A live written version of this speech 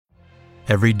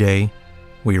Every day,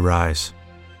 we rise,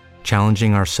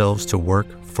 challenging ourselves to work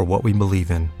for what we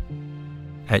believe in.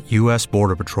 At U.S.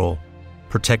 Border Patrol,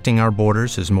 protecting our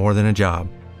borders is more than a job.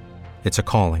 It's a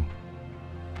calling.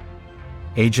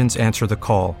 Agents answer the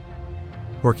call,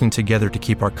 working together to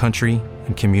keep our country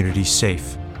and communities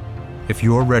safe. If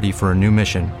you're ready for a new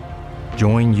mission,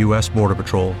 join U.S. Border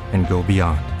Patrol and go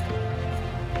beyond.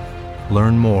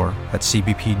 Learn more at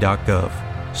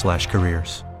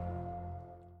cbp.gov/careers.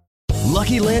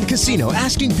 Lucky Land Casino,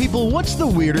 asking people, what's the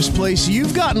weirdest place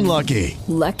you've gotten lucky?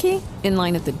 Lucky? In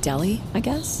line at the deli, I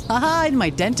guess? Aha, in my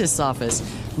dentist's office.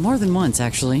 More than once,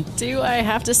 actually. Do I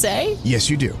have to say? Yes,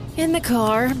 you do. In the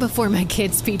car before my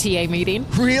kids' PTA meeting.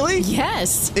 Really?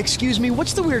 Yes. Excuse me,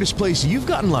 what's the weirdest place you've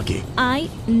gotten lucky? I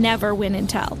never win and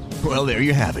tell. Well, there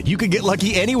you have it. You can get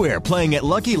lucky anywhere, playing at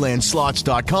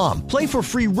LuckyLandSlots.com. Play for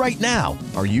free right now.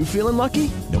 Are you feeling lucky?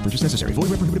 No purchase necessary. Void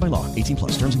where prohibited by law.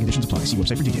 18+. Terms and conditions apply. See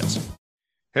website for details.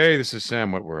 Hey, this is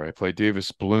Sam Whitwer. I play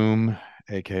Davis Bloom,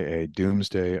 a.k.a.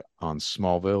 Doomsday, on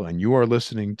Smallville, and you are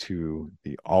listening to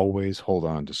the Always Hold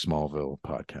On to Smallville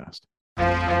podcast.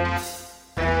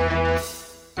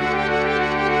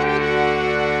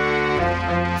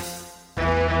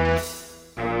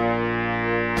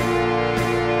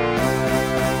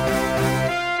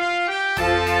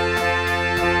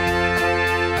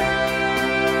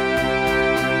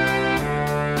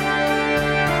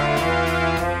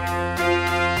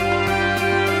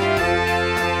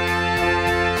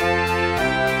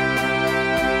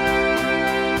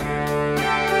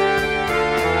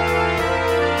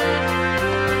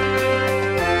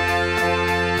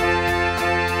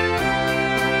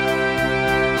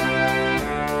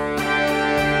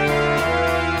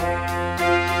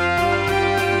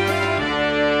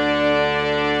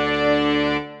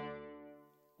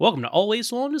 Welcome to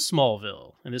Always On to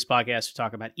Smallville. In this podcast, we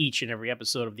talk about each and every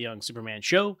episode of The Young Superman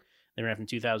Show. They ran from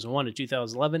 2001 to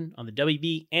 2011 on the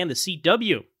WB and the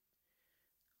CW.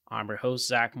 I'm your host,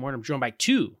 Zach Moore, and I'm joined by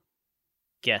two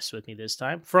guests with me this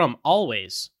time from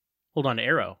Always Hold On to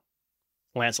Arrow,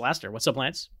 Lance Laster. What's up,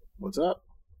 Lance? What's up?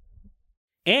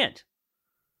 And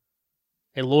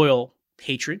a loyal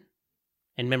patron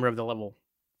and member of the level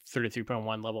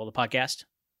 33.1 level of the podcast,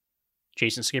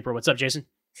 Jason Skipper. What's up, Jason?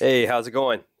 Hey, how's it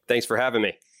going? Thanks for having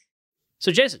me.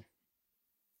 So, Jason,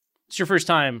 it's your first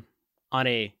time on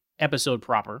a episode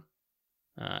proper,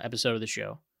 episode of the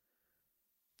show.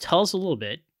 Tell us a little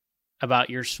bit about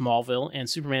your Smallville and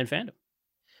Superman fandom.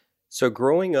 So,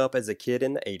 growing up as a kid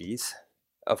in the 80s,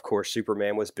 of course,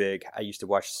 Superman was big. I used to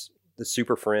watch the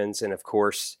Super Friends, and of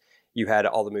course, you had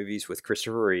all the movies with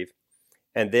Christopher Reeve.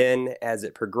 And then, as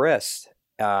it progressed,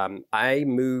 I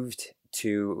moved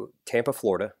to Tampa,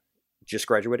 Florida. Just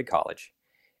graduated college,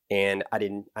 and I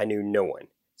knew no one.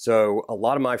 So a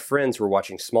lot of my friends were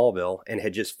watching Smallville and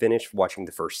had just finished watching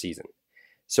the first season.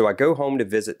 So I go home to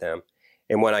visit them,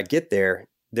 and when I get there,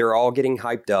 they're all getting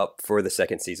hyped up for the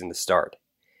second season to start.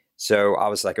 So I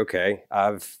was like, okay,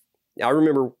 I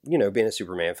remember, being a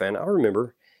Superman fan. I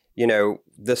remember,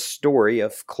 the story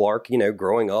of Clark,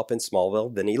 growing up in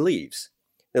Smallville, then he leaves.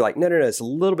 They're like, no, it's a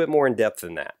little bit more in depth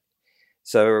than that.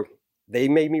 So they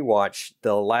made me watch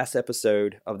the last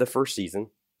episode of the first season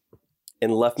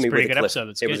and left me with a cliffhanger.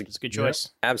 It's a good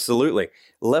choice. Yeah, absolutely.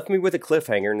 Left me with a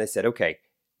cliffhanger, and they said, okay,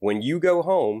 when you go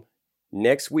home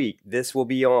next week, this will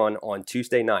be on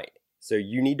Tuesday night. So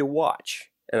you need to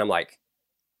watch. And I'm like,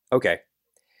 okay.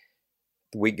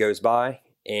 The week goes by,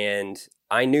 and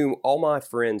I knew all my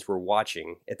friends were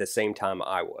watching at the same time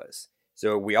I was.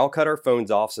 So we all cut our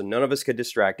phones off so none of us could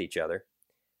distract each other.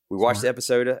 We watched the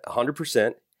episode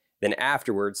 100%. Then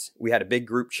afterwards, we had a big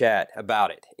group chat about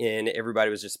it, and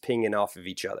everybody was just pinging off of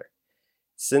each other.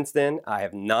 Since then, I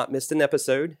have not missed an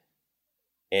episode,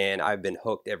 and I've been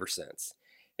hooked ever since.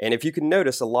 And if you can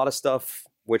notice, a lot of stuff,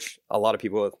 which a lot of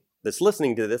people that's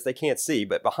listening to this, they can't see,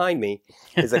 but behind me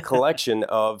is a collection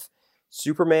of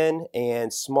Superman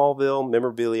and Smallville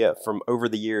memorabilia from over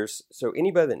the years. So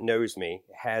anybody that knows me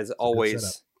has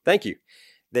always, thank you.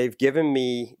 They've given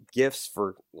me gifts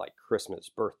for like Christmas,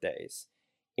 birthdays.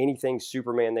 Anything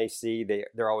Superman they see,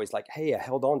 they're always like, hey, I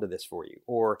held on to this for you.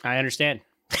 Or I understand.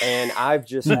 And I've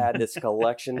just had this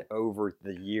collection over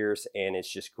the years, and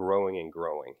it's just growing and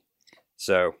growing.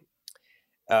 So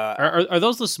are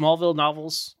those the Smallville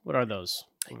novels? What are those?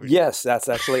 Yes, that's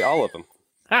actually all of them.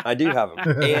 I do have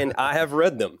them, and I have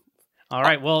read them. All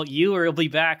right. Well, you will be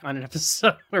back on an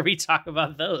episode where we talk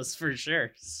about those for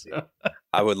sure. So.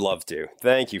 I would love to.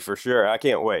 Thank you for sure. I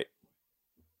can't wait.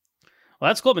 Well,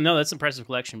 that's cool, but no, that's an impressive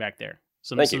collection back there.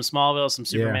 Some Smallville, some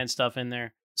Superman stuff in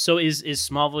there. So is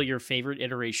Smallville your favorite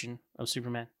iteration of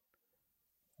Superman?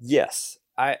 Yes.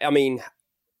 I mean,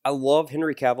 I love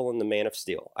Henry Cavill in the Man of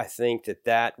Steel. I think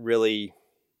that really,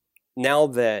 now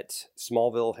that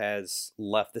Smallville has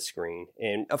left the screen,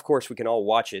 and of course we can all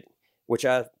watch it, which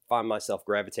I find myself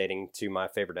gravitating to my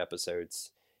favorite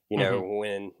episodes,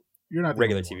 when You're not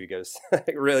regular TV goes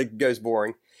really goes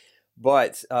boring.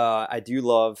 But I do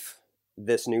love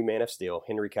this new Man of Steel.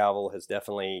 Henry Cavill has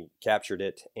definitely captured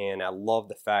it, and I love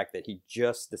the fact that he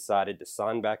just decided to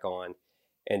sign back on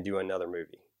and do another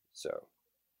movie. So,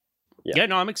 yeah,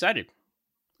 no, I'm excited.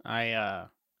 I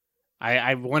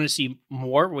want to see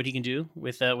more what he can do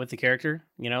with the character.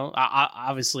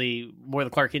 Obviously more of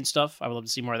the Clark Kent stuff. I would love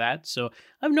to see more of that. So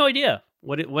I have no idea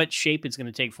what shape it's going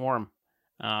to take for him,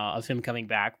 of him coming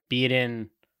back, be it in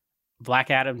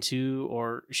Black Adam 2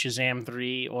 or Shazam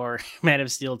 3 or Man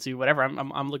of Steel 2, whatever.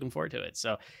 I'm looking forward to it.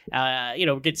 So,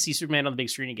 get to see Superman on the big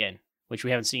screen again, which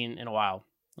we haven't seen in a while.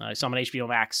 I saw him on HBO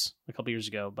Max a couple years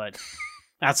ago, but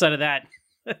outside of that,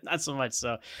 not so much.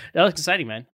 So that looks exciting,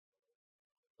 man.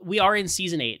 We are in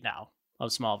season 8 now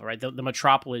of Smallville, right? The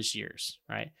Metropolis years,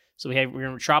 right? So we're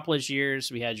in Metropolis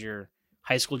years. We had your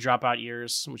high school dropout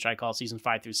years, which I call season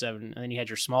 5 through 7, and then you had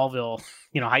your Smallville,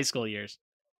 high school years.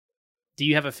 Do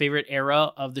you have a favorite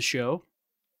era of the show?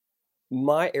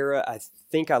 My era, I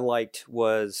think I liked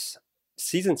was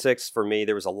season 6 for me.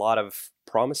 There was a lot of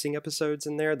promising episodes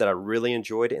in there that I really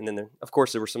enjoyed. And then, of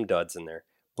course, there were some duds in there.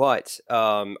 But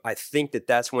I think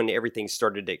that's when everything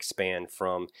started to expand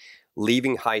from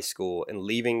leaving high school and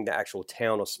leaving the actual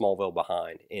town of Smallville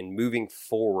behind and moving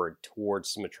forward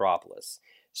towards Metropolis,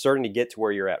 starting to get to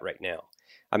where you're at right now.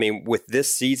 I mean, with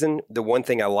this season, the one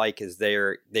thing I like is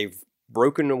they've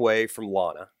broken away from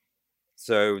Lana.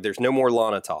 So there's no more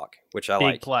Lana talk, which I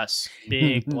like.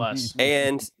 Big plus.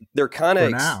 And they're kind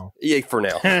of... For now. Yeah, for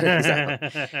now.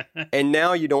 Exactly. And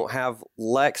now you don't have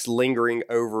Lex lingering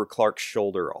over Clark's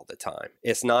shoulder all the time.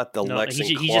 It's not the Lex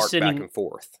and Clark back and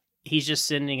forth. He's just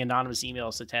sending anonymous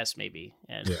emails to Tess, maybe,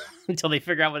 and until they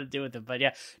figure out what to do with it. But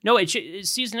yeah, no, it's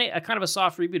season 8, a kind of a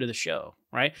soft reboot of the show,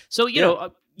 right? So,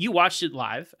 you watched it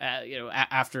live,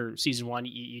 after season 1,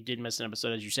 you did miss an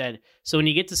episode, as you said. So when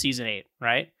you get to season 8,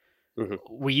 right? Mm-hmm.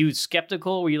 Were you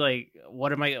skeptical? Were you like,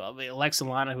 what am I, Lex and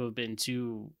Lana, who have been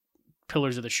 2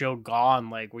 pillars of the show,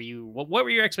 gone? Like, what were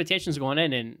your expectations going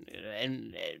in,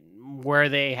 and where are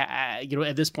they,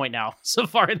 at this point now, so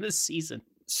far in this season?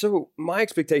 So my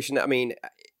expectation, I mean,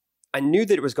 I knew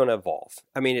that it was going to evolve.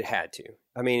 I mean, it had to.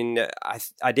 I mean,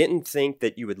 I didn't think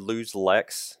that you would lose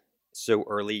Lex so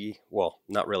early. Well,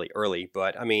 not really early,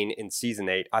 but I mean, in season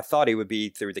 8, I thought it would be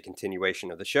through the continuation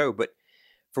of the show. But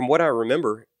from what I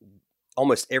remember,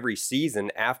 almost every season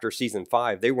after season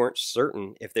 5, they weren't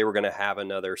certain if they were going to have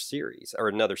another series or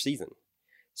another season.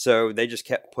 So they just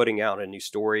kept putting out a new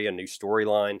story, a new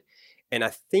storyline. And I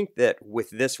think that with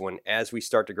this one, as we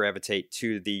start to gravitate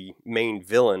to the main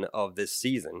villain of this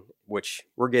season, which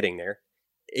we're getting there,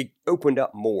 it opened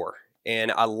up more.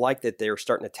 And I like that they're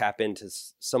starting to tap into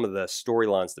some of the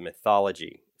storylines, the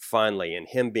mythology, finally, and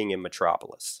him being in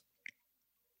Metropolis.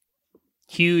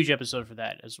 Huge episode for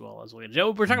that as well. We're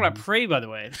talking about Prey, by the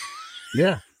way.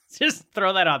 Yeah. Just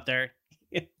throw that out there.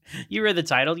 You read the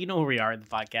title. You know who we are in the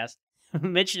podcast.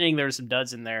 Mentioning there were some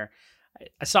duds in there.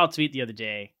 I saw a tweet the other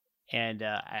day, and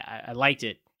I liked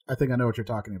it. I think I know what you're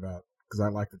talking about, because I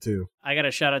liked it too. I got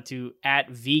a shout out to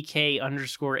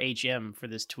 @VK_HM for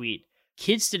this tweet.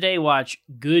 Kids today watch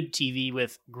good TV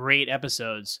with great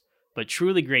episodes, but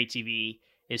truly great TV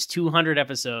is 200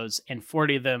 episodes and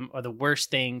 40 of them are the worst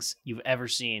things you've ever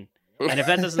seen. And if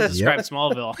that doesn't describe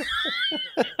Smallville,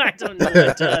 I don't know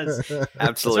what does.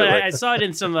 Absolutely. I saw it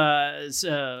in some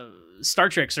Star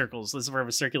Trek circles. This is where it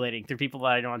was circulating through people that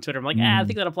I know on Twitter. I'm like, I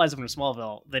think that applies more to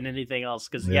Smallville than anything else.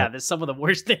 Because, there's some of the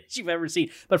worst things you've ever seen.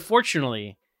 But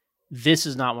fortunately, this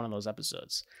is not one of those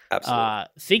episodes. Absolutely.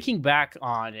 Thinking back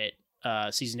on it,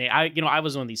 season 8, I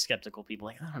was one of these skeptical people.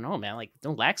 Like, I don't know, man. Like,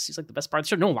 no Lex, he's like the best part of the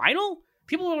show. No Lionel?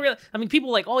 People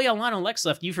like, oh yeah, Lionel and Lex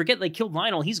left. You forget they killed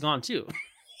Lionel. He's gone too.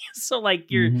 So like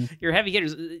your heavy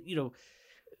hitters,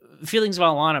 feelings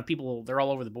about Lana, people, they're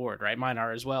all over the board, right? Mine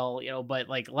are as well, but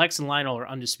like Lex and Lionel are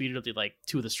undisputedly like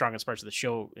 2 of the strongest parts of the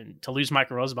show. And to lose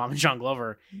Michael Rosenbaum and John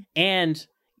Glover and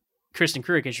Kristen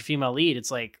Krug as your female lead,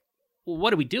 it's like, well,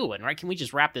 what are we doing, right? Can we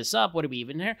just wrap this up? What are we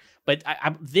even here? But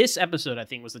this episode, I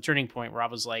think, was the turning point where I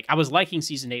was liking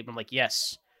season 8, but I'm like,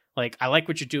 yes, like, I like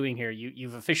what you're doing here.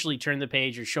 You've officially turned the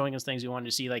page. You're showing us things we wanted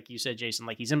to see. Like you said, Jason,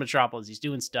 like he's in Metropolis, he's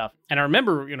doing stuff. And I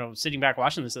remember, sitting back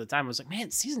watching this at the time, I was like,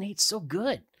 man, season 8's so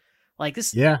good. Like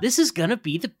this is going to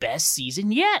be the best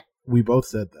season yet. We both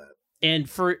said that. And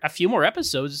for a few more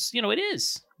episodes, it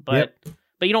is. But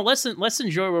let's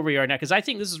enjoy where we are now, because I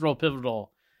think this is real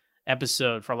pivotal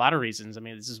episode for a lot of reasons. I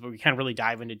mean, this is where we kind of really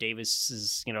dive into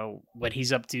Davis's, what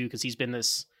he's up to, because he's been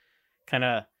this kind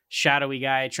of shadowy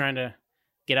guy trying to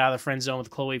get out of the friend zone with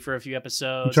Chloe for a few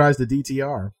episodes. He tries the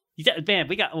DTR. Yeah, man,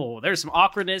 there's some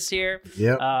awkwardness here.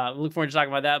 Yeah. Look forward to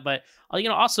talking about that. But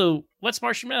also, what's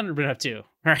Martian Manhunter been up to?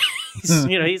 Right?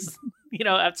 he's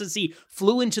since he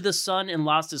flew into the sun and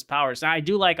lost his powers. Now, I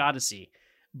do like Odyssey,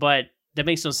 but that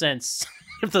makes no sense.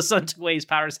 If the sun took away his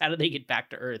powers, how did they get back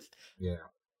to Earth? Yeah.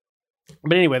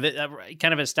 But anyway,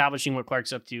 kind of establishing what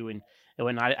Clark's up to and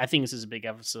whatnot. I think this is a big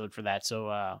episode for that. So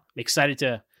I'm excited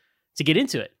to get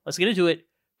into it. Let's get into it.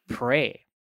 Prey.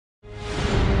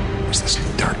 There's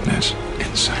this darkness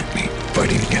inside me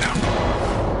fighting to get out.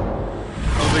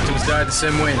 All victims died the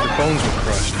same way. Their bones were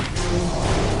crushed.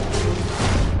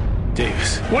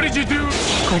 Davis, what did you do?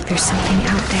 Clark, there's something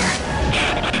out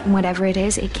there. Whatever it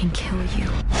is, it can kill you.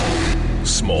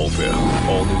 Smallville,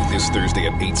 all new this Thursday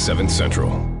at 8/7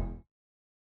 Central.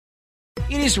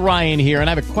 It is Ryan here, and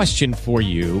I have a question for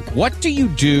you. What do you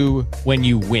do when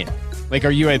you win? Like,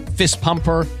 are you a fist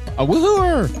pumper, a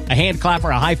woohooer, a hand clapper,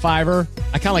 a high fiver?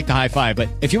 I kind of like the high five, but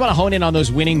if you want to hone in on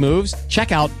those winning moves,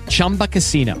 check out Chumba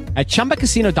Casino. At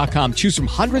ChumbaCasino.com, choose from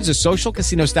hundreds of social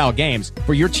casino-style games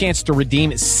for your chance to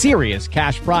redeem serious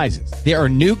cash prizes. There are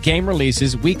new game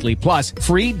releases weekly, plus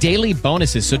free daily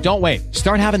bonuses. So don't wait.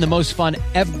 Start having the most fun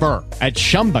ever at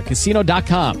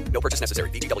ChumbaCasino.com. No purchase necessary.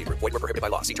 VGW. Void where prohibited by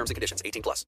law. See terms and conditions.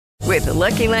 18+. With the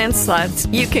Lucky Land Slots,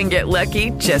 you can get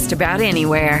lucky just about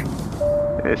anywhere.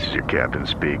 This is your captain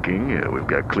speaking. We've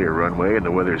got clear runway and the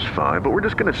weather's fine, but we're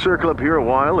just going to circle up here a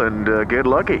while and get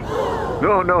lucky.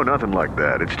 No, nothing like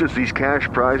that. It's just these cash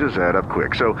prizes add up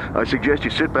quick. So I suggest you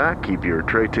sit back, keep your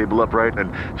tray table upright,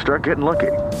 and start getting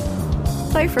lucky.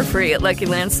 Play for free at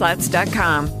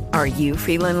LuckyLandSlots.com. Are you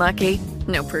feeling lucky?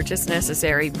 No purchase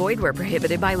necessary. Void where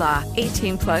prohibited by law.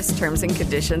 18+ terms and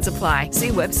conditions apply. See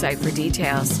website for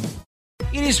details.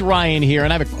 It is Ryan here,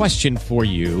 and I have a question for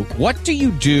you. What do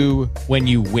you do when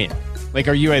you win? Like,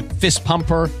 are you a fist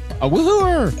pumper, a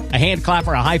woohooer, a hand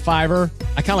clapper, a high fiver?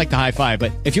 I kind of like the high five,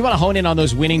 but if you want to hone in on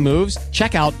those winning moves,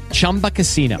 check out Chumba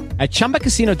Casino. At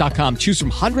ChumbaCasino.com, choose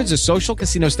from hundreds of social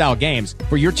casino-style games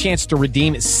for your chance to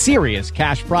redeem serious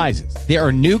cash prizes. There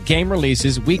are new game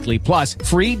releases weekly, plus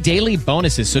free daily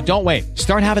bonuses. So don't wait.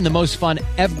 Start having the most fun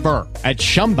ever at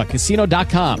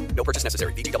ChumbaCasino.com. No purchase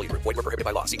necessary. VGW. Void where prohibited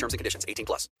by law. See terms and conditions.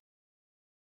 18+.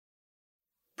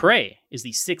 Prey is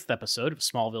the 6th episode of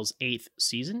Smallville's 8th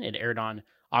season. It aired on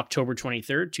October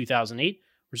 23rd, 2008.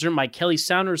 Was written by Kelly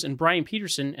Saunders and Brian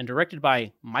Peterson and directed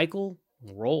by Michael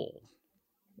Roll.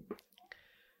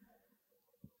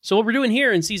 So what we're doing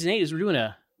here in Season 8 is we're doing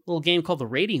a little game called the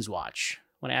Ratings Watch. I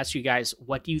want to ask you guys,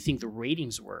 what do you think the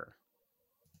ratings were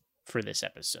for this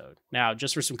episode? Now,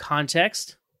 just for some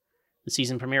context, the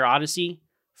season premiere Odyssey,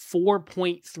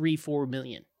 4.34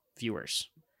 million viewers.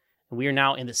 And we are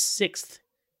now in the 6th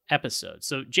episode.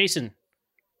 So, Jason,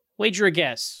 wager a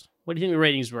guess. What do you think the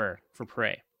ratings were for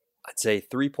Prey? I'd say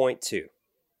 3.2.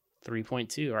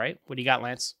 3.2, all right. What do you got,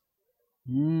 Lance?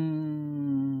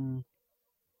 4.1.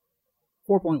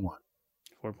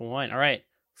 4.1, all right.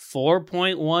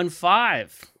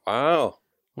 4.15. Wow.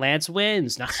 Lance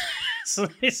wins. No. So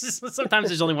sometimes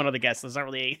there's only one other guess. There's not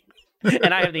really,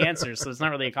 and I have the answers, so it's not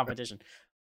really a competition.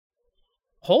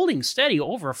 Holding steady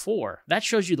over 4. That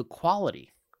shows you the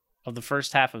quality of the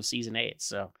first half of Season 8.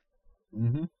 So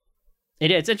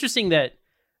it's interesting that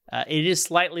it is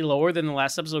slightly lower than the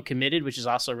last episode, Committed, which is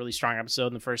also a really strong episode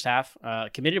in the first half.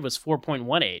 Committed was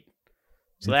 4.18.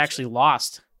 So they actually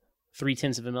lost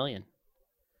 0.3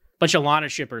 bunch of Lana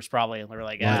shippers probably. They were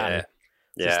like,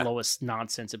 this Lois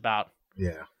nonsense about.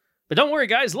 Yeah. But don't worry,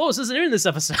 guys. Lois isn't in this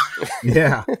episode.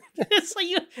 Yeah. It's like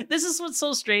this is what's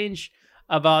so strange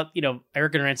about,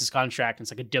 Eric and Rance's contract. And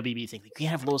it's like a WB thing. You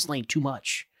can't have Lois Lane too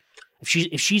much. If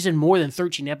she's in more than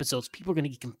 13 episodes, people are going to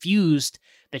get confused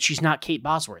that she's not Kate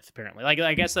Bosworth, apparently. Like,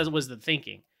 I guess that was the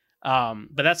thinking.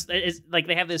 But it's like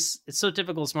they have this, it's so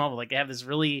typical of Smallville. Like, they have this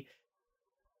really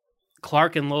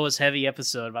Clark and Lois heavy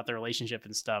episode about their relationship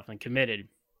and stuff, and Committed.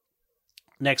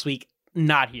 Next week,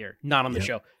 not here, not on the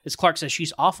show. As Clark says,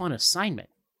 she's off on assignment,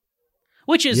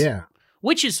 which is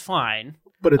fine.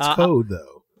 But it's code,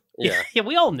 though. Yeah,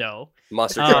 we all know.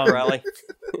 Monster Truck Rally.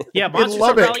 Yeah, Monster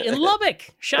Truck Rally in Lubbock.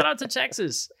 Shout out to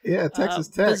Texas. Yeah, Texas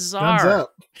Tech. Bizarre.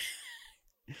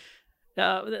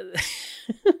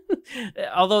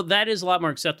 Although that is a lot more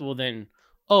acceptable than,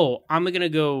 I'm going to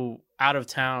go out of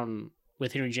town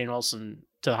with Henry Jane Wilson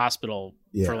to the hospital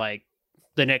for like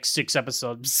the next 6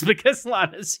 episodes because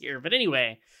Lana's here. But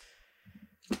anyway,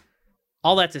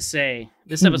 all that to say,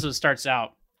 this episode starts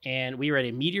out and we are at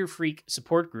a Meteor Freak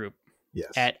support group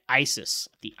Yes. at ISIS,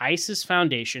 the ISIS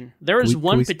Foundation. There is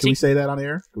one particular. Can we say that on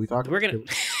air? Can we talk? We're gonna.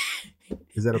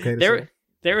 Is that okay to say?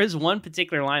 There is one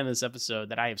particular line in this episode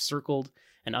that I have circled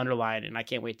and underlined, and I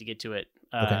can't wait to get to it.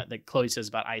 Okay. That Chloe says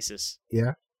about ISIS.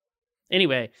 Yeah.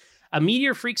 Anyway, a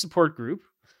Meteor Freak support group.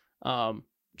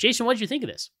 Jason, what did you think of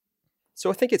this? So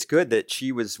I think it's good that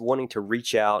she was wanting to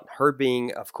reach out, her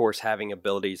being, of course, having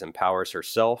abilities and powers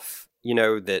herself,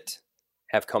 that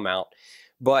have come out.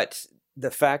 But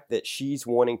the fact that she's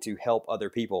wanting to help other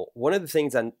people, one of the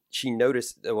things she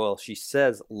noticed, she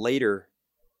says later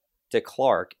to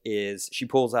Clark is she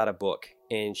pulls out a book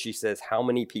and she says how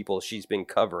many people she's been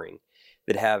covering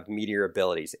that have meteor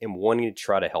abilities and wanting to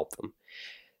try to help them.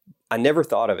 I never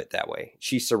thought of it that way.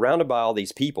 She's surrounded by all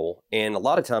these people, and a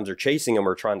lot of times they're chasing them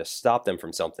or trying to stop them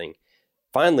from something.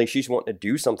 Finally, she's wanting to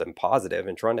do something positive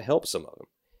and trying to help some of them.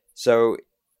 So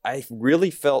I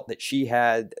really felt that she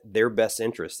had their best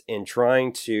interest in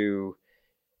trying to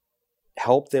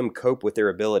help them cope with their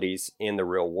abilities in the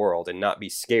real world and not be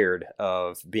scared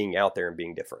of being out there and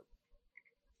being different.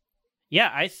 Yeah,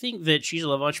 I think that she's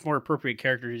a much more appropriate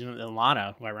character than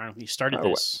Lana, who ironically started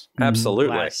this.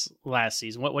 Absolutely. Last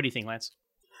season. What do you think, Lance?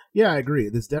 Yeah, I agree.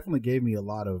 This definitely gave me a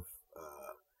lot of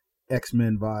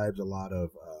X-Men vibes, a lot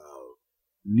of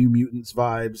New Mutants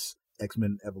vibes,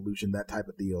 X-Men Evolution, that type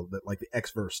of deal, that like the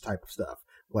X-verse type of stuff.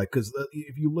 Like, because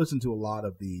if you listen to a lot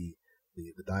of the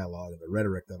dialogue and the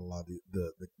rhetoric that a lot of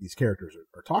these characters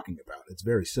are talking about, it's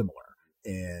very similar,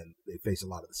 and they face a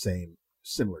lot of the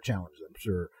similar challenges. I'm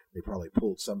sure they probably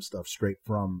pulled some stuff straight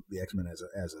from the X-Men as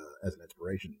an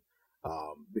inspiration,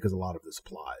 because a lot of this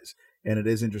applies. And it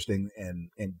is interesting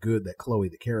and good that Chloe,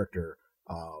 the character,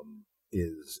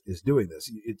 is doing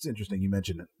this. It's interesting. You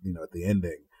mentioned, at the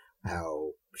ending,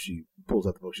 how she pulls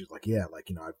out the book. She's like, yeah, like,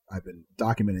 I've been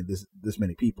documenting this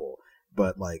many people,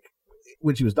 but like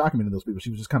when she was documenting those people,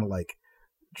 she was just kind of like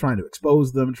trying to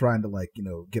expose them, trying to like,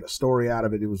 get a story out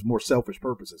of it. It was more selfish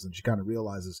purposes. And she kind of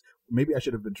realizes maybe I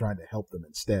should have been trying to help them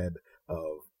instead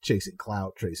of chasing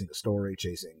clout, chasing a story,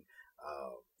 chasing,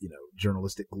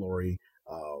 journalistic glory.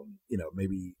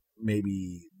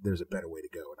 Maybe there's a better way to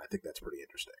go. And I think that's pretty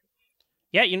interesting.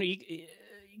 Yeah. You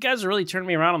guys are really turning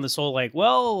me around on this whole, like,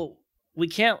 well, we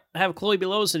can't have Chloe be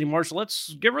Lois anymore, so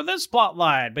let's give her this plot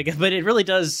line. But it really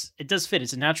does fit.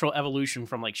 It's a natural evolution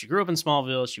from, like, she grew up in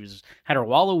Smallville, she had her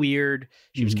wall of weird,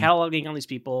 she was cataloging all these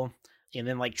people, and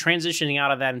then like transitioning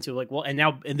out of that into like, well,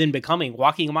 and then becoming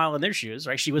walking a mile in their shoes,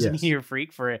 right? She was a Meteor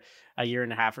Freak for a year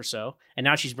and a half or so, and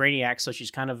now she's Brainiac, so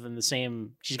she's kind of in the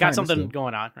same, she's got something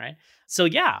going on, right? So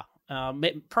yeah,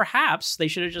 perhaps they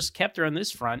should have just kept her on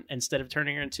this front instead of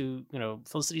turning her into,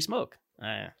 Felicity Smoke.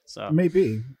 So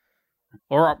maybe.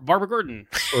 Or Barbara Gordon.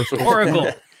 Or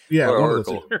Oracle. Yeah, or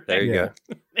Oracle. There you go.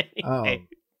 Anyway.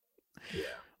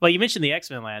 Well, you mentioned the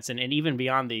X-Men, Lance, and even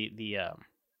beyond the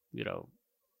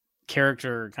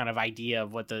character kind of idea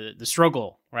of what the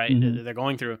struggle, right, they're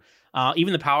going through.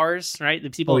 Even the powers, right? The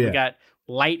people we got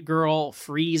Light Girl,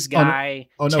 Freeze Guy,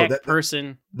 Tech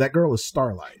Person. That girl is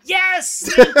Starlight. Yes!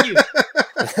 Thank you!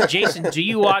 Jason, do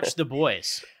you watch The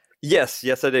Boys? Yes,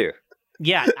 I do.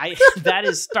 Yeah, that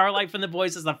is Starlight from The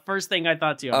Boys. Is the first thing I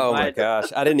thought too. My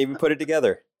gosh, I didn't even put it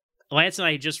together. Lance and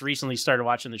I just recently started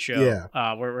watching the show.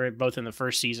 Yeah, we're both in the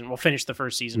first season. We'll finish the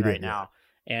first season now,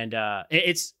 and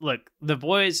it's The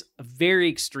Boys, very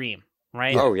extreme,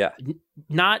 right? Oh yeah,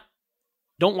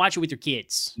 don't watch it with your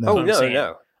kids. No,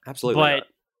 absolutely. But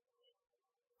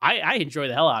I enjoy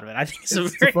the hell out of it. I think it's a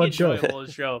very enjoyable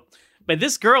show. But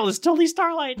this girl is totally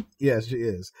Starlight. Yes, she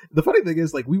is. The funny thing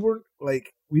is, like, we'd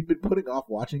been putting off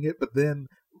watching it, but then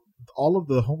all of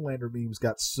the Homelander memes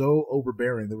got so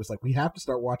overbearing that it was like, we have to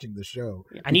start watching the show.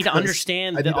 I need to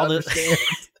understand and what's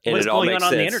going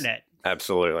on the internet.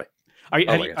 Absolutely.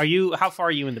 Are you? How far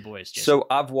are you in The Boys, Jason? So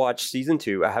I've watched season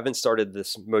 2. I haven't started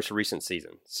this most recent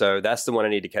season, so that's the one I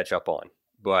need to catch up on.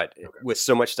 But with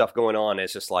so much stuff going on,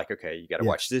 it's just like, okay, you got to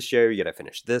watch this show, you got to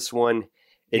finish this one.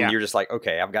 And you're just like,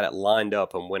 okay, I've got it lined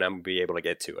up on when I'm going to be able to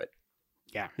get to it.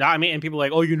 Yeah. No, I mean, and people are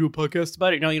like, oh, you can do a podcast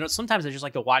about it. No, sometimes I just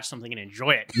like to watch something and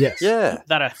enjoy it. Yes. Yeah.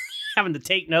 Without having to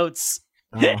take notes,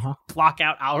 block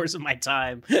out hours of my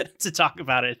time to talk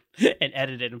about it and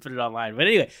edit it and put it online. But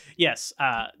anyway, yes,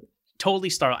 totally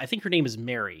Starlight. I think her name is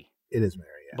Mary. It is Mary,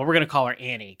 yeah. But we're going to call her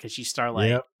Annie because she's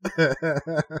Starlight. Yep.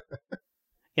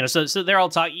 So they're all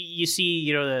talking. You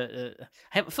see,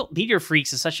 I felt Meteor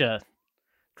Freaks is such a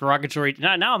derogatory.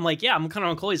 Now I'm like, I'm kind of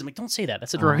on Chloe's. I'm like, don't say that.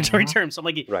 That's a derogatory term. So I'm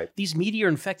like, these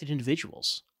meteor-infected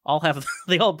individuals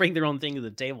they all bring their own thing to the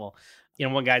table.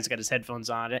 One guy's got his headphones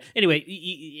on. Anyway,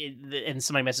 and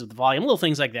somebody messes with the volume, little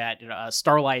things like that.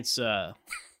 Starlight's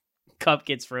cup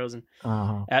gets frozen.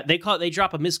 Uh-huh. They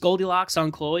drop a Miss Goldilocks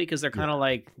on Chloe because they're kind of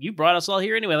like, you brought us all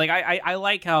here anyway. Like I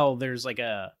like how there's like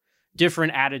a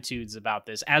different attitudes about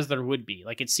this, as there would be.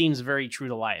 Like it seems very true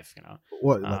to life, you know.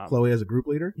 What, like Chloe as a group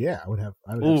leader? Yeah, I would have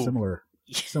similar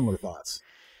thoughts.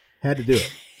 Had to do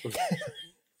it.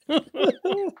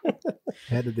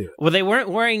 Had to do it. Well, they weren't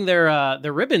wearing their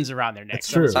ribbons around their necks.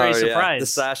 That's true. I was very surprised. Yeah. The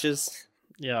sashes.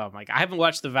 Yeah, I'm like, I haven't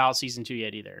watched the Val season 2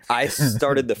 yet either. I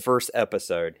started the first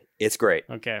episode. It's great.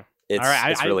 Okay. It's, all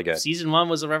right. it's really good. Season 1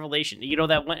 was a revelation. You know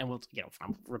that one, and we'll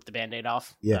rip the Band-Aid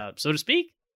off, so to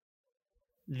speak.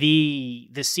 The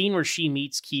scene where she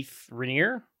meets Keith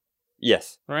Raniere.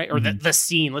 Yes. Right? Or the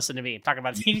scene. Listen to me. I'm talking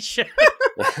about the TV show.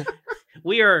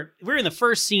 We're in the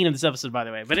first scene of this episode, by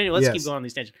the way. But anyway, let's keep going on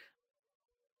these tangents.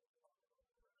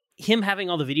 Him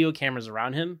having all the video cameras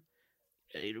around him,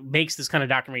 it makes this kind of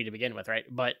documentary to begin with, right?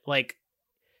 But like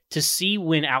to see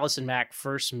when Allison Mack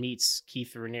first meets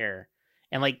Keith Raniere,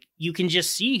 and like you can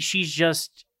just see she's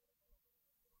just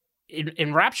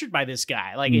enraptured by this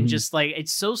guy, like and just like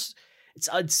it's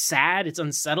sad, it's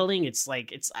unsettling, it's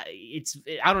like it's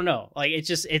I don't know, like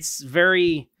it's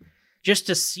very just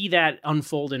to see that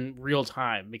unfold in real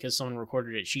time because someone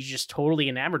recorded it. She's just totally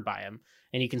enamored by him,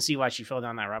 and you can see why she fell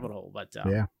down that rabbit hole. But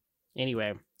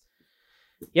anyway.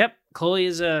 Yep, Chloe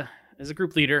is a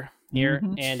group leader here,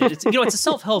 and it's it's a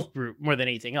self-help group more than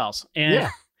anything else. And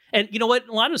and you know what,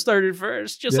 Lana started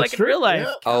first, just like in real life.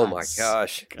 Yeah. Oh my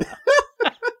gosh!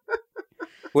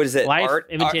 What is it? Life art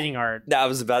imitating art. No, I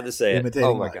was about to say it.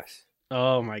 Oh my gosh!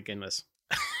 Oh my goodness!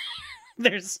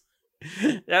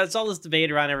 That's all this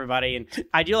debate around everybody, and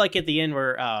I do like at the end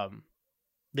where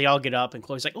they all get up and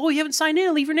Chloe's like, "Oh, you haven't signed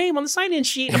in. Leave your name on the sign-in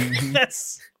sheet."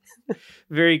 That's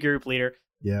very group leader.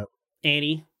 Yeah.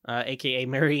 Annie, aka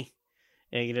Mary,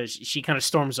 and, she kind of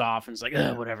storms off and is like,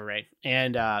 whatever, right?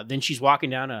 And then she's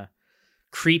walking down a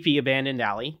creepy abandoned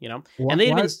alley, you know.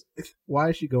 Why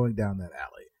is she going down that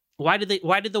alley? Why did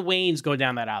the Waynes go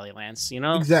down that alley, Lance? You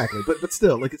know, exactly. But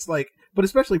still, like it's like, but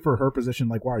especially for her position,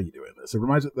 like, why are you doing this? It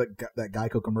reminds me of that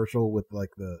Geico commercial with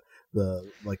like the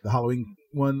Halloween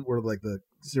one where like the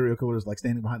serial killer is like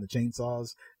standing behind the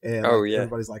chainsaws and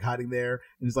everybody's like hiding there,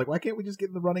 and he's like, why can't we just get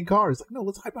in the running car? It's like, no,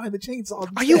 let's hide behind the chainsaws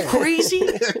instead. Are you crazy?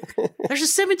 There's a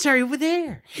cemetery over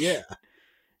there. Yeah,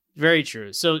 very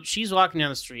true. So she's walking down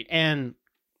the street, and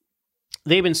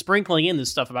they've been sprinkling in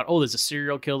this stuff about, there's a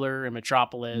serial killer in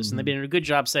Metropolis, and they've been doing a good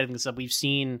job setting this up. We've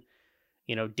seen,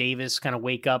 Davis kind of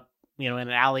wake up, in an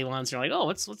alley once, and you're like,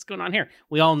 what's going on here?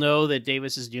 We all know that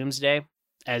Davis is Doomsday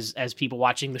as people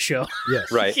watching the show.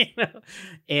 Yes. Right.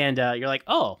 And you're like,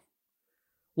 well,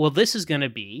 this is going to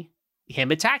be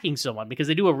him attacking someone, because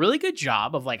they do a really good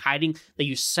job of like hiding. They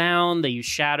use sound, they use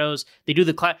shadows. They do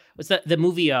what's that? The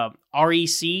movie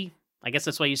REC. I guess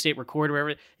that's why you say it, record or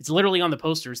whatever. It's literally on the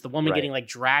poster. It's the woman getting like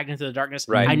dragged into the darkness.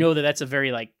 Right. I know that's a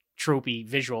very like tropey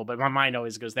visual, but my mind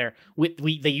always goes there.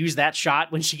 They use that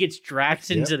shot when she gets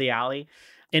dragged into the alley,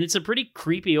 and it's a pretty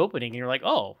creepy opening. And you're like,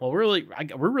 oh, well,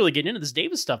 we're really getting into this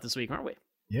Davis stuff this week, aren't we?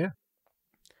 Yeah.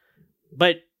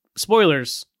 But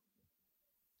spoilers.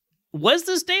 Was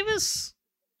this Davis?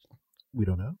 We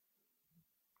don't know.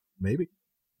 Maybe.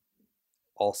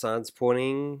 All signs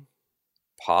pointing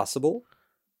possible.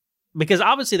 Because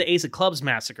obviously the Ace of Clubs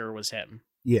massacre was him.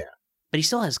 Yeah. But he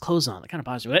still has clothes on. That kind of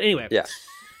bothers me. But anyway. Yeah.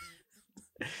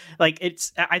 Like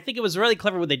I think it was really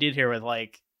clever what they did here with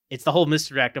like, it's the whole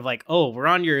misdirect of like, oh, we're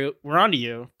onto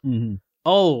you. Mm-hmm.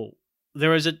 Oh,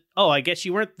 I guess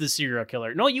you weren't the serial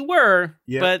killer. No, you were.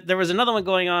 Yeah. But there was another one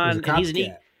going on, and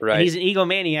he's an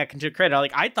egomaniac to credit.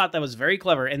 Like, I thought that was very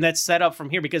clever, and that's set up from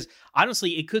here because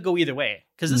honestly, it could go either way.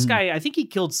 Because this guy, I think he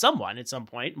killed someone at some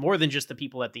point, more than just the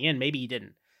people at the end. Maybe he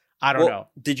didn't. I don't know.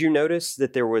 Did you notice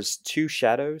that there was two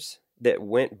shadows that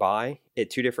went by at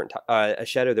two different a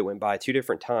shadow that went by 2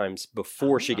 different times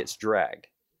before she gets dragged?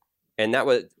 And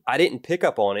I didn't pick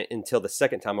up on it until the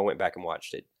second time I went back and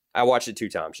watched it. I watched it 2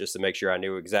 times just to make sure I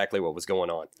knew exactly what was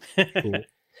going on. Cool.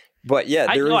 But yeah,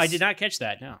 I did not catch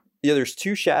that. No. Yeah, there's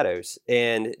 2 shadows,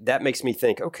 and that makes me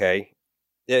think, okay,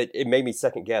 it made me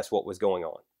second guess what was going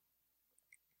on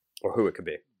or who it could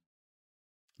be.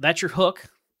 That's your hook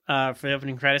for the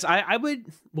opening credits. I would,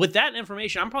 with that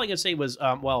information, I'm probably going to say was,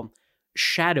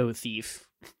 Shadow Thief.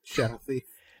 Shadow Thief.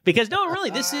 Because no,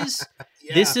 really, this is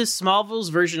Smallville's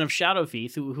version of Shadow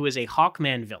Thief, who is a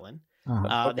Hawkman villain.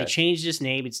 Okay. They changed his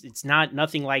name. It's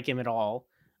nothing like him at all.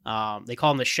 They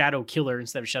call him the Shadow Killer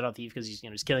instead of Shadow Thief because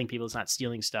he's killing people. It's not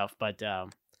stealing stuff. But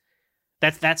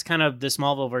that's kind of the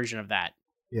Smallville version of that.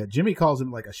 Yeah, Jimmy calls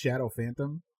him like a Shadow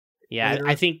Phantom. Yeah, later.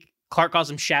 I think Clark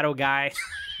calls him Shadow Guy.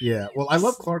 Yeah, well, I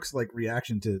love Clark's like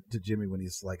reaction to Jimmy when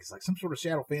he's like some sort of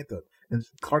shadow phantom, and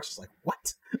Clark's just like,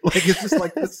 "What?" Like it's just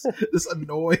like this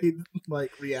annoyed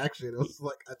like reaction. It was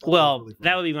like, I thought well, really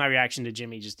that would be my reaction to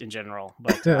Jimmy just in general.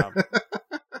 But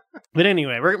but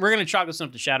anyway, we're gonna chalk this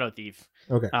up to Shadow Thief.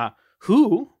 Okay.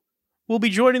 Who will be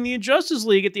joining the Injustice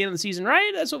League at the end of the season?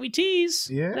 Right? That's what we tease.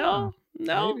 Yeah.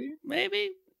 No,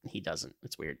 maybe he doesn't.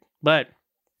 It's weird. But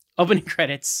opening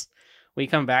credits, we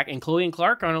come back, and Chloe and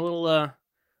Clark are on a little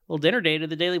dinner date at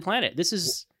the Daily Planet. This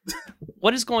is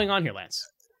what is going on here, Lance?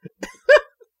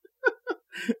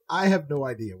 I have no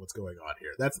idea what's going on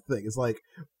here. That's the thing. It's like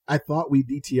I thought we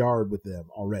DTR'd with them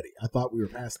already. I thought we were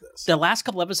past this. The last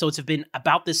couple episodes have been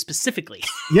about this specifically.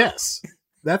 Yes,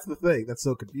 that's the thing. That's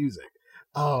so confusing.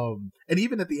 And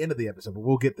even at the end of the episode, but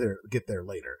we'll get there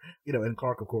later. You know, and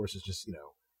Clark, of course, is just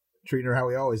treating her how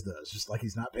he always does, just like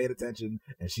he's not paying attention,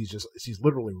 and she's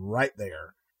literally right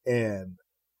there, and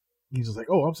he's just like,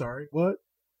 "Oh, I'm sorry, what?"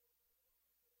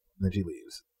 And then she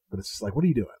leaves. But it's just like, what are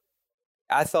you doing?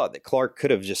 I thought that Clark could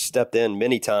have just stepped in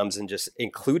many times and just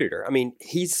included her. I mean,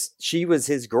 she was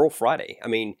his girl Friday. I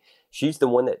mean, she's the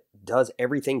one that does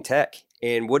everything tech.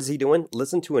 And what is he doing?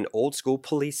 Listen to an old school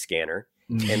police scanner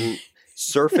and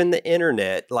surfing the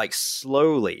internet like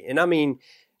slowly. And I mean,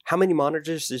 how many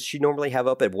monitors does she normally have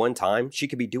up at one time? She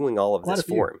could be doing all of this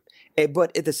for him.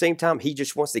 But at the same time, he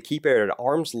just wants to keep it at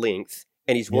arm's length,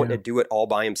 and he's wanting to do it all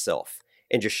by himself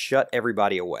and just shut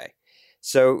everybody away.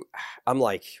 So I'm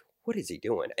like, what is he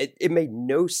doing? It made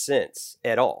no sense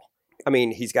at all. I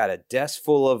mean, he's got a desk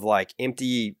full of like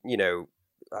empty,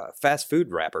 fast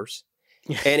food wrappers.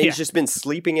 And he's just been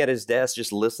sleeping at his desk,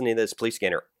 just listening to this police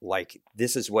scanner. Like,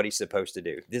 this is what he's supposed to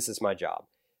do. This is my job.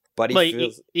 But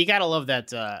you gotta love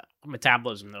that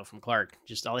metabolism though from Clark.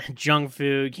 Just all that junk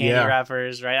food, candy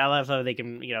wrappers, right? I love how they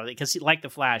can, because like the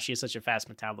Flash, he has such a fast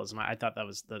metabolism. I thought that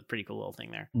was the pretty cool little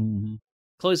thing there. Mm-hmm.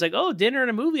 Chloe's like, "Oh, dinner and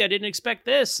a movie. I didn't expect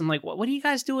this." I'm like, "What are you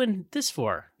guys doing this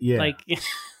for?" Yeah, like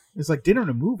it's like dinner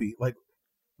and a movie. Like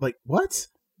what?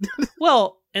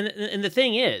 Well, and the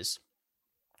thing is,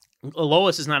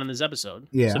 Lois is not in this episode.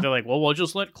 Yeah. So they're like, well, we'll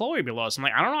just let Chloe be Lois. I'm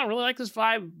like, I don't know. I really like this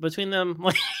vibe between them.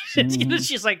 Like,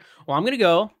 she's like, well, I'm going to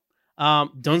go.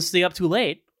 Don't stay up too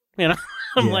late.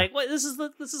 I'm like, what? This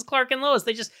is Clark and Lois.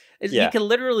 They just, you can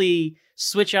literally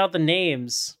switch out the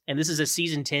names. And this is a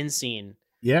season 10 scene.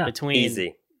 Yeah.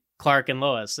 Between Clark and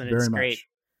Lois. And it's Very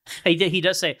great. He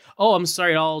does say, oh, I'm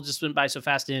sorry. It all just went by so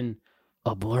fast in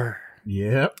a blur.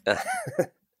 Yep.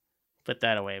 Put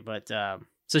that away. But,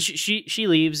 so she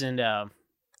leaves, and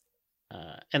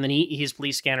then his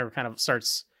police scanner kind of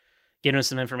starts giving us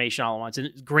some information all at once. And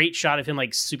great shot of him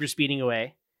like super speeding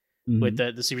away with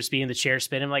the super speed and the chair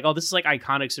spin. I'm like, oh, this is like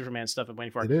iconic Superman stuff I'm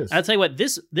waiting for. It is. I'll tell you what,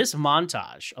 this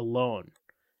montage alone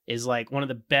is like one of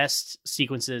the best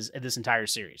sequences in this entire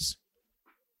series.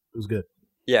 It was good.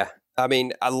 Yeah. I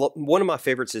mean, one of my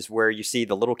favorites is where you see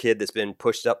the little kid that's been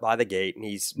pushed up by the gate, and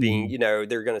he's being,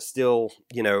 they're going to steal,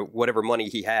 whatever money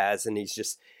he has, and he's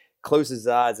just closes his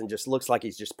eyes and just looks like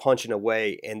he's just punching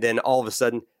away. And then all of a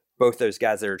sudden, both those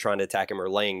guys that are trying to attack him are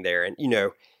laying there. And,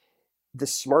 the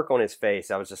smirk on his face,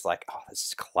 I was just like, oh, this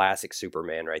is classic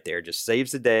Superman right there. Just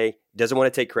saves the day, doesn't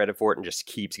want to take credit for it, and just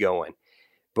keeps going.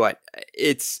 But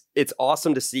it's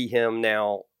awesome to see him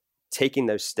now taking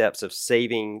those steps of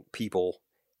saving people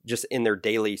just in their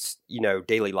daily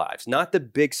lives, not the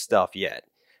big stuff yet.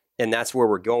 And that's where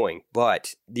we're going.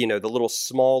 But, the little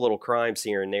small little crimes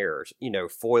here and there,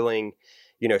 foiling,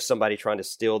 somebody trying to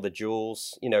steal the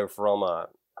jewels, from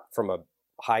a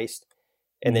heist.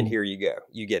 And then here you go,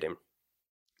 you get him.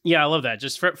 Yeah. I love that.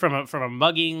 Just from a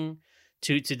mugging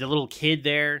to the little kid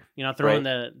there, throwing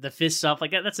the fists up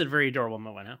like that. That's a very adorable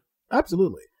moment, huh?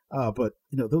 Absolutely. But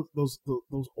those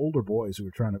older boys who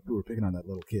were picking on that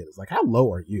little kid, it's like, how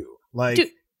low are you? Like, dude,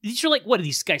 these are like, what are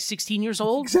these guys, 16 years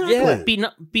old? Exactly. Yeah.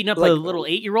 Beating up like, a little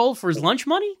 8-year-old for his lunch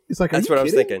money? It's like, that's what I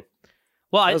was thinking.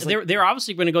 Well, they're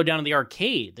obviously going to go down to the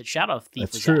arcade that Shadow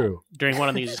Thief was at during one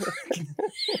of these.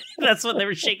 That's what they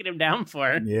were shaking him down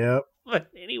for. Yep. But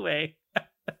anyway,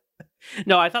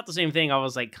 no, I thought the same thing. I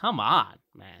was like, come on,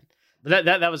 man. But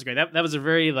that was great. That was a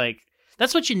very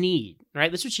that's what you need,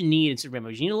 right? That's what you need in Superman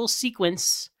movies. You need a little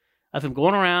sequence of him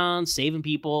going around saving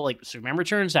people. Like Superman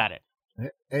Returns at it.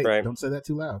 Hey, don't say that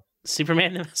too loud.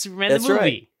 Superman That's the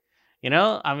movie.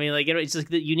 Right. I mean, it's like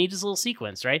you need this little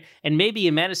sequence, right? And maybe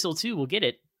in Man of Steel 2, we'll get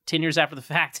it 10 years after the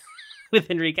fact with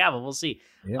Henry Cavill. We'll see.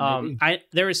 Yeah,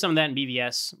 there is some of that in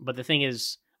BVS, but the thing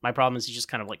is, my problem is he's just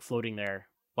kind of like floating there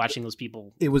watching those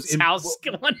people. It was house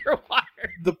go underwater.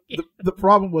 The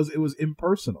problem was it was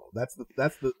impersonal. That's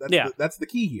the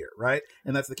key here, right?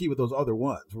 And that's the key with those other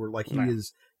ones where like there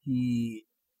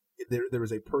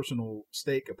was a personal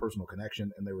stake, a personal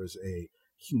connection, and there was a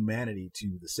humanity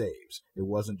to the saves. It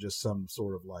wasn't just some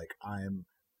sort of like I'm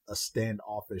a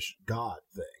standoffish god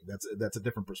thing. That's a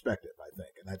different perspective, I think.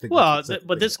 And I think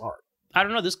but this apart. I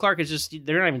don't know. This Clark is just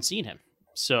they're not even seeing him.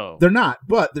 So they're not,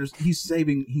 but he's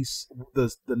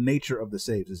the nature of the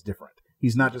saves is different.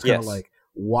 He's not just kind of like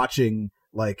watching,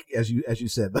 like as you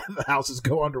said, the houses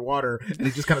go underwater, and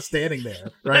he's just kind of standing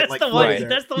there, right? That's the one.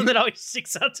 That's the one that always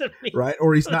sticks out to me, right?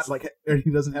 Or he's not like, or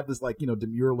he doesn't have this like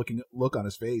demure looking look on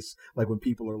his face, like when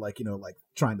people are like like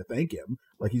trying to thank him.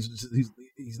 Like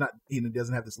he's not. He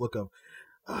doesn't have this look of,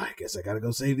 I guess I got to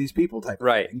go save these people type of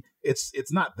thing.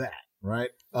 It's not that.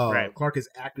 Right? Right. Clark is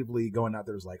actively going out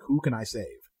there is like, who can I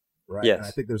save? Right? Yes. And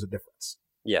I think there's a difference.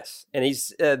 Yes. And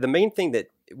he's the main thing that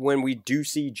when we do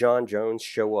see John Jones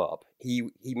show up,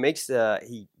 he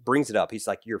brings it up. He's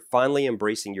like, you're finally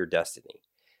embracing your destiny,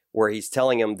 where he's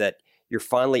telling him that you're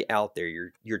finally out there.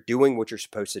 You're doing what you're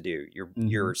supposed to do.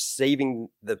 You're saving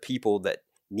the people that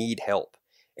need help,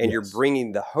 and you're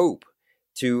bringing the hope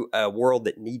to a world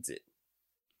that needs it.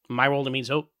 My world, it means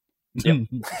hope. Yep.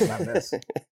 Not this.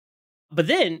 But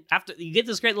then, after you get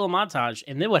this great little montage,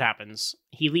 and then what happens?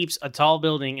 He leaps a tall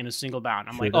building in a single bound.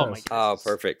 I'm like, oh my god! Oh,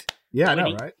 perfect. Yeah, I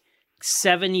know, right?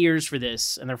 7 years for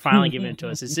this, and they're finally giving it to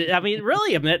us.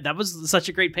 Really, that was such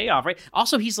a great payoff, right?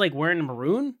 Also, he's like wearing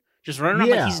maroon, just running around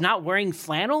like he's not wearing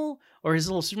flannel or his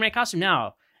little Superman costume.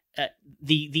 Now,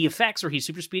 the effects where he's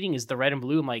super speeding is the red and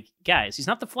blue. I'm like, guys, he's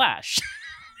not the Flash.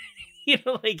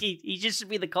 Like he just should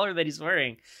be the color that he's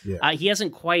wearing. Yeah. He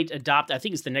hasn't quite adopted. I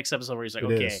think it's the next episode where he's like,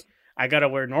 okay. I gotta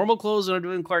wear normal clothes when I'm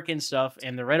doing Clark Kent stuff,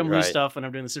 and the red and blue stuff when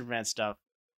I'm doing the Superman stuff.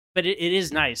 But it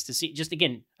is nice to see. Just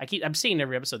again, I'm saying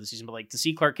every episode this season, but like to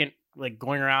see Clark Kent like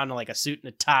going around in like a suit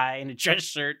and a tie and a dress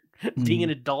shirt, being an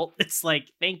adult. It's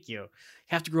like, thank you. You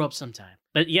have to grow up sometime.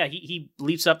 But yeah, he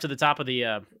leaps up to the top of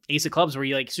the Ace of Clubs where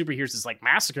he like super hears this like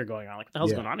massacre going on. Like what the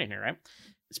hell's going on in here, right?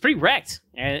 It's pretty wrecked,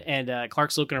 and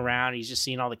Clark's looking around. He's just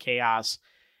seeing all the chaos,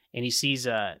 and he sees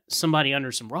somebody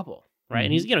under some rubble. Right,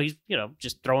 and he's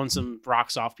just throwing some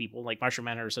rocks off people. Like Martian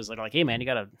Manhunter says, like, "Hey man, you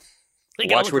gotta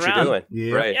watch what you're doing."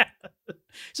 Yeah. Right. Yeah.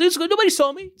 So it's good. Nobody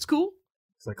saw me. It's cool.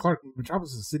 It's like Clark.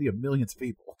 Metropolis is a city of millions of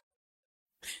people.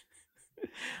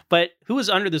 But who is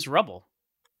under this rubble?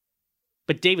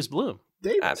 But Davis Bloom.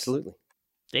 Absolutely.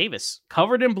 Davis,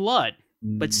 covered in blood,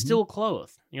 but still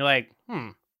clothed. And you're like,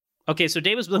 okay. So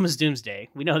Davis Bloom is Doomsday.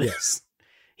 We know this. Yes.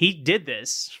 He did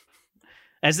this.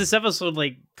 As this episode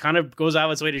like kind of goes out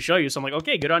of its way to show you, so I'm like,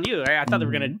 okay, good on you. I thought they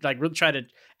were gonna like really try to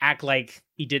act like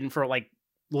he didn't for like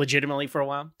legitimately for a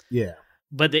while. Yeah,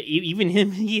 but even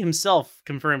he himself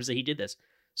confirms that he did this.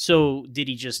 So did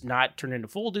he just not turn into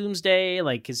full Doomsday?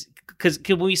 Like, because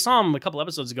when we saw him a couple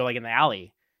episodes ago, like in the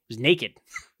alley, he was naked.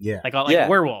 Yeah, like a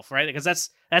werewolf, right? Because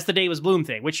that's the Davis Bloom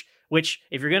thing. Which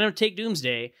if you're gonna take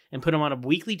Doomsday and put him on a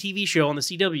weekly TV show on the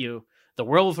CW, the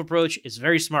werewolf approach is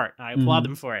very smart. And I applaud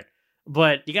them for it.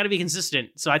 But you got to be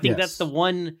consistent. So I think that's the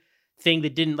one thing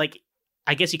that didn't like.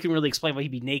 I guess you couldn't really explain why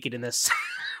he'd be naked in this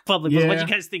public. What do you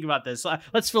guys think about this?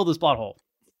 Let's fill this plot hole.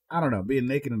 I don't know. Being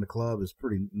naked in the club is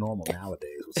pretty normal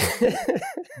nowadays.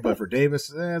 But for Davis,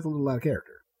 that's a little out of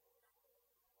character.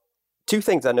 Two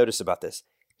things I noticed about this.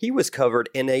 He was covered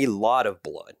in a lot of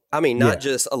blood. I mean, not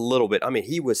just a little bit. I mean,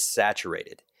 he was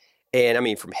saturated. And I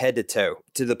mean, from head to toe,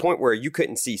 to the point where you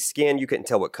couldn't see skin. You couldn't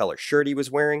tell what color shirt he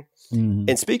was wearing.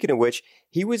 And speaking of which,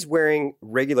 he was wearing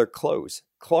regular clothes.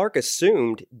 Clark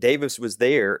assumed Davis was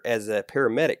there as a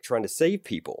paramedic trying to save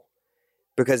people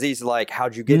because he's like,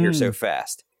 how'd you get here so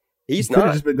fast? He's not.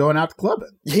 He's just been going out to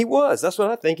clubbing. He was. That's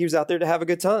what I think. He was out there to have a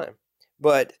good time.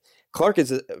 But Clark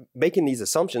is making these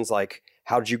assumptions like,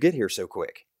 how'd you get here so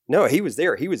quick? No, he was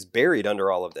there. He was buried under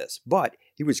all of this, but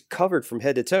he was covered from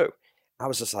head to toe. I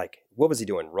was just like, what was he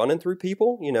doing? Running through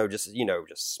people?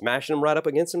 Just smashing them right up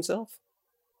against himself?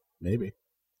 Maybe.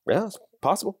 Yeah, it's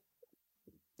possible.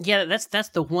 Yeah, that's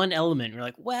the one element. You're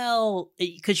like, well,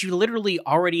 because you literally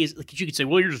already, like, you could say,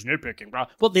 well, you're just nitpicking, bro.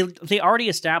 Well, they already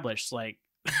established, like,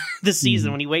 this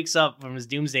season when he wakes up from his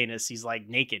doomsdayness, he's like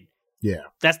naked. Yeah.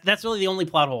 That's really the only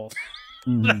plot hole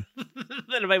that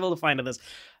I'm able to find in this.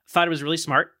 I thought it was really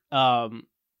smart.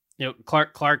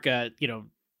 Clark,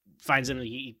 finds him.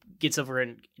 He gets over,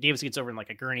 and Davis gets over in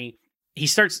like a gurney.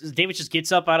 David just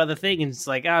gets up out of the thing and it's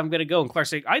like, I'm going to go. And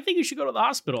Clark's like, I think you should go to the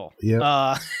hospital.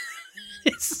 Yeah.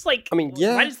 It's just like,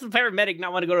 why does the paramedic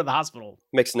not want to go to the hospital?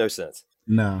 Makes no sense.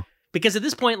 No. Because at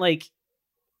this point, like,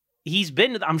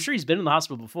 I'm sure he's been in the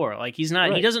hospital before. Like he's not,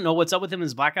 Right. he doesn't know what's up with him in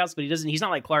his blackouts, but he's not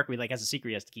like Clark where he like has a secret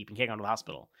he has to keep and can't go to the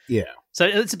hospital. Yeah. So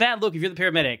it's a bad look if you're the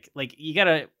paramedic. Like you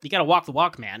gotta walk the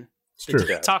walk, man. It's true.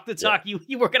 Talk the talk. Yeah.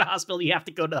 You work at a hospital, you have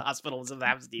to go to the hospital when something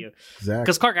happens to you. Exactly.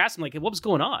 Because Clark asked him like, what was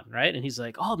going on, right? And he's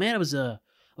like, oh man, I was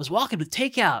walking with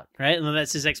takeout, right? And then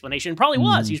that's his explanation. Probably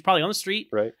was. He was probably on the street.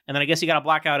 Right. And then I guess he got a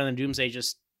blackout and then Doomsday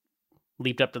just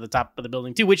leaped up to the top of the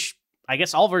building too, which I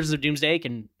guess all versions of Doomsday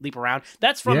can leap around.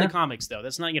 That's from the comics though.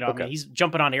 That's not, I mean, he's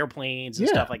jumping on airplanes and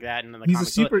stuff like that. And in the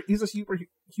comics. He's a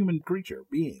superhuman creature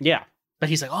being. Yeah. But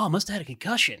he's like, oh, I must have had a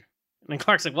concussion. And then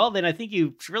Clark's like, well, then I think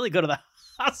you should really go to the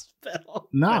hospital.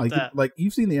 No, But, like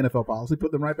you've seen the NFL policy,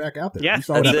 put them right back out there. Yeah, you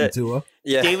saw what happened to Tua.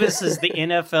 Yeah. Davis is the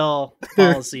NFL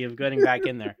policy of getting back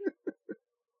in there.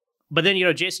 But then,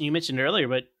 Jason, you mentioned earlier,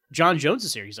 but John Jones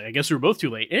is here. He's like, I guess we were both too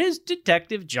late. It is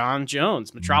Detective John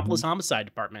Jones, Metropolis Homicide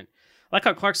Department. I like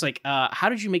how Clark's like, how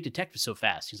did you make detectives so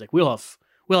fast? He's like, we'll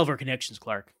have our connections,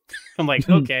 Clark. I'm like,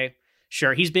 okay,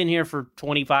 sure. He's been here for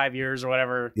 25 years or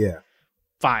whatever. Yeah.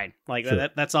 Fine. Like Sure.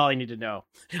 that's all I need to know.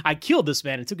 I killed this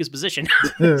man and took his position.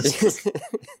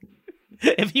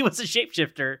 If he was a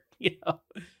shapeshifter,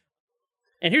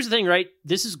 And here's the thing, right?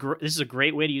 This is a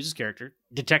great way to use his character.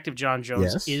 Detective John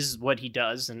Jones is what he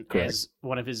does, and is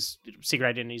one of his secret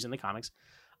identities in the comics.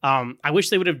 I wish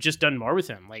they would have just done more with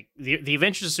him. Like the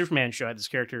Adventures of Superman show had this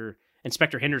character,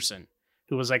 Inspector Henderson,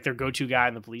 who was like their go-to guy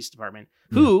in the police department.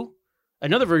 Who,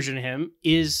 another version of him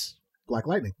is Black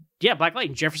Lightning. Yeah, Black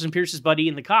Lightning. Jefferson Pierce's buddy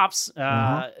in the cops,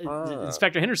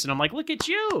 Inspector Henderson. I'm like, look at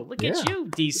you,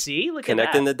 DC, look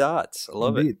Connecting at the dots. I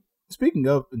love it. Speaking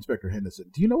of Inspector Henderson,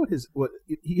 do you know what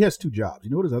he has 2 jobs? You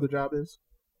know what his other job is?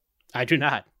 I do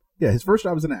not. Yeah, his first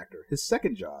job is an actor. His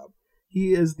second job,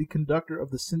 he is the conductor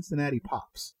of the Cincinnati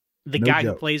Pops. The guy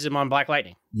who plays him on Black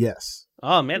Lightning. Yes.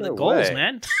 Oh man, the goals,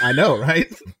 man. I know, right?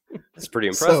 That's pretty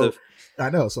impressive. I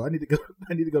know. So I need to go.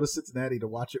 I need to go to Cincinnati to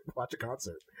watch a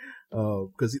concert,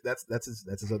 because that's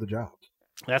his other job.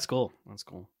 That's cool.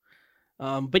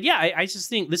 But yeah, I just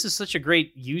think this is such a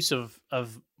great use of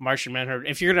Martian Manhunter.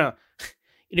 If you're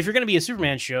gonna be a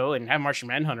Superman show and have Martian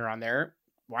Manhunter on there,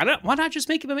 why not just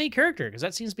make him a main character? Because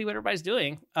that seems to be what everybody's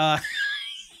doing. And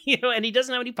he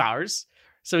doesn't have any powers,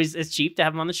 so it's cheap to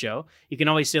have him on the show. You can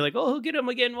always say like, oh, he'll get him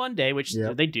again one day, which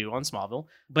they do on Smallville.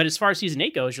 But as far as season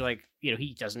 8 goes, you're like,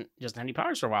 he doesn't have any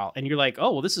powers for a while, and you're like,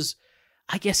 oh well,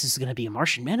 I guess this is gonna be a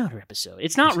Martian Manhunter episode.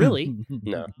 It's not really.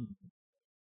 No.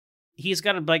 He's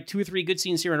got like 2 or 3 good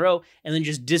scenes here in a row, and then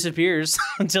just disappears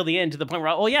until the end, to the point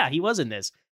where, oh yeah, he was in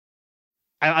this.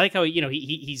 I like how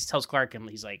he tells Clark, and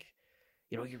he's like,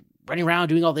 you're running around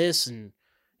doing all this, and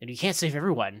you can't save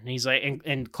everyone. And he's like,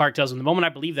 and Clark tells him, the moment I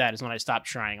believe that is when I stop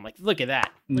trying. I'm like, look at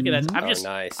that,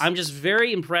 nice. I'm just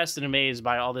very impressed and amazed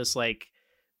by all this like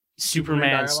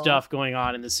Superman stuff going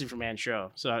on in the Superman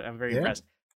show. So I'm very impressed.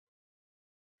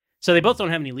 So they both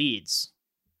don't have any leads.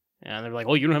 And they're like,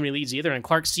 oh, you don't have any leads either. And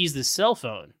Clark sees this cell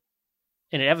phone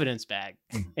in an evidence bag.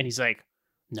 And he's like,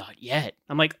 not yet.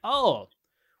 I'm like, oh,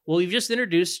 well, you've just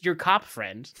introduced your cop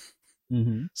friend.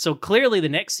 Mm-hmm. So clearly the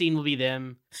next scene will be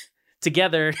them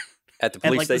together at the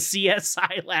police the station.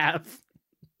 CSI lab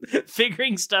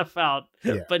figuring stuff out.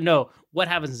 Yeah. But no, what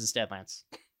happens instead, Lance?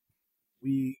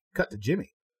 We cut to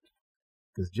Jimmy,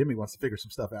 because Jimmy wants to figure some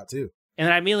stuff out too. And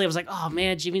then I immediately was like, oh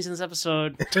man, Jimmy's in this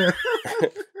episode.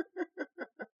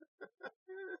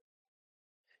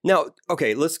 Now,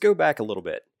 okay, let's go back a little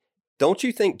bit. Don't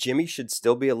you think Jimmy should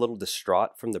still be a little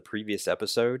distraught from the previous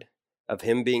episode of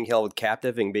him being held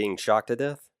captive and being shocked to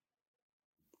death?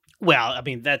 Well, I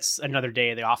mean, that's another day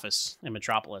at the office in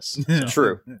Metropolis. So.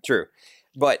 True.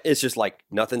 But it's just like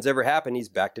nothing's ever happened. He's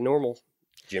back to normal.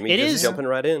 Jimmy's jumping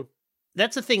right in.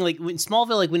 That's the thing. Like when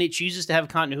Smallville, like when it chooses to have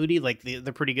continuity, like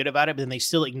they're pretty good about it, but then they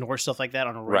still ignore stuff like that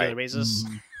on a regular basis.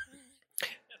 Mm-hmm.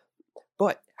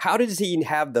 But how does he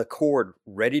have the cord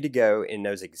ready to go and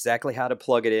knows exactly how to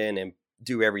plug it in and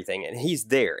do everything? And he's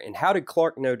there. And how did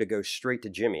Clark know to go straight to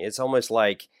Jimmy? It's almost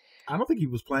like... I don't think he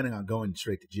was planning on going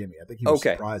straight to Jimmy. I think he was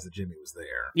surprised that Jimmy was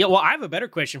there. Yeah, well, I have a better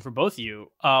question for both of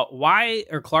you. Why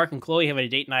are Clark and Chloe having a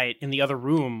date night in the other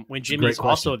room when Jimmy's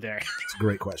also there? It's a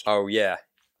great question. Oh, yeah.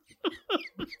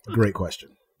 Great question.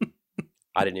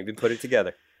 I didn't even put it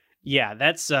together. Yeah,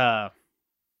 that's...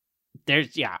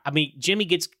 I mean, Jimmy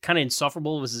gets kind of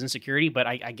insufferable with his insecurity, but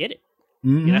I get it.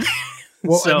 Mm-hmm. You know?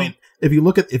 Well, so, I mean, if you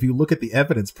look at the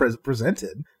evidence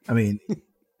presented, I mean,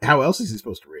 how else is he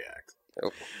supposed to react?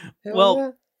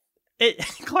 Well,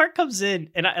 Clark comes in,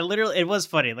 and I literally, it was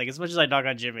funny. Like, as much as I dog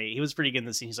on Jimmy, he was pretty good in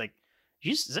the scene. He's like,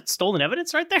 is that stolen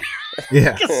evidence right there?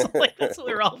 Yeah. Like, that's what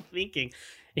we were all thinking.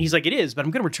 And he's like, it is, but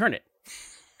I'm going to return it.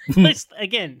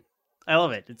 Again, I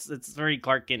love it. It's very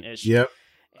Clark Kent-ish. Yep.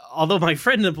 Although my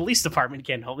friend in the police department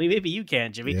can't help me, maybe you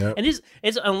can, Jimmy. Yep. And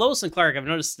it's on Lois and Clark. I've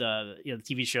noticed, the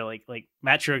TV show, like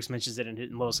Matt Truex mentions it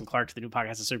in Lois and Clark, to the new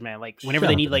podcast of Superman. Like whenever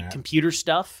they need like computer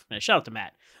stuff, shout out to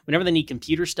Matt. Whenever they need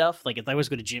computer stuff, like I always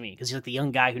go to Jimmy because he's like the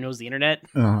young guy who knows the internet.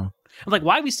 Uh-huh. I'm like,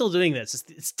 why are we still doing this?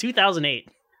 It's 2008.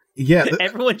 Yeah,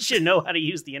 everyone should know how to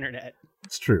use the internet.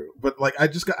 It's true, but like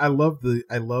I love the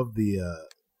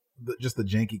just the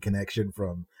janky connection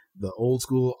from the old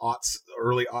school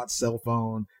early aughts cell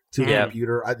phone to the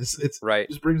computer. It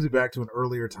just brings me back to an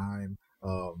earlier time.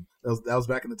 That was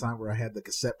back in the time where I had the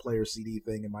cassette player CD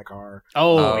thing in my car.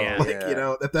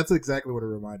 That's exactly what it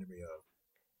reminded me of.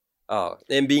 Oh,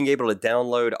 and being able to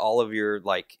download all of your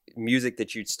like music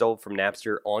that you stole from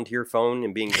Napster onto your phone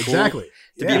and being cool to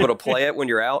be able to play it when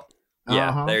you're out.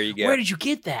 Yeah, there you go. Where did you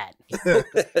get that?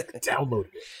 Downloaded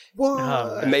it.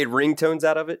 What? Made ringtones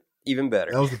out of it. Even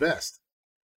better. That was the best.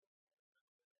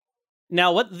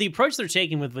 Now, what the approach they're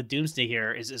taking with Doomsday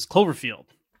here is Cloverfield,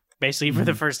 basically for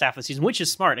the first half of the season, which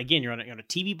is smart. Again, you're on a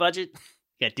TV budget.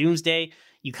 You got Doomsday.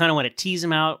 You kind of want to tease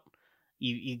him out.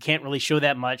 You can't really show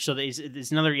that much. So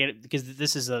there's another, because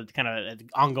this is a kind of an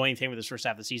ongoing thing with this first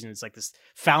half of the season. It's like this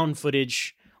found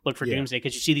footage look for Doomsday,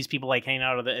 because you see these people like hanging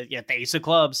out at the Ace of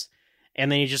Clubs,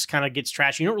 and then he just kind of gets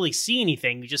trashed. You don't really see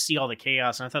anything. You just see all the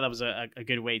chaos. And I thought that was a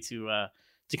good way to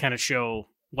kind of show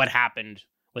what happened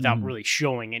without really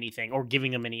showing anything or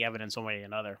giving them any evidence one way or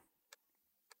another.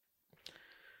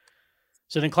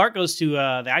 So then Clark goes to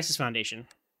the ISIS Foundation,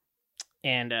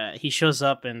 and he shows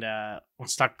up and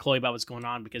wants to talk to Chloe about what's going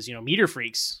on because, meter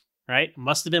freaks, right?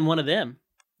 Must have been one of them.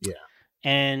 Yeah.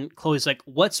 And Chloe's like,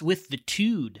 what's with the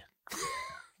tude?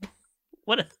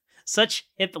 Such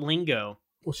hip lingo.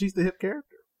 Well, she's the hip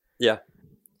character. Yeah.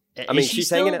 I mean, she's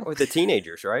hanging out with the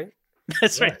teenagers, right?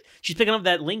 That's right. She's picking up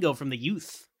that lingo from the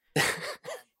youth.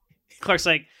 Clark's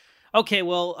like, okay,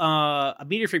 well, a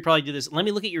meter freak probably did this. Let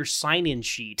me look at your sign-in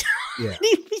sheet. Yeah.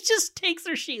 he just takes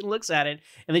her sheet and looks at it,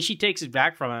 and then she takes it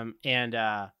back from him. And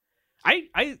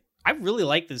I really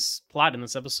like this plot in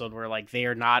this episode where like they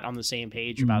are not on the same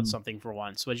page about something for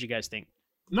once. What did you guys think?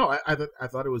 No, I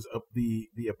thought it was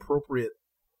the appropriate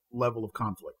level of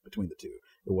conflict between the two.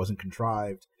 It wasn't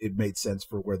contrived. It made sense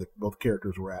for where both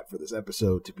characters were at for this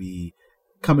episode to be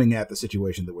coming at the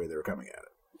situation the way they were coming at it.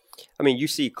 I mean, you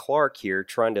see Clark here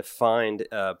trying to find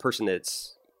a person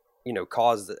that's,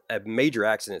 caused a major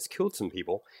accident, that's killed some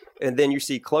people. And then you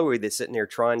see Chloe that's sitting there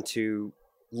trying to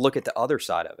look at the other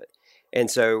side of it. And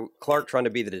so Clark trying to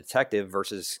be the detective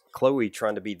versus Chloe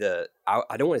trying to be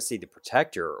I don't want to say the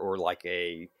protector or like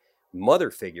a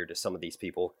mother figure to some of these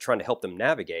people, trying to help them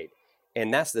navigate.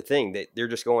 And that's the thing, that they're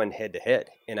just going head to head.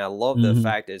 And I love the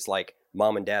fact it's like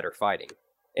mom and dad are fighting.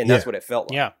 And that's what it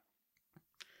felt like. Yeah.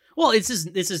 Well, this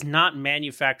is not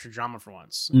manufactured drama for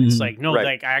once. It's like, no,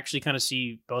 like I actually kind of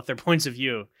see both their points of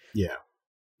view. Yeah.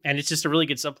 And it's just a really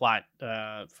good subplot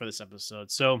for this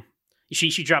episode. So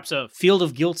she drops a field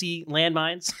of guilty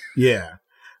landmines. Yeah.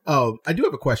 I do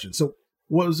have a question. So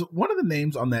was one of the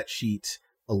names on that sheet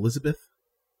Elizabeth?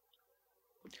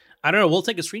 I don't know. We'll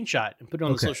take a screenshot and put it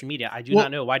on the social media. I do not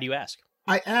know. Why do you ask?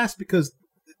 I asked because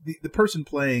the person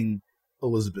playing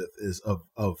Elizabeth is of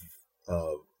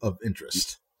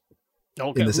interest.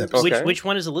 Okay. In this episode. Which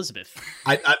one is Elizabeth?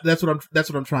 That's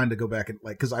what I'm trying to go back and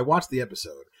because I watched the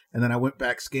episode and then I went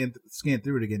back scanned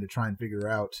through it again to try and figure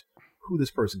out who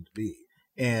this person could be.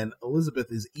 And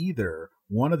Elizabeth is either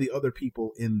one of the other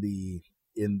people in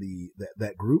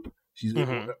that group. She's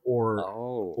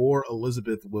or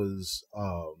Elizabeth was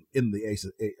in the Ace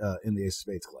of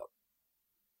Spades Club.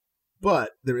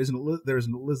 But there is an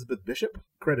Elizabeth Bishop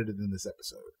credited in this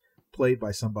episode, played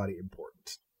by somebody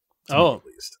important. At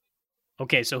least.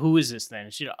 Okay, so who is this then?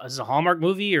 Is this a Hallmark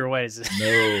movie or what is this?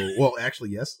 No. Well, actually,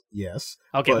 yes.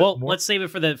 Okay, well, let's save it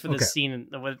for the scene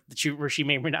where she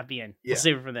may or may not be in. Yeah. We'll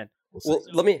save it for then. Well,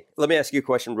 let me ask you a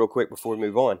question real quick before we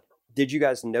move on. Did you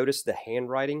guys notice the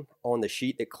handwriting on the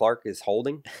sheet that Clark is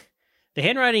holding? The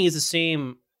handwriting is the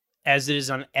same as it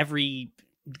is on every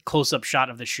close-up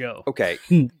shot of the show. Okay.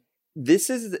 This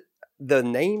is the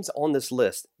names on this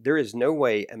list. There is no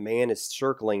way a man is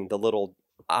circling the little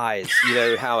eyes. You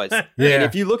know how it's. Yeah. And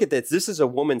if you look at this is a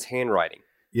woman's handwriting.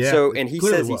 Yeah. So, and he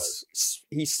says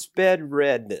he sped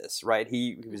read this, right?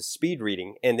 He was speed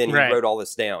reading, and then he wrote all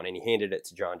this down, and he handed it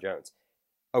to John Jones.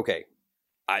 Okay.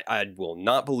 I will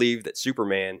not believe that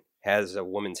Superman has a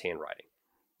woman's handwriting.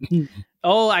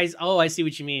 I see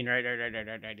what you mean. Right.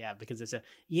 Yeah, because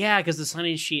because the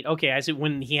sign-in sheet. Okay, I see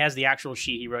when he has the actual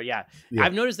sheet he wrote. Yeah.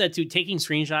 I've noticed that too. Taking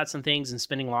screenshots and things and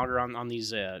spending longer on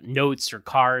these notes or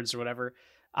cards or whatever.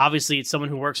 Obviously, it's someone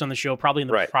who works on the show, probably in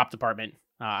the prop department.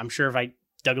 I'm sure if I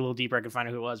dug a little deeper, I could find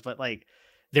out who it was. But like,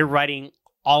 they're writing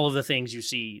all of the things you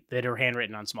see that are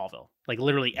handwritten on Smallville, like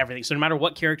literally everything. So no matter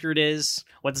what character it is,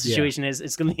 what the situation is,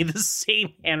 it's going to be the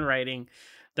same handwriting.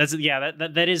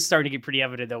 That is starting to get pretty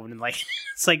evident though. When like,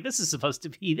 it's like, this is supposed to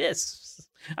be this.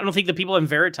 I don't think the people in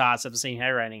Veritas have the same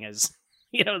handwriting as,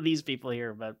 these people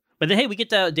here. But then, hey, we get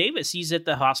to Davis. He's at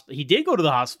the hospital. He did go to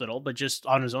the hospital, but just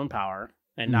on his own power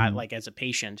and not like as a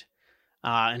patient.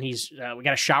 And he's, we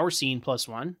got a shower scene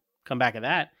 +1. Come back at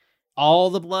that. All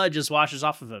the blood just washes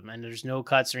off of him and there's no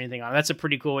cuts or anything on. That's a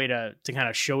pretty cool way to kind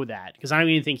of show that, because I don't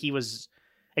even think he was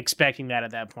expecting that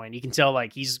at that point. You can tell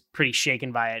like he's pretty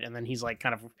shaken by it, and then he's like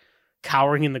kind of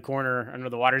cowering in the corner under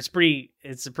the water. It's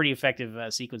a pretty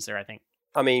effective sequence there, I think.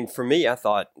 I mean, for me, I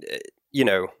thought,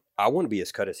 I want to be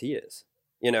as cut as he is.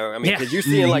 Because you're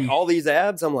seeing like all these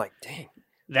abs. I'm like, dang,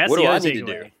 what do I need to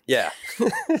do? Yeah.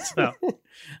 So,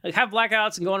 like, have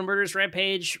blackouts and go on a murderous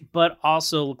rampage, but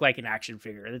also look like an action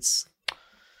figure. It's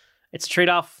a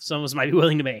trade-off some of us might be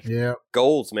willing to make. Yeah.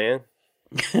 Goals, man.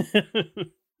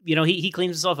 He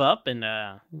cleans himself up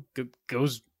and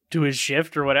goes to his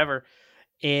shift or whatever.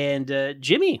 And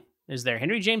Jimmy is there.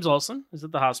 Henry James Olsen is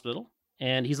at the hospital,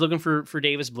 and he's looking for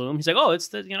Davis Bloom. He's like, oh,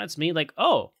 it's me. Like,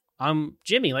 oh, I'm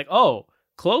Jimmy. Like, oh,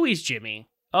 Chloe's Jimmy.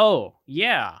 Oh,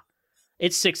 yeah.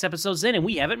 It's 6 episodes in and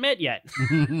we haven't met yet.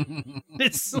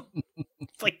 It's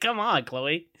like, come on,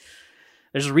 Chloe.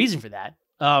 There's a reason for that.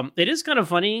 It is kind of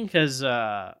funny because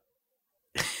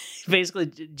basically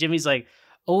Jimmy's like,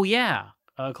 oh, yeah.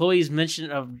 Chloe's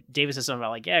mentioned of Davis says something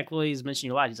about like, yeah, Chloe's mentioned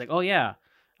you a lot. He's like, oh, yeah.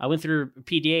 I went through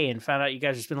PDA and found out you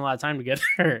guys are spending a lot of time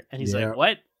together. And he's like,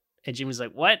 what? And Jimmy's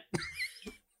like, what?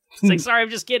 It's like, sorry, I'm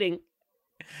just kidding.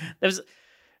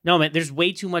 No, man, there's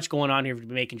way too much going on here to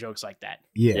be making jokes like that.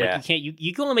 Yeah. Like,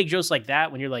 you can only make jokes like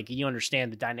that when you're like, you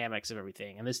understand the dynamics of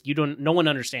everything. And no one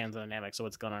understands the dynamics of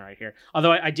what's going on right here.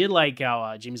 Although I did like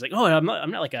how Jimmy's like, oh, I'm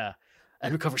not like a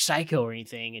undercover psycho or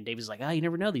anything. And David's like, oh, you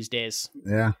never know these days.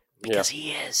 Yeah. Because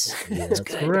he is. Yeah, that's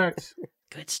good. Correct.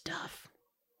 Good stuff.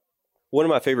 One of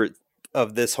my favorite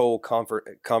of this whole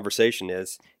conversation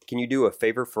is, can you do a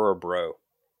favor for a bro?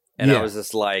 And I was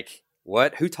just like,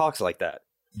 what? Who talks like that?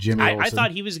 Jimmy I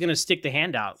thought he was going to stick the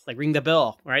hand out, like ring the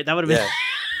bell, right? That would have been...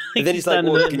 And then he's like,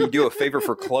 well, can you do a favor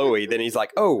for Chloe? Then he's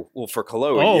like, oh, well, for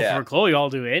Chloe, for Chloe, I'll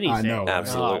do anything. I know.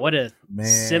 Absolutely. What a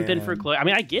simping for Chloe. I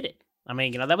mean, I get it. I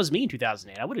mean, that was me in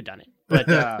 2008. I would have done it.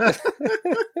 But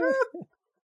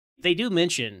they do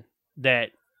mention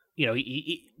that,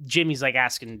 Jimmy's like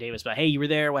asking Davis about, hey, you were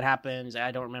there? What happened? He's like,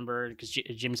 I don't remember. Because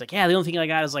Jimmy's like, yeah, the only thing I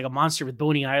got is like a monster with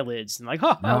bony eyelids. And like,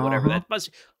 whatever.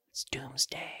 It's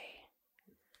Doomsday.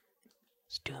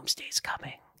 Doomsday's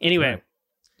coming. Anyway,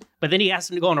 but then he asked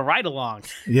him to go on a ride along.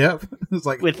 Yep. It's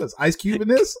like, with Ice Cube in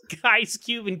this? Ice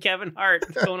Cube and Kevin Hart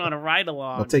going on a ride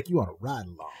along. I'll take you on a ride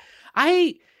along.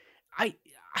 I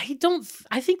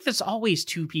think there's always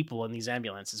 2 people in these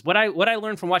ambulances. What I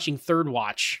learned from watching Third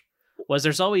Watch was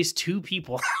there's always 2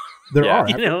 people. There are.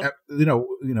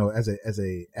 As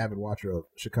a avid watcher of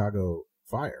Chicago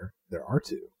Fire, there are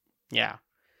 2. Yeah.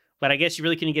 But I guess you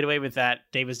really couldn't get away with that.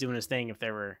 Dave was doing his thing if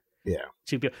there were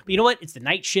 2 people. But you know what? It's the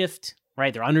night shift,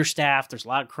 right? They're understaffed. There's a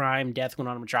lot of crime, death going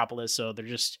on in Metropolis. So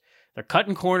they're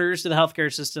cutting corners to the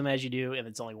healthcare system as you do. And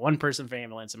it's only 1 person for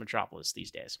ambulance in Metropolis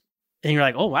these days. And you're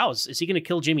like, oh, wow, is he going to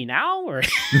kill Jimmy now? Or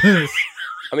I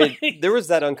mean, there was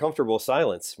that uncomfortable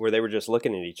silence where they were just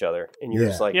looking at each other. And you're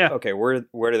just like, okay, where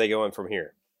are they going from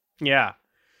here? Yeah.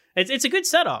 It's a good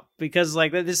setup because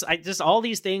like this, just all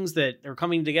these things that are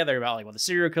coming together about like, well, the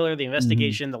serial killer, the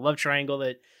investigation, the love triangle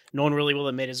that no one really will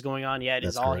admit is going on yet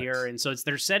is all here. And so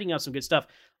they're setting up some good stuff.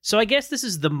 So I guess this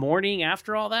is the morning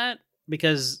after all that,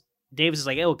 because Davis is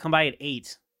like, hey, we'll come by at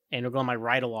 8 and we'll go on my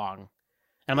ride along.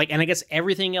 And I'm like, and I guess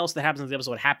everything else that happens in the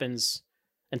episode happens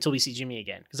until we see Jimmy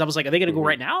again. Because I was like, are they going to go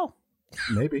right now?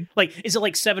 Maybe. Like, is it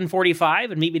like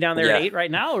 7:45 and meet me down there at 8 right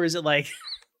now? Or is it like,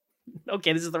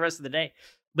 okay, this is the rest of the day?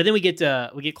 But then we get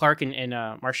Clark and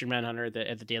Martian Manhunter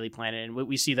at the Daily Planet, and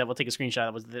we see that. We'll take a screenshot.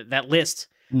 That was that list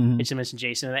that you mentioned,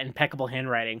 Jason, and that impeccable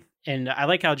handwriting. And I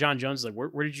like how John Jones is like,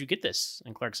 where did you get this?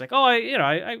 And Clark's like, oh,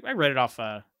 I read it off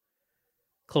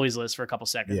Chloe's list for a couple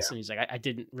seconds, and he's like, I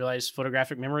didn't realize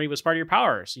photographic memory was part of your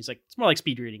powers. He's like, it's more like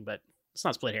speed reading, but it's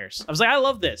not split hairs. I was like, I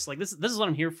love this. Like this is what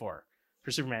I'm here for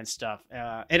Superman stuff.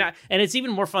 And it's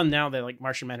even more fun now that like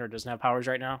Martian Manhunter doesn't have powers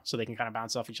right now, so they can kind of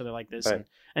bounce off each other like this. Right.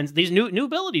 And these new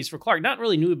abilities for Clark, not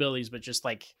really new abilities, but just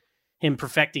like him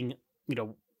perfecting,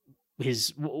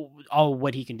 his all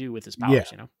what he can do with his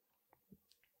powers,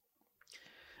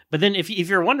 But then if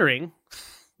you're wondering,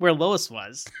 where Lois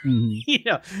was.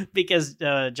 Mm-hmm. Because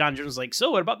John Jones was like,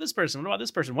 so what about this person? What about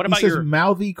this person? What about he says your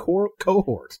mouthy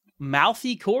cohort?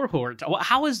 Mouthy cohort.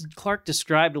 How has Clark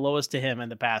described Lois to him in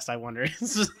the past? I wonder.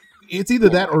 It's either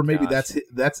that or maybe that's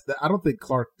I don't think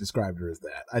Clark described her as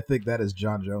that. I think that is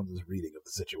John Jones's reading of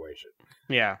the situation.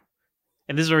 Yeah.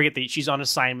 And this is where we get she's on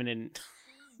assignment in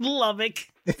Lubbock.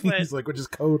 He's like, which is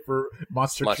code for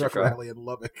Monster Truck Rally in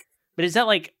Lubbock. But is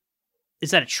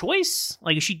that a choice?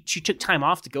 Like she took time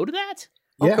off to go to that?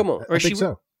 Yeah, come on. I think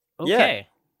so. Okay. Yeah.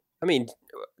 I mean,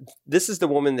 this is the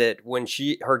woman that when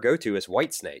her go-to is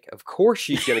Whitesnake. Of course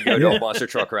she's going to go to a Monster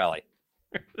Truck Rally.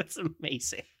 That's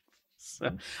amazing.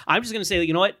 So I'm just going to say,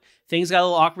 you know what? Things got a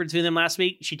little awkward between them last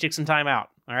week. She took some time out.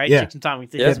 All right? Yeah. Took some time. We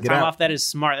took some time off. That is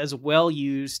smart. That's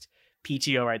well-used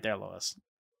PTO right there, Lois.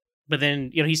 But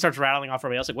then, he starts rattling off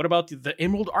everybody else. Like, what about the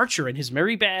Emerald Archer and his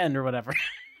merry band or whatever?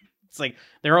 It's like,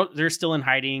 they're still in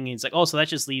hiding. And he's like, oh, so that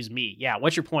just leaves me. Yeah,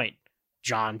 what's your point,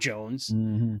 John Jones?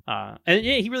 Mm-hmm. And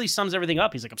he really sums everything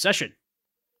up. He's like, obsession.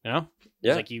 Yeah.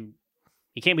 He's like, you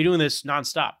can't be doing this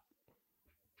nonstop.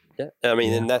 Yeah. I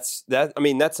mean, and that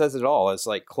says it all. It's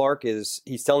like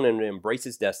he's telling him to embrace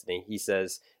his destiny. He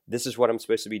says, this is what I'm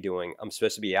supposed to be doing. I'm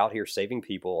supposed to be out here saving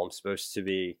people. I'm supposed to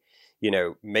be,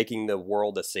 making the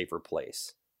world a safer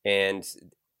place. And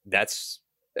that's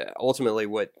ultimately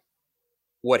what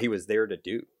he was there to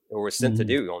do or was sent to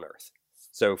do on Earth.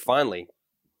 So finally,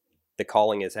 the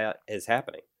calling is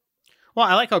happening. Well,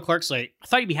 I like how Clark's like, I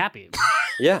thought you'd be happy.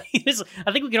 Yeah.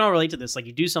 I think we can all relate to this. Like,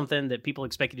 you do something that people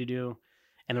expect you to do,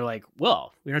 and they're like,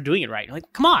 well, we're not doing it right. You're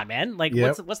like, come on, man. Like,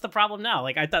 what's the problem now?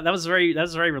 Like, I thought that was very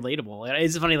relatable.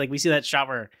 It's funny. Like, we see that shot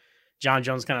where John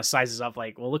Jones kind of sizes up,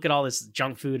 like, well, look at all this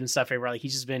junk food and stuff everywhere. Like,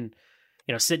 he's just been,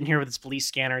 sitting here with his police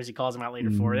scanners. He calls them out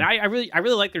later for it. I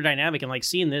really like their dynamic, and like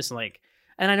seeing this and like,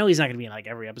 and I know he's not going to be in like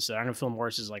every episode. I know Phil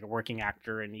Morris is like a working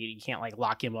actor, and you can't like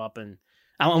lock him up and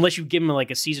unless you give him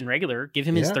like a season regular, give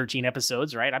him his 13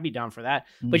 episodes, right? I'd be down for that.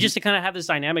 But just to kind of have this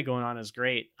dynamic going on is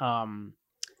great. So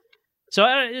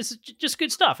it's just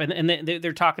good stuff. And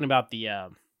they're talking about the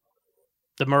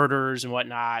murders and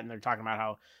whatnot, and they're talking about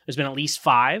how there's been at least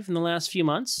 5 in the last few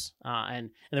months,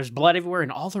 and there's blood everywhere,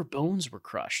 and all their bones were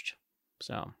crushed.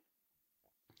 So,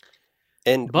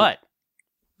 one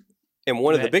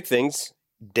of the big things,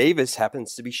 Davis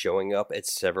happens to be showing up at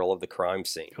several of the crime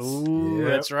scenes. Ooh,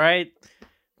 that's right.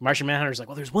 Martian Manhunter's like,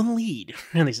 well, there's one lead,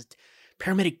 and they said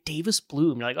paramedic Davis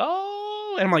Bloom. You're like,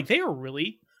 oh, and I'm like, they are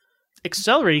really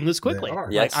accelerating this quickly.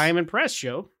 Yes. Like, I am impressed,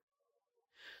 Joe.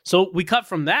 So we cut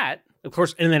from that, of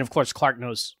course, and then of course Clark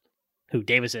knows who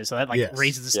Davis is, so that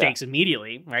raises the stakes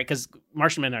immediately, right? Because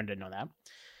Martian Manhunter didn't know that.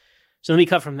 So then we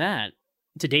cut from that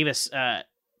to Davis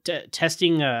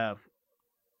testing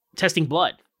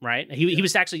blood, right? He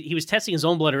was testing his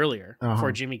own blood earlier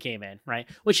before Jimmy came in, right?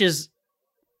 Which is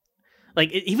like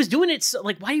he was doing it. So,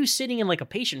 like, why are you sitting in like a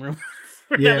patient room?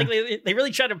 Yeah. Like they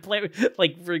really try to play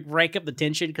like rank up the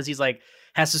tension because he's like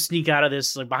has to sneak out of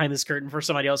this like behind this curtain before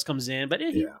somebody else comes in, but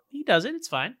he does it. It's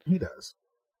fine. He does.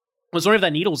 I was wondering if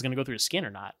that needle was going to go through his skin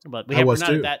or not, but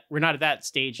we're not at that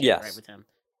stage yet, right, with him.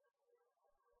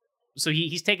 So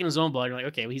he's taking his own blood. You're like,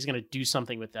 okay, well, he's going to do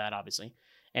something with that, obviously.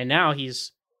 And now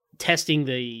he's testing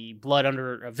the blood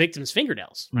under a victim's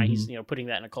fingernails, right? He's putting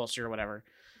that in a culture or whatever.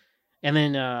 And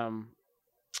then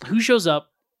who shows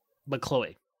up but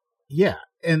Chloe? Yeah,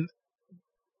 and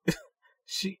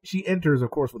she enters, of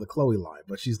course, with a Chloe line,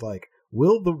 but she's like,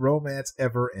 "Will the romance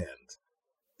ever end?"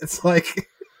 It's like,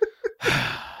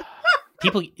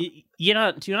 people, do you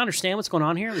not understand what's going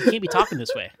on here? We can't be talking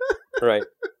this way, right?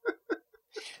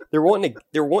 They're wanting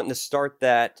to start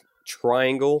that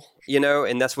triangle,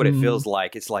 and that's what it feels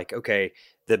like. It's like, okay,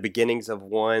 the beginnings of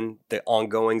one, the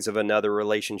ongoings of another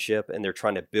relationship, and they're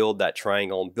trying to build that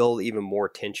triangle and build even more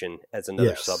tension as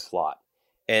another subplot.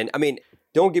 And I mean,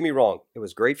 don't get me wrong, it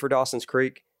was great for Dawson's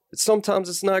Creek, but sometimes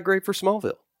it's not great for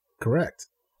Smallville. Correct.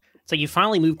 It's like you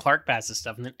finally move Clark past this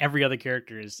stuff, and then every other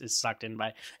character is sucked in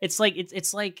by. It's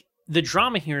like the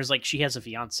drama here is like she has a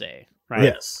fiance, right?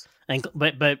 Yes. And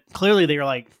but clearly they are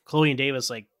like Chloe and Davis,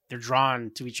 like they're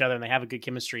drawn to each other and they have a good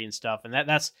chemistry and stuff, and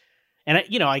that's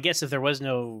I guess if there was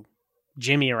no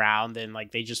Jimmy around, then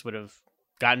like they just would have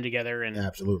gotten together and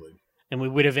absolutely, and we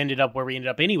would have ended up where we ended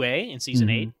up anyway in season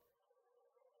 8.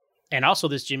 And also,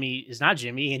 this Jimmy is not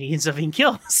Jimmy, and he ends up being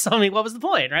killed. So, I mean, what was the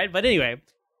point, right? But anyway,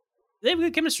 they have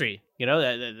good chemistry.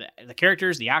 The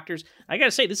characters, the actors. I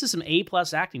gotta say, this is some A+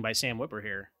 acting by Sam Witwer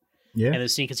here. Yeah. In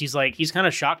this scene, because he's kind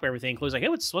of shocked by everything. Chloe's like, hey,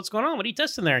 what's going on? What are you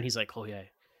testing there? And he's like, oh, yeah,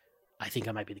 I think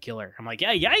I might be the killer. I'm like,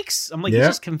 yeah, yikes. I'm like, he's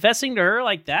just confessing to her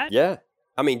like that? Yeah.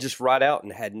 I mean, just right out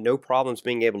and had no problems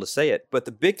being able to say it. But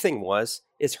the big thing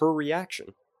is her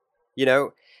reaction.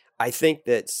 I think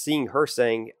that seeing her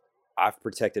saying, I've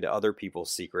protected other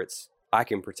people's secrets, I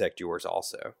can protect yours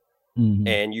also. Mm-hmm.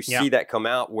 And you see that come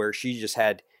out where she just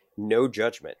had no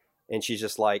judgment. And she's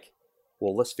just like,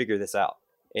 well, let's figure this out.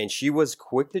 And she was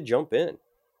quick to jump in.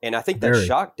 And I think that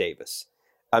shocked Davis.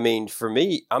 I mean, for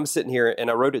me, I'm sitting here and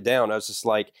I wrote it down. I was just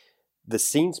like, the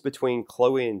scenes between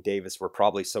Chloe and Davis were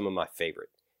probably some of my favorite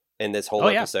in this whole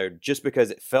episode, just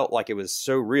because it felt like it was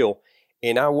so real.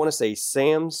 And I want to say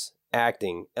Sam's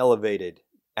acting elevated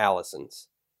Allison's.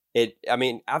 I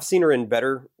mean, I've seen her in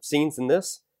better scenes than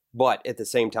this, but at the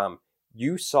same time,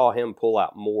 you saw him pull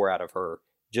out more out of her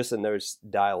just in those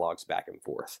dialogues back and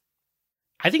forth.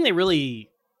 I think they really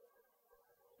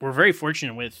were very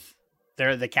fortunate with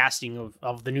the casting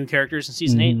of the new characters in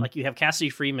season 8. Like, you have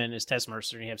Cassidy Freeman as Tess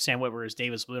Mercer, and you have Sam Witwer as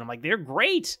Davis Bloom. I'm like, they're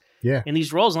great in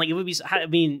these roles. And like, it would be, I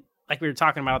mean, like we were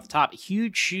talking about at the top,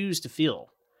 huge shoes to fill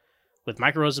with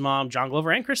Michael Rosenbaum, John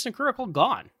Glover, and Kristen Curicle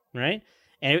gone, right?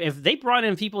 And if they brought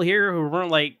in people here who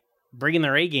weren't like bringing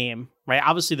their A game, right?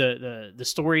 Obviously, the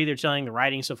story they're telling, the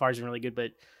writing so far has been really good,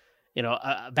 but you know,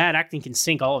 bad acting can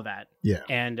sink all of that. Yeah.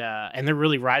 And they're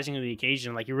really rising to the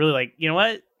occasion. Like, you're really like, you know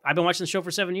what? I've been watching the show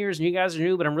for 7 years and you guys are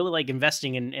new, but I'm really like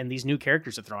investing in these new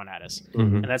characters they're throwing at us.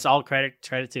 Mm-hmm. And that's all credit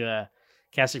to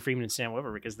Cassidy Freeman and Sam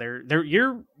Witwer, because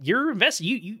you're invested.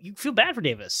 You feel bad for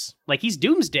Davis. Like, he's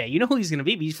doomsday. You know who he's going to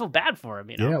be, but you feel bad for him,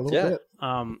 you know? Yeah, a little bit.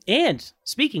 And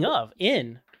speaking of,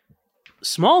 in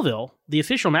Smallville, the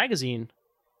official magazine,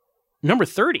 number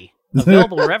 30,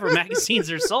 available wherever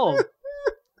magazines are sold.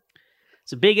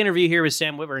 It's a big interview here with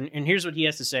Sam Witwer, and here's what he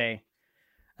has to say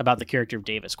about the character of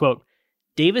Davis. Quote,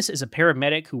 Davis is a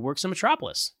paramedic who works in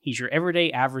Metropolis. He's your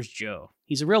everyday average Joe.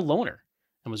 He's a real loner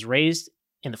and was raised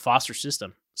in the foster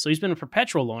system, so he's been a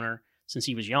perpetual loner since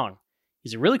he was young.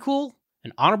 He's a really cool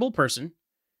and honorable person.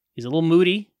 He's a little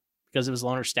moody because of his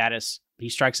loner status, but he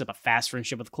strikes up a fast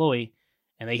friendship with Chloe,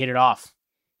 and they hit it off.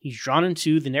 He's drawn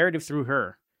into the narrative through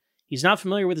her. He's not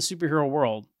familiar with the superhero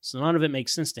world, so none of it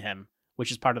makes sense to him,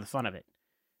 which is part of the fun of it.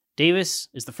 Davis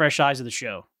is the fresh eyes of the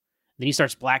show. Then he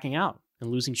starts blacking out and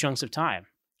losing chunks of time.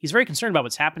 He's very concerned about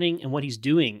what's happening and what he's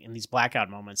doing in these blackout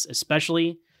moments,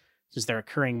 especially since they're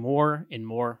occurring more and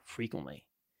more frequently.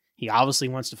 He obviously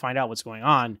wants to find out what's going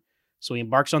on, so he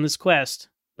embarks on this quest,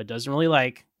 but doesn't really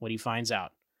like what he finds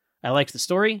out. I liked the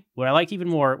story. What I liked even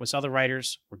more was how the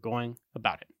writers were going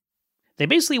about it. They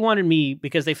basically wanted me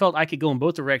because they felt I could go in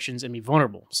both directions and be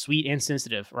vulnerable, sweet and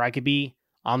sensitive, or I could be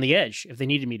on the edge if they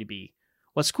needed me to be.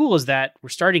 What's cool is that we're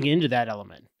starting into that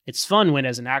element. It's fun when,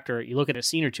 as an actor, you look at a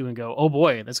scene or two and go, oh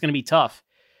boy, that's going to be tough.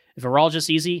 If it were all just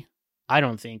easy, I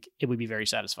don't think it would be very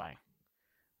satisfying.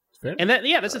 Fair. And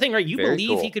that's the thing, right? You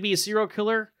believe he could be a serial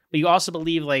killer, but you also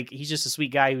believe like he's just a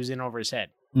sweet guy who's in over his head.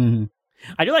 Mm-hmm.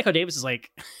 I do like how Davis is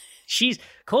like,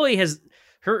 Chloe has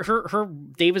her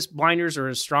Davis blinders are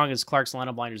as strong as Clark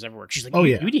Solano blinders ever work. She's like,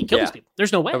 you didn't kill these people.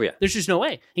 There's no way. Oh, yeah. There's just no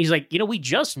way. He's like, we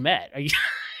just met. Are you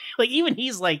like, even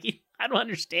he's like, I don't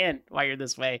understand why you're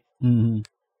this way. Mm-hmm.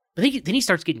 But then he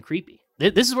starts getting creepy.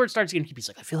 This is where it starts getting creepy. He's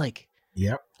like, I feel like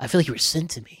you were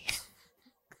sent to me.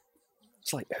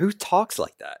 It's like, who talks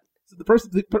like that?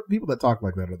 The people that talk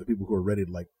like that are the people who are ready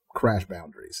to like crash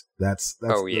boundaries. Those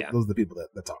are the people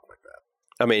that talk like that.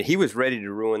 I mean, he was ready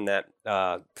to ruin that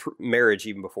marriage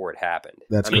even before it happened.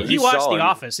 That's he watched The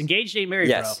Office. Engaged, ain't married,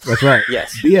 yes. bro. That's right.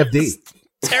 Yes. BFD.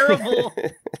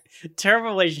 Terrible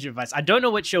relationship advice. I don't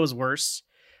know what show is worse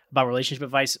about relationship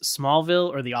advice, Smallville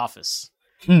or The Office.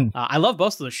 I love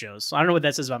both of those shows, so I don't know what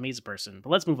that says about me as a person, but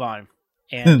let's move on.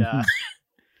 And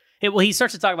he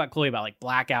starts to talk about Chloe about like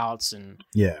blackouts and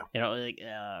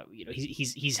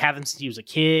he's having since he was a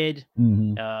kid.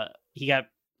 Mm-hmm. He got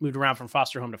moved around from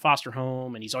foster home to foster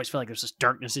home, and he's always felt like there's this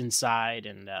darkness inside.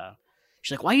 And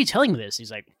she's like, "Why are you telling me this?" He's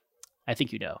like, "I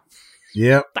think you know."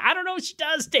 Yeah. I don't know what she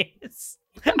does, Davis.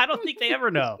 I don't think they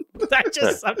ever know.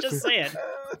 I'm just saying.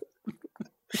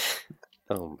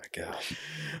 Oh my gosh.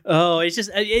 Oh,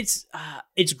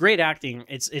 it's great acting.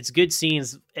 It's good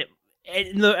scenes.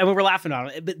 And we're laughing on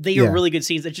it, but they are really good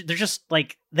scenes. They're just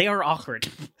like, they are awkward.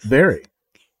 Very.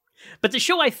 But the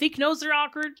show, I think, knows they're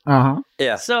awkward. Uh-huh.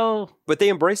 Yeah. So, but they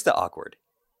embrace the awkward.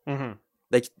 Mm-hmm.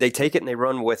 They take it and they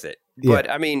run with it. Yeah. But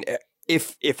I mean,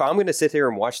 if I'm going to sit here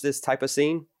and watch this type of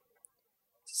scene,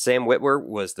 Sam Witwer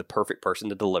was the perfect person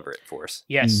to deliver it for us.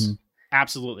 Yes, Mm-hmm.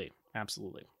 absolutely.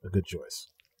 A good choice.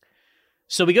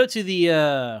 So we go to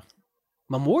the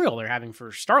memorial they're having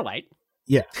for Starlight.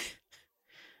 Yeah.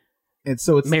 And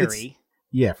so it's Mary.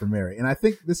 For Mary. And I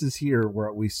think this is here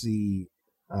where we see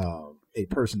a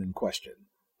person in question.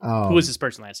 Who is this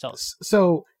person, Lance? Tell us.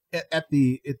 So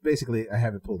it basically, I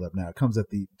have it pulled up now. It comes at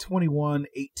the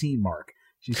 21:18 mark.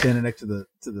 She's standing next to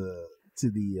the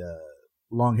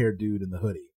long-haired dude in the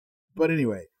hoodie. But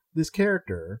anyway, this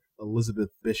character, Elizabeth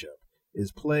Bishop,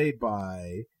 is played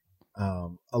by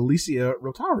Alicia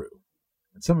Rotaru.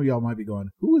 And some of y'all might be going,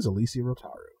 who is Alicia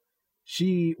Rotaru?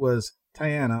 She was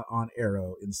Tiana on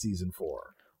Arrow in season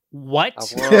 4. What?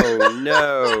 Whoa,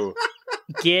 no.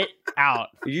 Get out.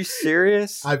 Are you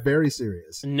serious? I'm very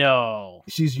serious. No.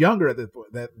 She's younger at this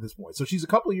point. So she's a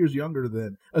couple of years younger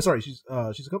than she's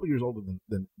a couple of years older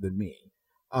than me.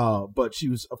 But she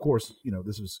was, of course,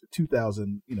 this was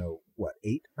 2000,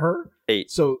 8 her?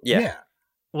 8. So yeah.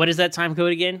 What is that time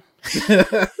code again?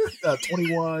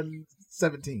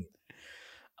 2117.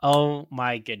 Oh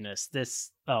my goodness.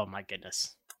 Oh my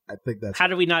goodness. I think that's How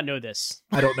do we not know this?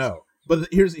 I don't know. But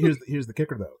here's the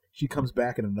kicker though. She comes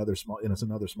back in another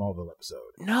Smallville episode.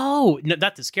 No,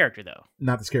 not this character though.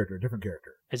 Not this character, a different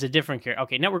character. It's a different character.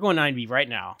 Okay, now we're going to IMDb right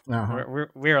now. Uh-huh.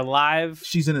 We're live.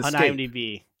 She's in on Escape.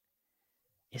 IMDb.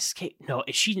 Escape? No,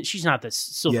 she's not the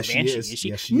Silver Yes, she Banshee. is. Is she?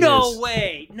 Yes, she no is.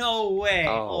 way. No way.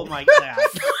 Oh. Oh my god.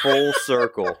 Full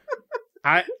circle.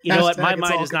 You know what? Hashtag My it's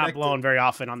mind all is not connected. blown very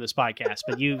often on this podcast,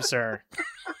 but you, sir,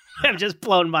 have just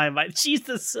blown my mind. She's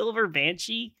the Silver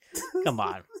Banshee? Come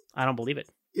on. I don't believe it.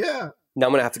 Yeah. Now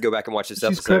I'm going to have to go back and watch this She's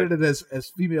episode. credited as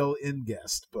female in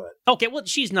guest, but Okay, well,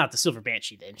 she's not the Silver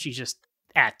Banshee then. She's just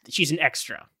she's an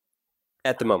extra.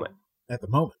 At the moment. at the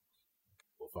moment,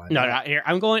 we'll find No, out. here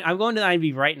I'm going to the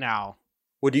IMDb right now.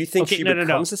 Well, do you think Okay, she no.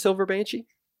 becomes a Silver Banshee?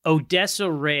 Odessa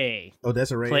Ray.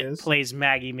 Odessa Ray plays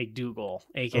Maggie McDougal,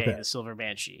 aka Okay. the Silver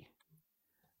Banshee.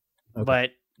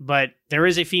 Okay. But there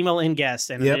is a female in guest,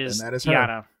 and Yep, it is and that is her.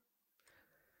 Tiana.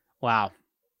 Wow.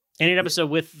 In an episode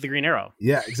with the Green Arrow.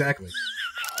 Yeah, exactly.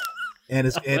 And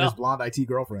his Well. his blonde IT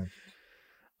girlfriend.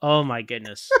 Oh my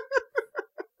goodness.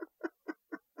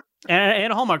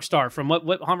 and a Hallmark star from what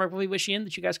Hallmark movie was she in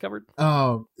that you guys covered?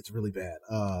 It's really bad.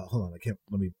 Hold on, let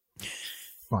me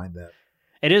find that.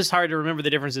 It is hard to remember the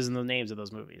differences in the names of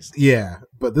those movies. Yeah,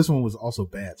 but this one was also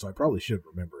bad, so I probably should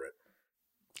remember it.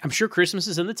 I'm sure Christmas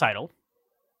is in the title.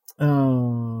 A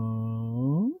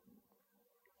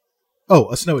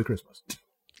Snowy Christmas.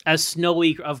 A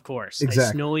snowy, of course. Exactly. A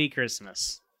snowy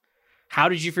Christmas. How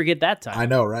did you forget that time? I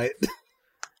know, right?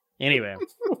 Anyway.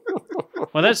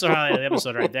 Well, that's the highlight of the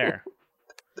episode right there.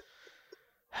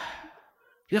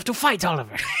 You have to fight,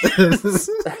 Oliver.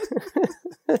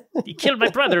 You killed my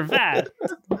brother, Vad.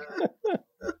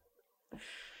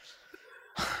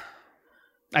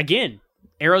 Again,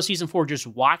 Arrow Season 4 just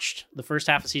watched the first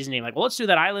half of season 8. Like, well, let's do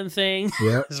that island thing.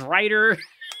 Yeah. This writer.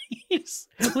 Who's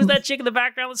that chick in the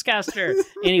background? Let's cast her.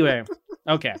 Anyway,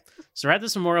 okay. So we're at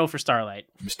this memorial for Starlight.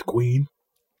 Mr. Queen.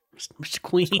 Mr.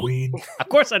 Queen. Queen. Of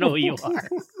course I know who you are.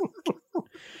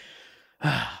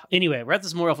 Anyway, we're at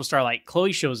this memorial for Starlight.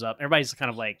 Chloe shows up. Everybody's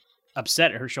kind of like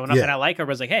upset at her showing up. Yeah. And I like her.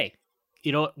 Everybody's like, hey,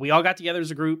 we all got together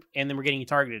as a group and then we're getting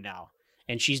targeted now.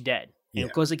 And she's dead. And Yeah.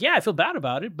 Chloe's like, yeah, I feel bad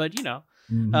about it, but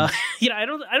Mhm. I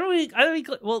don't.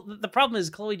 Well, the problem is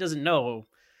Chloe doesn't know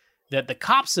that the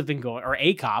cops have been going, or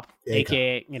a cop,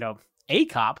 aka a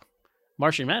cop,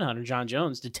 Martian Manhunter John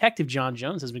Jones, Detective John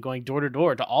Jones has been going door to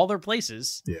door to all their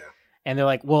places. Yeah. And they're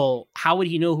like, well, how would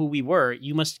he know who we were?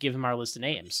 You must give him our list of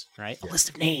names, right? A list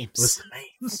of names. List of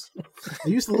names. I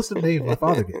used the list of names my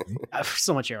father gave me.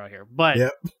 So much Arrow here, but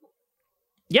Yep.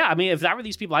 yeah, I mean, if that were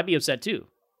these people, I'd be upset too.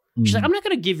 She's Mm. like, I'm not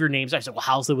going to give your names. I said, well,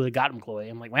 how's they would have got them, Chloe?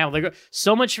 I'm like, wow,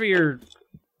 so much for your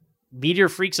Meteor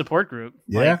Freak support group.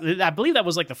 Yeah. Like, I believe that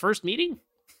was like the first meeting.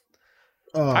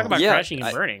 Talk about yeah, crashing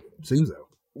and burning. Seems so.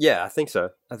 Yeah, I think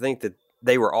so. I think that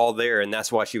they were all there, and that's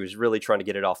why she was really trying to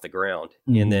get it off the ground.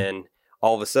 Mhm. And then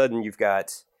all of a sudden, you've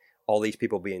got all these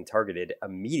people being targeted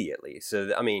immediately.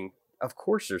 So, I mean, of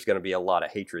course, there's going to be a lot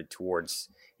of hatred towards,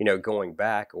 going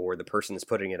back or the person that's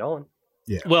putting it on.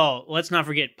 Yeah. Well, let's not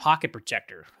forget Pocket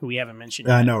Protector, who we haven't mentioned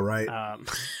I yet. know, right?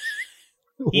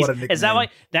 He's- What a nickname. is that why?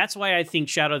 That's why I think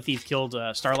Shadow Thief killed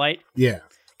Starlight. Yeah.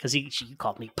 Because she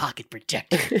called me Pocket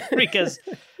Protector. Because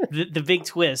the big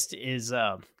twist is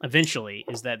eventually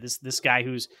is that this guy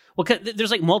who's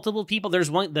there's like multiple people. There's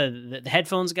one the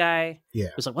headphones guy. Yeah.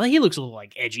 It's like, well, he looks a little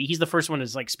like edgy. He's the first one to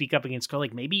like speak up against Cole.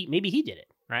 Like maybe he did it,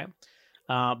 right?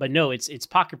 But no, it's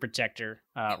Pocket Protector.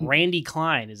 Randy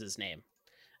Klein is his name,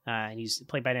 and he's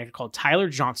played by an actor called Tyler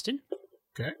Johnston.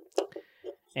 Okay.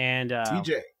 And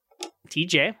TJ.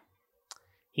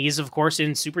 He is of course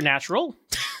in Supernatural.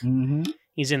 Mm-hmm.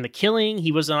 He's in The Killing.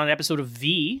 He was on an episode of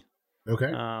V.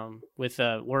 Okay. With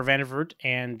Laura Vandervoort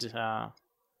and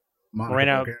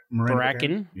Morena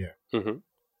Barakin. Yeah. Mm-hmm.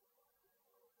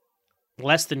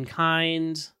 Less Than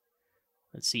Kind.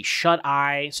 Let's see, Shut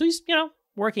Eye. So he's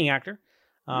working actor.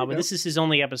 But this is his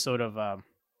only episode of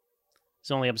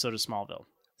Smallville.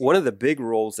 one of the big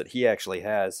roles that he actually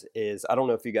has is, I don't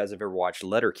know if you guys have ever watched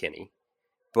Letterkenny,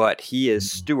 but he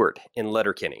is Stuart in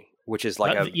Letterkenny, which is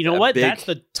like That's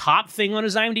the top thing on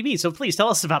his IMDb. So please tell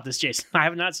us about this, Jason. I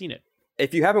have not seen it.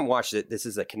 If you haven't watched it, this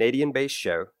is a Canadian-based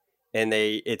show, and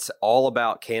it's all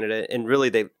about Canada. And really,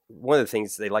 one of the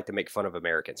things they like to make fun of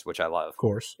Americans, which I love, of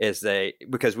course, is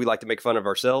because we like to make fun of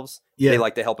ourselves. Yeah. They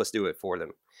like to help us do it for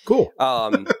them. Cool.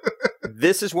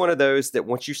 This is one of those that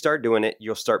once you start doing it,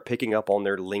 you'll start picking up on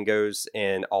their lingos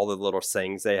and all the little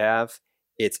sayings they have.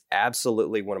 It's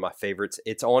absolutely one of my favorites.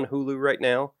 It's on Hulu right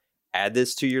now. Add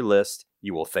this to your list.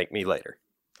 You will thank me later.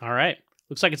 All right.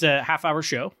 Looks like it's a half-hour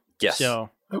show. Yes. So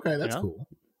okay, that's cool.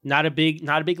 Not a big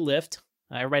lift.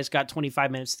 Everybody's got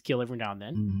 25 minutes to kill every now and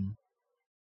then. Mm-hmm.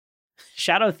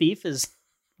 Shadow Thief is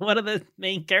one of the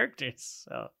main characters.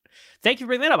 So thank you for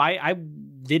bringing that up. I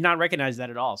did not recognize that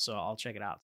at all, so I'll check it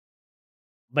out.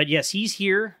 But yes, he's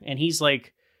here, and he's one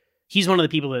of the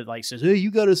people that like says, "Hey,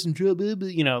 you got us in trouble."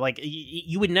 You know, like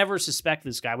you would never suspect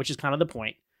this guy, which is kind of the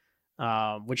point.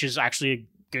 Which is actually a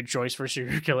good choice for a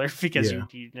serial killer because you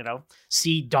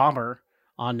see Dahmer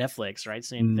on Netflix, right?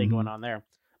 Same thing going on there.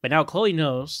 But now Chloe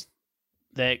knows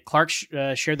that Clark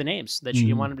shared the names that she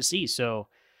didn't want him to see, so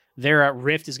their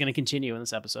rift is going to continue in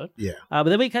this episode. Yeah. But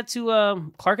then we cut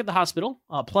to Clark at the hospital.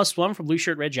 +1 for blue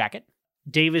shirt, red jacket.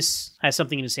 Davis has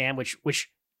something in his hand, which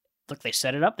look, they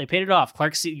set it up. They paid it off.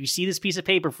 You see this piece of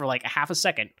paper for like a half a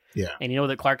second. Yeah. And you know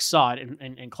that Clark saw it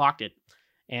and clocked it.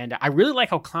 And I really like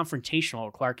how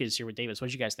confrontational Clark is here with Davis. What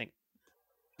did you guys think?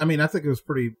 I mean, I think it was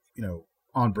pretty,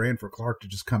 on brand for Clark to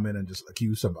just come in and just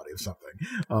accuse somebody of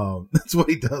something. That's what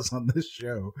he does on this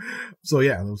show. So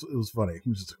yeah, it was funny. He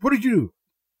was just like, "What did you do?"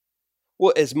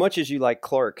 Well, as much as you like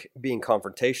Clark being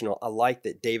confrontational, I like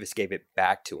that Davis gave it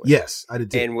back to him. Yes, I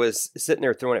did too. And was sitting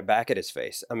there throwing it back at his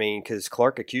face. I mean, because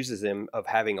Clark accuses him of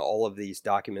having all of these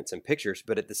documents and pictures,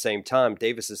 but at the same time,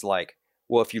 Davis is like,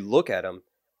 well, if you look at them,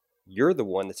 you're the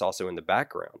one that's also in the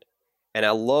background. And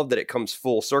I love that it comes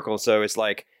full circle. So it's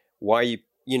like, why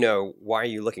are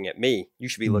you looking at me? You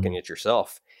should be looking at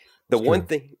yourself. The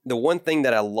one thing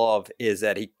that I love is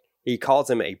that he calls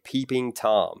him a peeping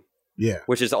Tom. Yeah.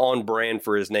 Which is on brand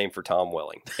for his name for Tom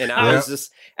Welling. And I was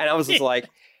just like,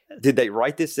 did they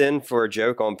write this in for a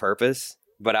joke on purpose?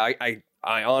 But I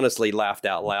honestly laughed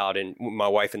out loud, and my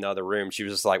wife in the other room, she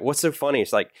was just like, "What's so funny?"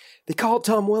 It's like, they called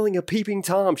Tom Welling a peeping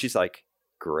Tom. She's like,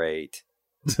 "Great."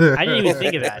 I didn't even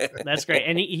think of that. That's great.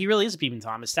 And he really is a peeping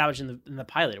Tom, established in the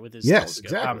pilot with his telescope.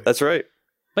 Exactly. That's right.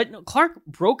 But no, Clark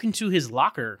broke into his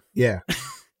locker. Yeah.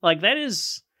 Like that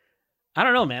is, I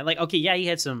don't know, man. Like, okay, yeah, he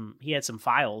had some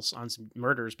files on some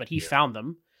murders, but he found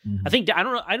them. Mm-hmm. I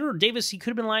don't know, Davis, he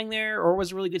could have been lying there, or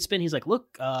was a really good spin. He's like,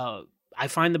 "Look, I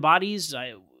find the bodies,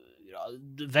 the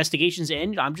investigations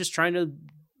end. I'm just trying to,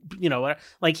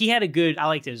 like he had I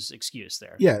liked his excuse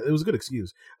there. Yeah, it was a good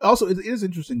excuse. Also, it is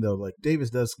interesting though, like Davis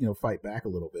does, fight back a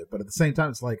little bit, but at the same time,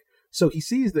 it's like, so he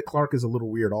sees that Clark is a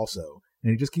little weird also,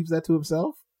 and he just keeps that to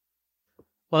himself.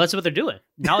 Well, that's what they're doing.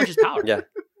 Knowledge is power. Yeah.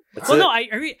 No,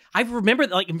 I remember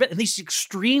like these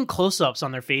extreme close-ups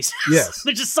on their faces. Yes.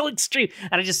 They're just so extreme.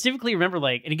 And I just typically remember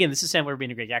and again, this is Sam Witwer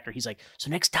being a great actor. He's like, "So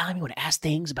next time you want to ask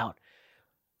things about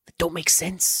that don't make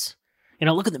sense,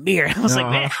 look in the mirror." I was like,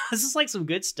 man, this is like some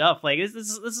good stuff. Like this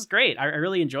is great. I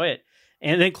really enjoy it.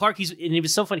 And then Clark, it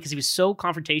was so funny because he was so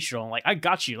confrontational. Like, "I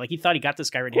got you." Like he thought he got this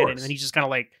guy red-handed, and then he just kind of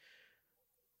like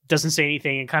doesn't say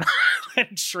anything and kind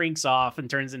of shrinks off and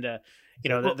turns into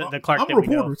the Clark. I'm a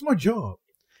reporter. It's my job.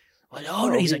 Well,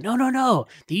 no, he's like, no.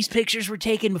 These pictures were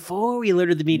taken before we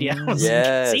alerted the media. I was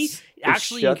like, see,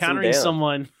 actually encountering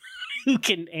someone who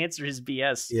can answer his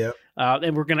BS. Yep.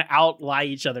 And we're going to out-lie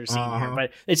each other scene here.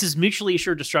 But it's this mutually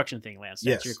assured destruction thing, Lance,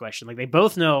 to answer your question. Like, they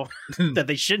both know that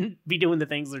they shouldn't be doing the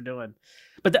things they're doing.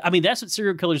 But, that's what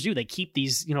serial killers do. They keep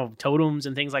these, totems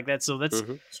and things like that. So that's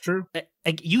it's true.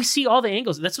 Like, you see all the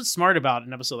angles. That's what's smart about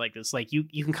an episode like this. Like, you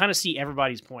can kind of see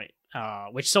everybody's point,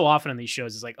 which so often in these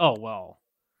shows is like, oh, well,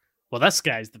 this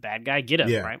guy's the bad guy. Get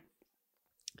him, right?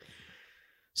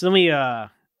 So then we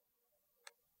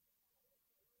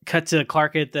cut to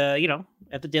Clark at the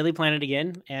at the Daily Planet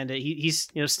again, and he's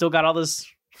still got all this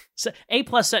A+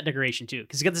 set decoration too,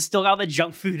 because he's still got all the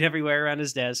junk food everywhere around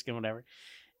his desk and whatever.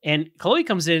 And Chloe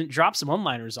comes in, drops some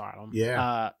one-liners on him.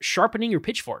 Yeah, sharpening your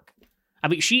pitchfork. I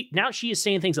mean, she is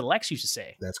saying things that Lex used to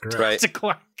say. That's correct. Right. To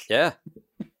Clark. Yeah,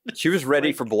 she was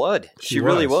ready for blood. She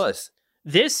really was.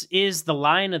 This is the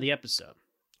line of the episode.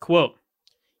 Quote,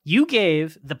 "You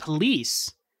gave the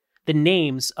police the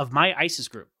names of my ISIS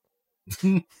group."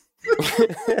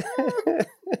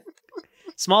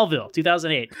 Smallville,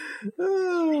 2008.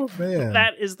 Oh, man.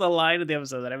 That is the line of the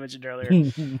episode that I mentioned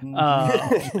earlier.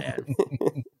 Oh, man.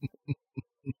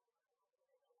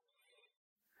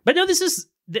 But no, this is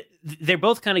they're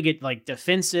both kind of get like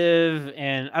defensive,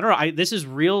 and I don't know. This is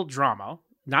real drama,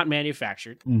 not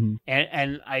manufactured, Mm-hmm.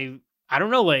 and I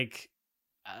don't know, like.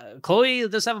 Chloe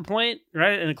does have a point,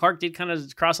 right? And Clark did kind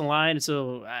of cross the line.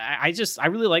 So I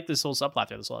really like this whole subplot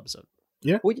there, this whole episode.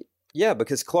 Yeah. Well, yeah,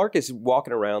 because Clark is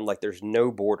walking around like there's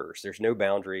no borders, there's no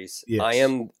boundaries. Yes. I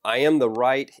am the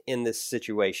right in this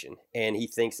situation, and he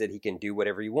thinks that he can do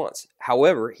whatever he wants.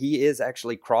 However, he is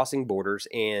actually crossing borders,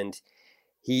 and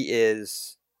he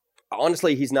is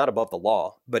honestly, he's not above the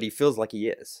law, but he feels like he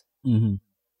is. Mm-hmm.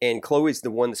 And Chloe's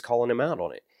the one that's calling him out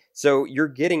on it. So you're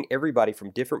getting everybody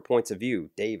from different points of view.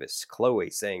 Davis, Chloe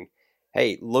saying,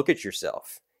 "Hey, look at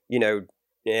yourself,"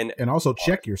 and also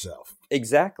check yourself.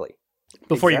 Exactly.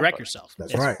 Before you wreck yourself.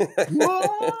 That's right.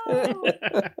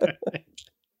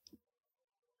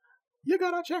 You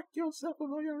gotta check yourself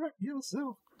before you wreck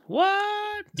yourself.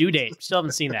 What? Due date. Still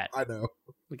haven't seen that. I know.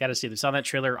 We got to see this. Saw that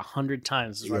trailer 100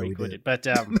 times. Is why Yeah, we we quit did. it. But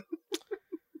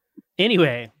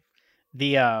anyway,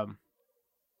 the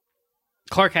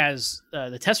Clark has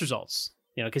the test results.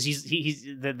 Because he's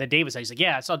the Davis. He's like,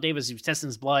 yeah, I saw Davis. He was testing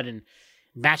his blood and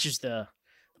matches the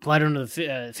blood under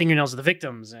the fingernails of the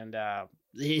victims, and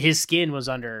his skin was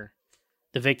under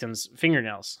the victim's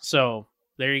fingernails. So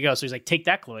there you go. So he's like, take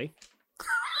that, Chloe.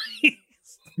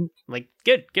 I'm like,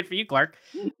 good for you, Clark.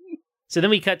 So then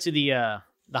we cut to the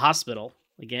hospital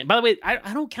again. By the way,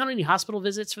 I don't count any hospital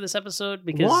visits for this episode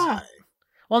because why?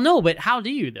 Well, no, but how do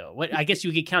you though? I guess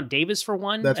you could count Davis for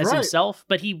one That's as right. himself,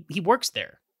 but he works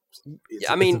there. It's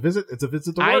a visit. It's a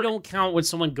visit to work. I don't count when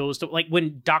someone goes to, like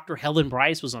when Dr. Helen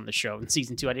Bryce was on the show in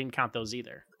season 2. I didn't count those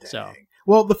either. Dang. So,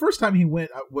 well, the first time he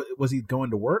went, was he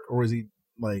going to work or was he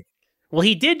like? well,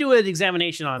 he did do an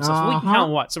examination on himself. So we can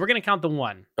count one. So we're going to count the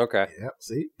one. Okay. Yep.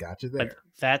 See, got you there. But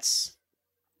that's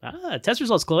test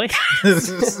results, Chloe.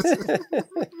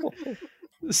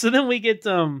 So then we get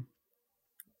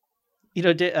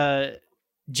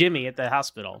Jimmy at the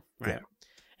hospital, right? Yeah.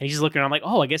 And he's looking around like,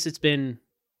 oh, I guess this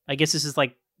is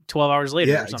like 12 hours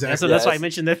later Yeah, or something. exactly. So that's why I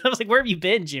mentioned that. I was like, where have you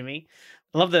been, Jimmy?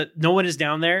 I love that no one is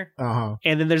down there. Uh-huh.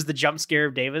 And then there's the jump scare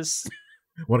of Davis.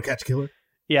 Want to catch a killer?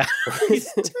 Yeah.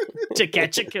 To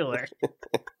catch a killer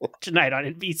tonight on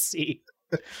NBC.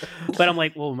 But I'm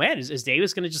like, well, man, is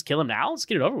Davis going to just kill him now? Let's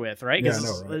get it over with, right? Yeah, I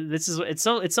know, right? It's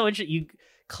so interesting. You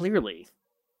clearly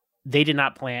they did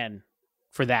not plan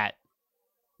for that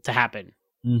to happen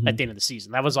at the end of the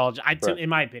season. That was all, in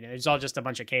my opinion, it's all just a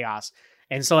bunch of chaos.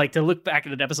 And so, like, to look back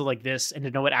at an episode like this and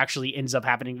to know what actually ends up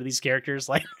happening to these characters,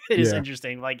 like, it is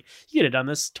interesting. Like, you could have done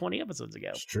this 20 episodes ago.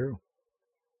 It's true.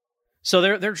 So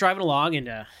they're driving along,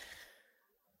 and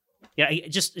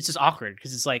it's just awkward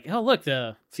because it's like, oh, look,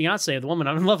 the fiance of the woman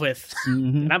I'm in love with,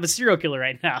 and I'm a serial killer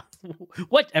right now.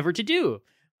 Whatever to do?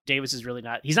 Davis is really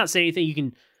not. He's not saying anything. You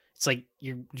can. It's like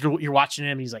you're watching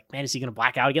him, and he's like, man, is he going to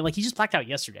black out again? Like, he just blacked out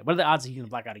yesterday. What are the odds that he's going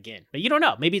to black out again? But you don't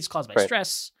know. Maybe it's caused by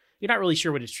stress. You're not really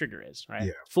sure what his trigger is, right?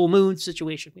 Yeah. Full moon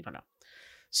situation. We don't know.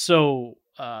 So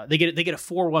they get a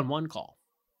 411 call,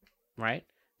 right?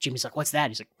 Jimmy's like, what's that?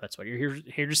 He's like, that's what you're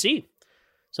here to see.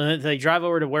 So then they drive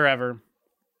over to wherever,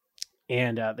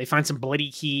 and they find some bloody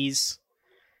keys.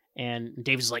 And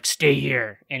Davis is like, stay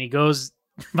here. And he goes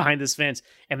behind this fence.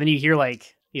 And then you hear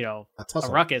like, a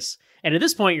ruckus. And at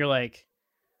this point, you're like,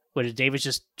 what, did Davis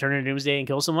just turn into Doomsday and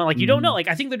kill someone? Like, you don't know. Like,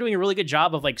 I think they're doing a really good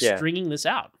job of like stringing this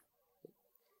out.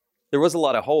 There was a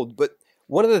lot of hold, but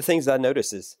one of the things I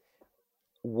noticed is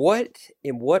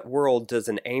in what world does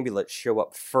an ambulance show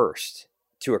up first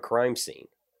to a crime scene?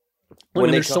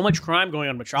 When there's so much crime going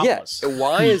on in Metropolis. Yeah,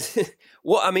 why is it?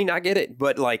 Well, I mean, I get it,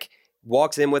 but like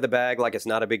walks in with a bag like it's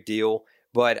not a big deal.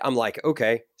 But I'm like,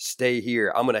 okay, stay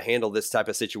here. I'm going to handle this type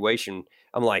of situation.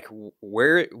 I'm like,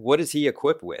 what is he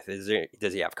equipped with?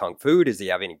 Does he have kung fu? Does he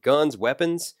have any guns,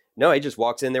 weapons? No, he just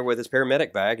walks in there with his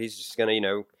paramedic bag. He's just going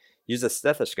to, use a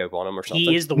stethoscope on him or something.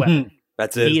 He is the weapon.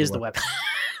 That's it. He is the weapon.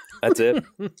 That's it.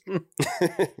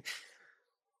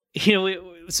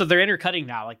 So they're intercutting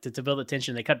now, like to build the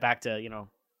tension. They cut back to,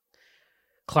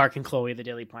 Clark and Chloe, the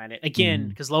Daily Planet. Again,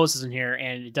 because Lois isn't here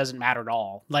and it doesn't matter at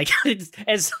all. Like,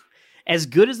 as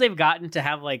good as they've gotten to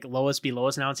have like Lois be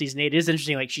Lois now in season 8, it is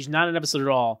interesting. Like, she's not in an episode at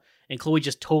all. And Chloe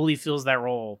just totally fills that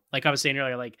role. Like I was saying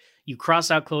earlier, like you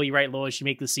cross out Chloe, you write Lois, you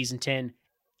make this season 10.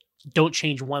 Don't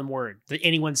change one word that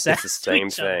anyone says. It's the same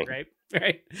thing. Other,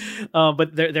 right?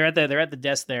 But they're at the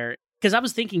desk there. Because I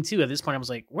was thinking too at this point, I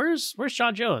was like, "Where's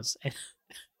Sean Jones?"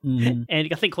 And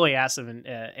I think Chloe asked him,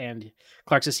 and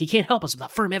Clark says he can't help us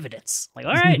without firm evidence. Like,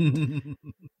 all right,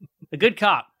 a good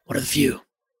cop. What are the few?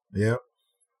 Yep.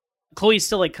 Chloe's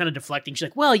still like kind of deflecting. She's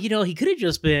like, "Well, he could have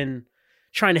just been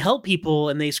trying to help people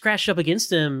and they scratched up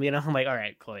against him. You know, I'm like, all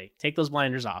right, Chloe, take those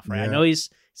blinders off. Right? Yeah. I know he's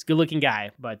a good looking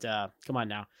guy, but come on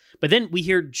now. But then we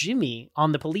hear Jimmy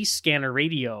on the police scanner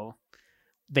radio,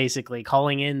 basically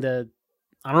calling in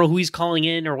I don't know who he's calling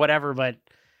in or whatever, but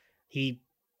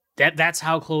that's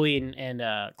how Chloe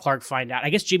and Clark find out. I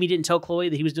guess Jimmy didn't tell Chloe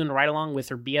that he was doing a ride along with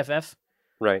her BFF.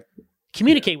 Right.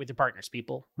 Communicate with your partners,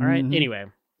 people. All right. Mhm. Anyway,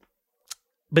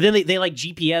 but then they like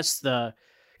GPS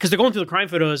because they're going through the crime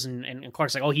photos and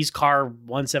Clark's like, oh, he's car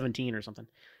 117 or something,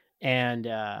 and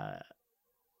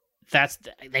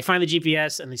they find the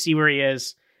GPS and they see where he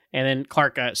is, and then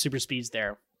Clark super speeds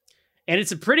there, and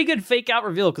it's a pretty good fake out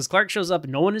reveal because Clark shows up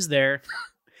and no one is there,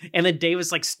 and then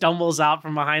Davis like stumbles out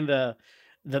from behind the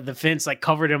fence like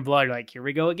covered in blood, like here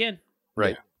we go again.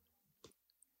 Right.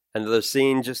 And they're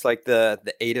seeing just like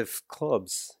the 8 of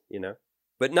clubs, you know,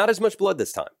 but not as much blood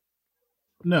this time.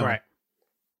 No. Right.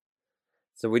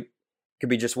 So could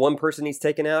be just one person he's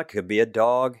taken out. Could be a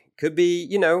dog. Could be,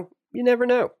 you know, you never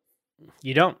know.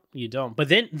 You don't. But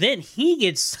then he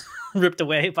gets ripped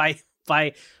away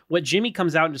by what Jimmy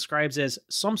comes out and describes as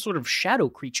some sort of shadow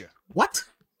creature. What?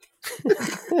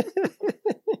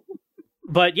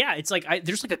 But yeah, it's like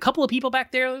there's like a couple of people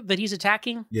back there that he's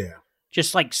attacking. Yeah.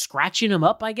 Just like scratching him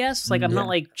up, I guess. Like I'm Yeah. not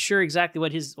like sure exactly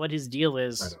what his deal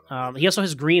is. He also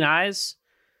has green eyes,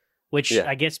 which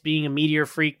I guess being a meteor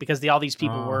freak because all these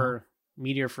people were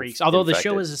meteor freaks. Although the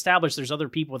show Infected. is established, there's other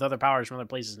people with other powers from other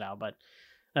places now, but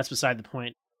that's beside the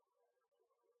point.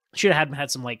 Should have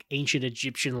had some like ancient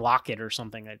Egyptian locket or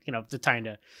something, you know, to tie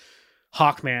into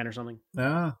Hawkman or something.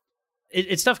 Ah.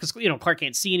 It's tough because, you know, Clark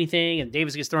can't see anything and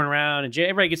Davis gets thrown around and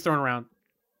everybody gets thrown around.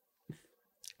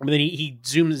 And then he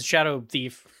zooms the shadow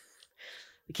thief.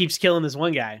 He keeps killing this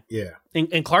one guy. Yeah.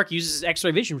 And Clark uses his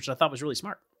X-ray vision, which I thought was really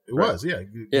smart. It was, yeah.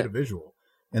 Get a visual.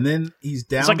 And then he's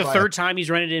down. It's like the by third time he's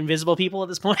run into invisible people at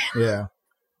this point. Yeah.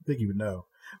 I think you would know.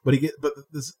 But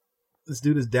this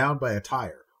dude is down by a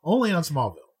tire. Only on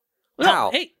Smallville.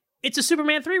 No, hey, it's a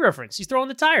Superman 3 reference. He's throwing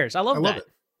the tires. I love that. it.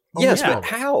 Yes, but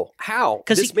how?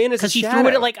 Because this man is because a he shadow. threw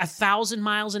it at like 1,000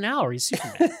 miles an hour. He's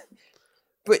Superman.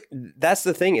 But that's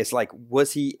the thing. It's like,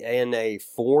 was he in a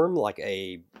form like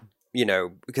a, you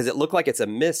know, because it looked like it's a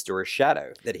mist or a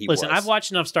shadow that he Listen, was. I've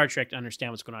watched enough Star Trek to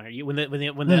understand what's going on here. When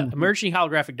the emergency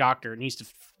holographic doctor needs to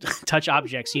touch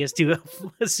objects, he has to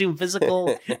assume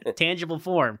physical, tangible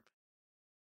form.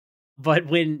 But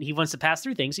when he wants to pass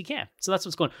through things, he can. So that's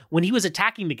what's going on. When he was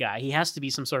attacking the guy, he has to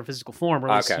be some sort of physical form, or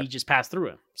else he just passed through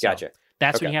him. So Gotcha.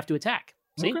 That's when you have to attack.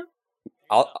 See? Okay.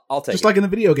 I'll take Just it. like in the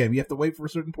video game, you have to wait for a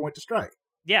certain point to strike.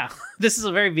 Yeah, this is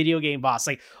a very video game boss.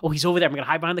 Like, oh, he's over there. I'm going to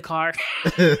hide behind the car.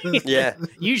 Yeah.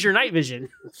 Use your night vision.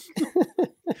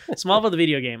 Smallville, the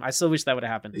video game. I still wish that would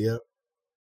have happened. Yep.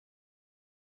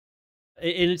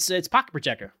 And it's Pocket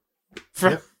Protector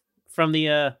from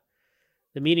the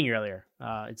meeting earlier.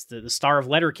 It's the Star of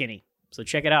Letterkenny. So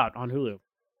check it out on Hulu.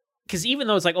 Because even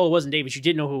though it's like, oh, it wasn't Davis, you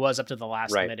didn't know who it was up to the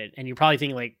last minute, and you're probably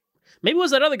thinking like, maybe it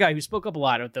was that other guy who spoke up a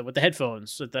lot with the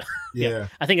headphones. With the Yeah.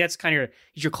 I think that's kind of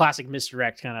he's your classic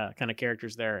misdirect kind of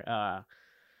characters there.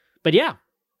 But yeah,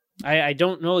 I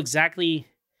don't know exactly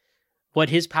what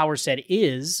his power set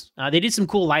is. They did some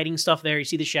cool lighting stuff there. You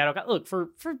see the shadow. Look,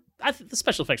 I think the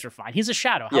special effects are fine. He's a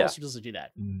shadow. How else are you supposed to do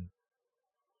that? Mm.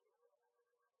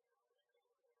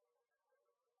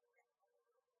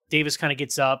 Davis kind of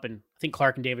gets up, and I think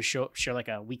Clark and Davis share like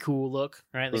a "we cool" look,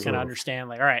 right? They kind of understand,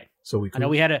 like, all right, so we cool? I know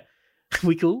we had a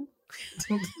we cool.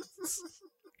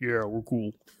 Yeah, we're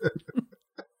cool.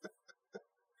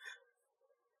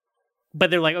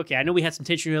 But they're like, okay, I know we had some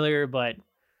tension earlier, but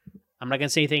I'm not gonna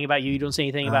say anything about you. You don't say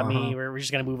anything about me. We're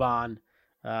just gonna move on.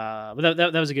 But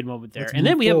that was a good moment there. And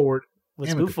then we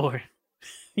let's move forward.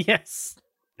 Yes.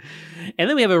 And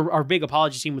then we have our big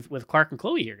apology scene with Clark and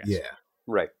Chloe here, guys. Yeah.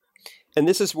 Right. And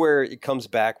this is where it comes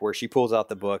back, where she pulls out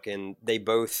the book and they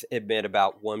both admit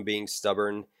about one being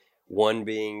stubborn, one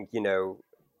being, you know,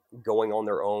 going on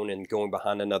their own and going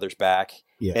behind another's back.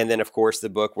 Yeah. And then, of course, the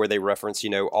book where they reference, you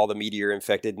know, all the meteor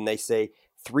infected, and they say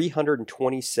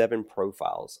 327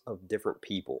 profiles of different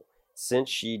people since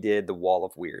she did the Wall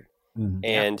of Weird. Mm-hmm.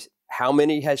 And how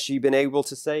many has she been able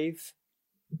to save?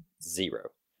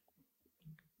 0.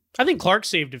 I think Clark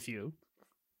saved a few.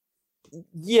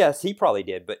 Yes, he probably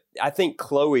did, but I think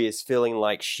Chloe is feeling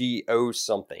like she owes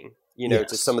something, you know,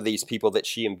 to some of these people that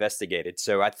she investigated.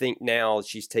 So I think now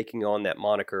she's taking on that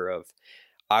moniker of,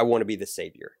 I want to be the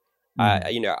savior.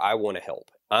 I want to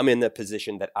help. I'm in the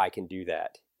position that I can do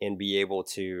that and be able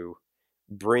to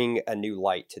bring a new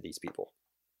light to these people.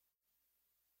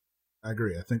 I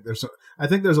agree. I think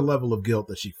there's a level of guilt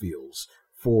that she feels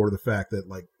for the fact that,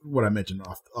 like, what I mentioned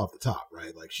off the top,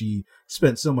 right? Like, she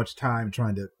spent so much time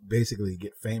trying to basically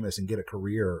get famous and get a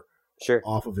career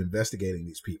off of investigating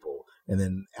these people. And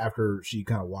then after she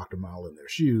kind of walked a mile in their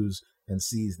shoes and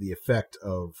sees the effect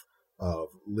of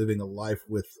living a life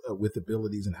with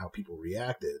abilities and how people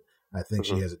reacted, I think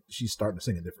she's starting to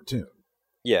sing a different tune.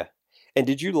 Yeah. And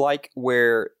did you like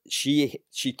where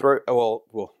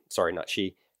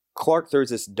Clark throws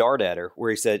this dart at her where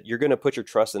he said, "You're going to put your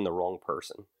trust in the wrong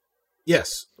person."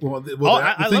 Yes. Well, the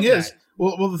thing is,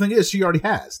 the thing is, she already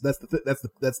has. That's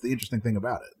the interesting thing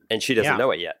about it. And she doesn't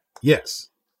know it yet. Yes.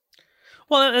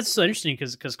 Well, that's so interesting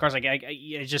because Clark's like,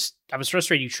 I was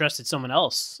frustrated you trusted someone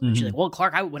else. And she's like, well,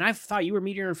 Clark, when I thought you were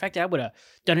meteor infected, I would have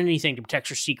done anything to protect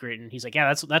your secret. And he's like,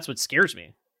 yeah, that's what scares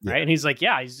me, right? And he's like,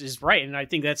 yeah, he's right. And I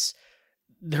think that's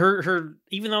her.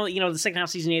 Even though the second half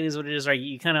of season 8 is what it is, right?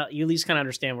 You at least kind of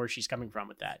understand where she's coming from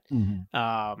with that,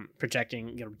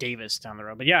 protecting Davis down the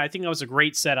road. But yeah, I think that was a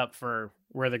great setup for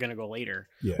where they're going to go later.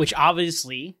 Yeah. Which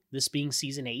obviously, this being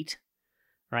season 8.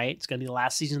 Right, it's gonna be the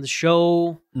last season of the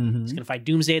show. It's gonna fight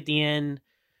Doomsday at the end.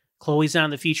 Chloe's not in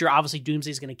the future. Obviously,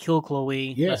 Doomsday's gonna kill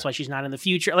Chloe. Yeah. That's why she's not in the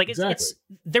future. Like it's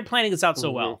they're planning this out so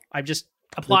well. I just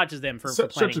applaud to them for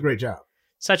planning. Such a great job.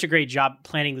 Such a great job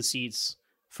planting the seeds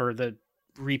for the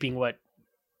reaping what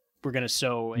we're gonna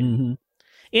sow. And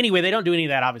anyway, they don't do any of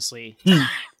that. Obviously,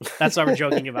 that's why we're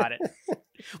joking about it.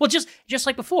 Well, just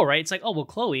like before, right? It's like, oh well,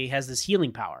 Chloe has this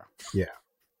healing power. Yeah.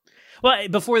 Well,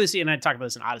 before this, and I talked about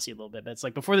this in Odyssey a little bit, but it's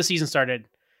like before the season started,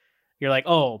 you're like,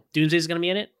 oh, Doomsday's going to be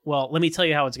in it? Well, let me tell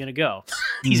you how it's going to go.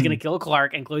 He's going to kill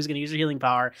Clark, and Chloe's going to use her healing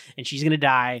power, and she's going to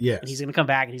die, and he's going to come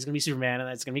back, and he's going to be Superman, and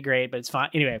that's going to be great, but it's fine.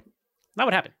 Anyway, not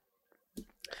what happened.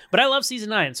 But I love season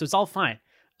 9, so it's all fine.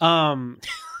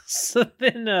 So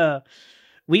then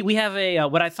we have a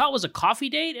what I thought was a coffee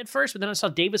date at first, but then I saw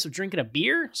Davis was drinking a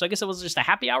beer, so I guess it was just a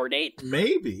happy hour date?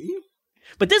 Maybe.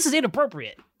 But this is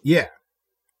inappropriate. Yeah.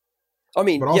 I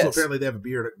mean, but also apparently they have a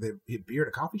beer. They have beer at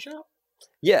a coffee shop.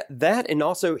 Yeah, that, and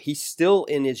also he's still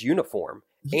in his uniform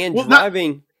and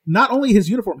driving. Not only his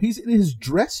uniform, he's in his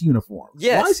dress uniform.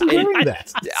 Yes, why is he wearing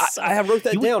that? I wrote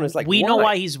that down. It's like we know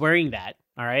why he's wearing that.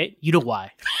 All right, you know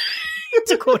why.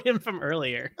 To quote him from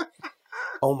earlier.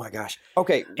 Oh my gosh.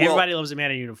 Okay, everybody loves a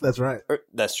man in uniform. That's right.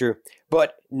 That's true.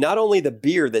 But not only the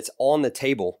beer that's on the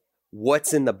table,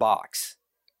 what's in the box?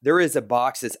 There is a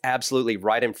box that's absolutely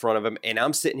right in front of him, and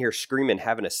I'm sitting here screaming,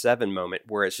 having a Seven moment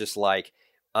where it's just like,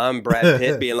 I'm Brad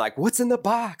Pitt being like, what's in the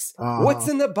box? What's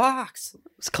in the box?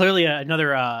 It's clearly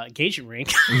another engagement ring.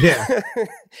 Yeah.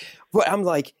 But I'm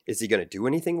like, is he going to do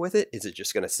anything with it? Is it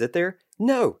just going to sit there?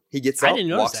 No. He gets up,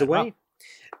 walks away. Wow.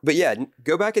 But yeah,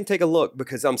 go back and take a look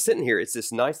because I'm sitting here. It's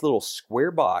this nice little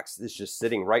square box that's just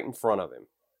sitting right in front of him,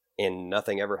 and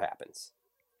nothing ever happens.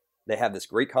 They have this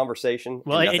great conversation.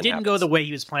 Well, it didn't go the way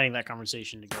he was planning that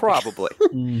conversation to go. Probably.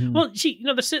 Well,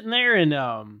 they're sitting there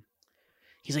and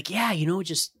he's like, yeah,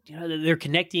 just, they're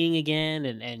connecting again.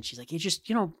 And she's like, you're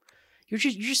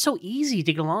just so easy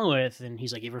to get along with. And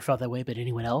he's like, you ever felt that way about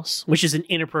anyone else? Which is an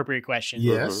inappropriate question.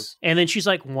 Yes. And then she's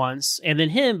like, once. And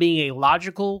then him being a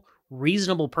logical,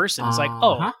 reasonable person is like,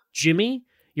 oh, Jimmy,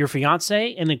 your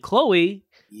fiance. And then Chloe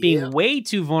being way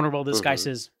too vulnerable. This guy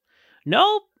says,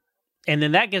 nope. And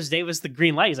then that gives Davis the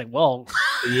green light. He's like, well.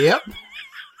 Yep.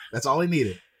 That's all he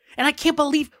needed. And I can't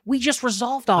believe we just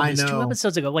resolved all this 2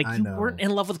 episodes ago. Like, you weren't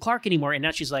in love with Clark anymore. And now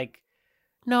she's like,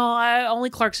 no, only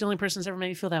Clark's the only person that's ever made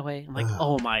me feel that way. I'm like,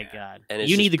 oh my God. And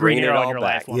you need the green arrow in your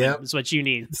life, woman. Yep. That's what you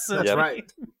need. That's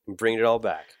right. Bring it all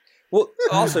back. Well,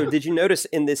 also, did you notice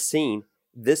in this scene,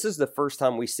 this is the first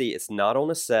time we see it's not on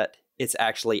a set, it's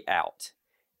actually out.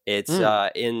 It's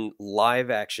in live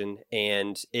action,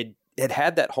 and it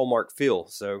had that Hallmark feel,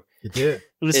 so it did.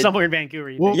 It was somewhere in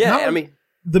Vancouver. Well, yeah, I mean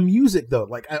the music though.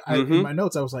 Like I in my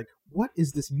notes, I was like, "What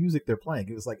is this music they're playing?"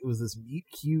 It was this meet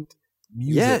cute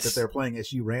music that they're playing as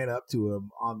she ran up to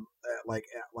him on like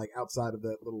outside of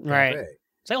that little cafe.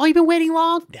 It's like, "Oh, you've been waiting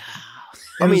long."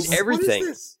 I mean,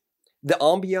 everything. The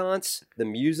ambiance, the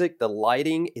music, the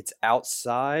lighting. It's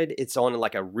outside. It's on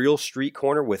like a real street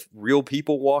corner with real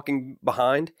people walking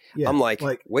behind. Yeah, I'm like,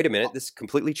 wait a minute, this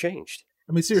completely changed.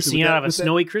 I mean, seriously, scene out of a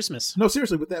snowy Christmas. No,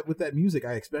 seriously, with that music,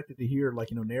 I expected to hear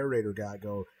narrator guy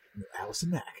go, Allison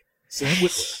Mack, Sam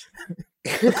Witwer,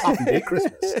 Coffee Day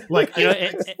Christmas. Like,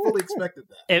 I fully expected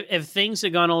that. If things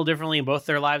had gone a little differently in both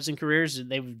their lives and careers,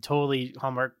 they would totally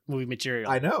Hallmark movie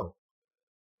material. I know.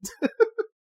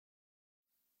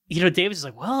 Davis is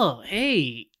like, well,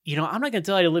 hey, I'm not going to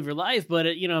tell you to live your life, but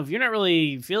if you're not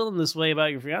really feeling this way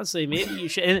about your fiance, maybe you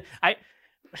should. And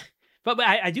But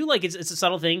I do like it's a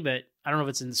subtle thing, but I don't know if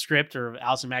it's in the script or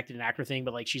Allison Mack did an actor thing,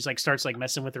 but like she's like starts like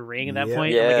messing with her ring at that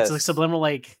point. Yes. Like it's like subliminal,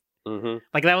 like Mm-hmm.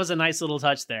 like that was a nice little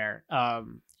touch there.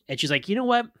 And she's like, you know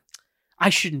what? I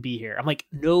shouldn't be here. I'm like,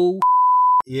 no.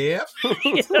 Yeah.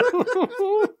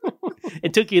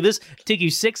 It took you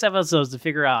 6 episodes to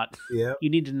figure out. Yeah. You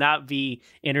need to not be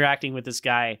interacting with this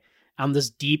guy on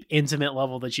this deep, intimate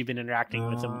level that you've been interacting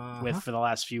with him with for the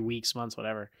last few weeks, months,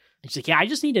 whatever. And she's like, yeah, I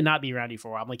just need to not be around you for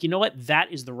a while. I'm like, you know what?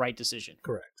 That is the right decision.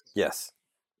 Correct. Yes.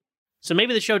 So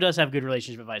maybe the show does have good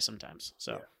relationship advice sometimes.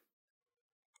 So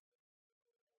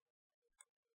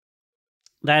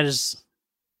that is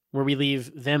where we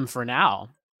leave them for now.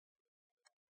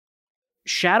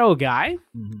 Shadow Guy,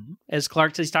 as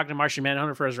Clark says, he's talking to Martian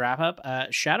Manhunter for his wrap up.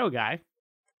 Shadow Guy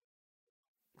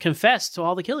confessed to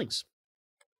all the killings.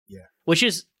 Yeah. Which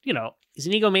is, you know, he's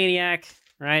an egomaniac,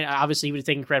 right? Obviously, he would have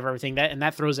taken credit for everything, and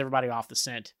that throws everybody off the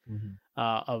scent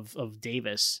of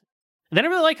Davis. And then I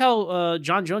really like how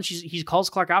John Jones, he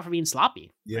calls Clark out for being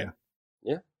sloppy. Yeah. Right?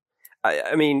 Yeah.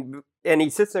 I mean, and he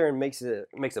sits there and makes a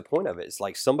point of it. It's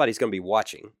like somebody's going to be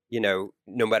watching, you know,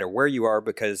 no matter where you are,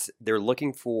 because they're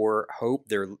looking for hope.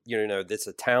 They're, you know, this is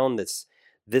a town that's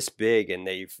this big and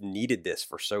they've needed this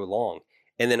for so long.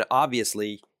 And then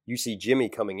obviously you see Jimmy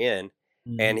coming in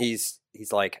and he's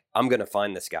like, I'm going to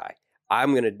find this guy.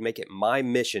 I'm going to make it my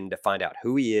mission to find out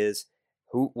who he is,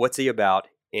 what's he about,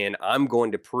 and I'm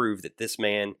going to prove that this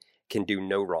man can do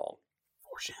no wrong.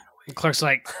 And Clark's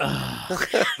like,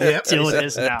 deal with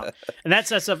this now. And that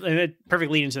sets up a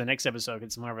perfect lead into the next episode.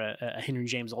 It's more of a Henry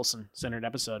James Olsen centered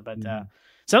episode. But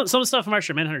some of the stuff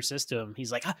Martian Manhunter says to him,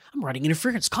 he's like, I'm running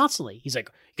interference constantly. He's like,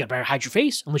 you got to better hide your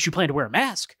face unless you plan to wear a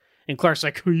mask. And Clark's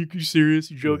like, are you serious?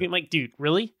 You joking? I'm like, dude,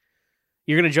 really?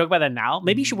 You're going to joke about that now?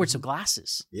 Maybe you should wear some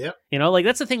glasses. Yep. You know, like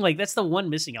that's the thing. Like that's the one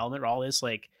missing element of all this,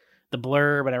 like the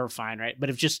blur, whatever, fine, right?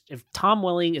 But if Tom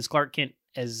Welling as Clark Kent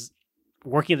as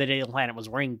working at the Daily Planet was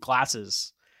wearing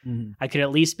glasses, I could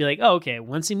at least be like, oh, okay,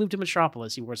 once he moved to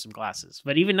Metropolis, he wore some glasses.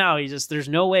 But even now, there's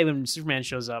no way when Superman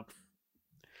shows up.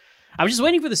 I was just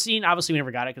waiting for the scene. Obviously, we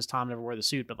never got it because Tom never wore the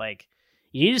suit. But like,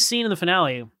 you need a scene in the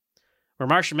finale where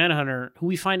Martian Manhunter, who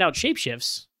we find out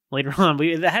shapeshifts later on,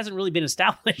 that hasn't really been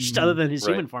established other than his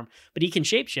human form, but he can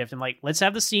shapeshift. And like, let's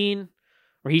have the scene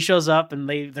where he shows up and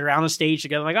they're on a stage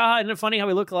together. Like, isn't it funny how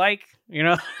we look alike? You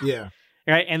know? Yeah.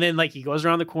 Right. And then like he goes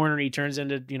around the corner and he turns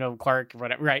into, you know, Clark or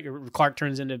whatever. Right. Clark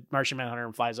turns into Martian Manhunter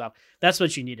and flies off. That's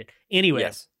what you needed. Anyway,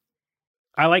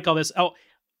 I like all this. Oh,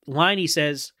 line he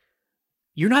says,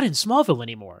 you're not in Smallville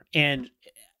anymore. And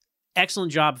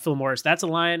excellent job, Phil Morris. That's a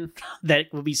line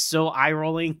that will be so eye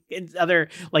rolling.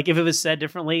 Like if it was said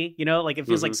differently, you know, like it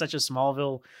feels like such a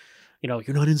Smallville, you know,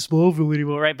 you're not in Smallville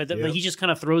anymore. Right. But like, he just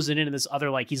kind of throws it into this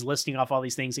other, like he's listing off all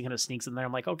these things and kind of sneaks in there.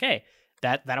 I'm like, okay,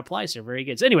 that applies here. Very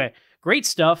good. So anyway, great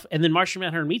stuff. And then Martian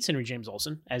Manhunter meets Henry James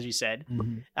Olsen, as you said.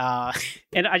 And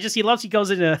he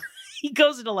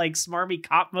goes into like smarmy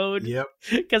cop mode. Yep.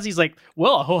 Because he's like,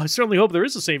 well, I certainly hope there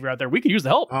is a savior out there. We could use the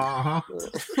help. I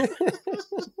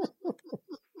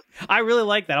really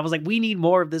like that. I was like, we need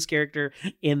more of this character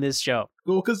in this show.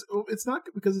 Well, because it's not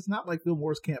like Phil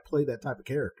Morris can't play that type of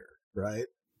character, right?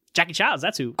 Jackie Childs,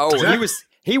 that's who. Oh,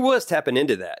 he was tapping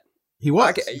into that. He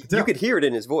was. You could hear it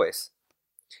in his voice.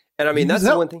 And I mean, that's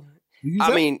the one thing.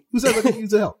 I mean, who said like use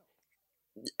the help?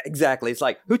 Exactly. It's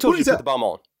like, who told you to put the bomb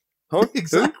on? Huh?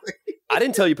 Exactly. I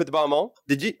didn't tell you to put the bomb on.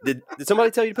 Did you? Did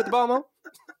somebody tell you to put the bomb on?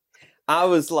 I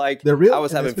was like, they're real. I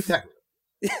was having.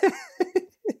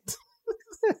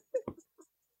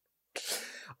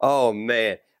 Oh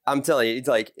man, I'm telling you, it's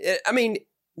like, I mean,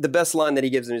 the best line that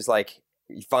he gives him is like,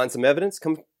 "You find some evidence,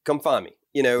 come find me."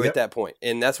 You know, at that point,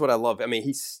 and that's what I love. I mean,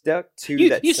 he stuck to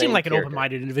that. You seem like an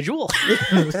open-minded individual.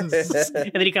 And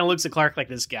then he kind of looks at Clark like,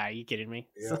 "This guy, are you kidding me?"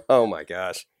 Yeah. Oh my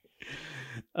gosh.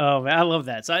 Oh man, I love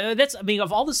that. So I mean,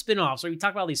 of all the spinoffs, we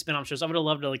talk about all these spinoff shows, I would have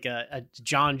loved like a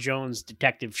John Jones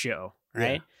detective show,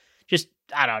 right? Yeah. Just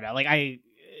I don't know, like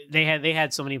they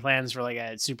had so many plans for like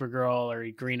a Supergirl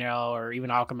or Green Arrow or even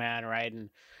Aquaman, right? And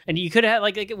you could have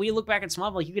like we look back at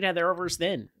Smallville, like you could have the Arrowverse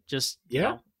then, just you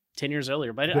know, 10 years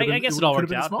earlier. But I guess it all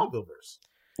worked out. Smallvilleverse.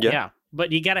 Yeah,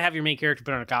 but you got to have your main character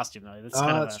put on a costume though. That's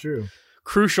kind of that's true.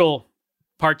 Crucial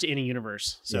part to any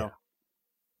universe. So. Yeah.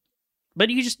 But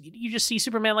you just see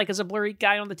Superman like as a blurry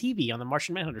guy on the TV on the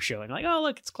Martian Manhunter show, and you're like, oh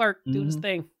look, it's Clark doing his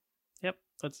thing. Yep,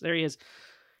 there he is.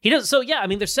 He does. So yeah, I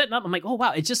mean, they're setting up. I'm like, oh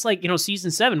wow, it's just like, you know, season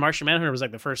 7, Martian Manhunter was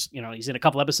like the first. You know, he's in a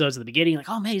couple episodes at the beginning. Like,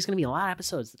 oh man, he's gonna be in a lot of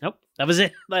episodes. Nope, that was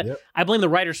it. But I blame the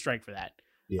writer's strike for that.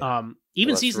 Yeah.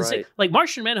 Even season 6, like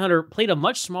Martian Manhunter played a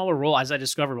much smaller role, as I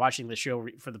discovered watching the show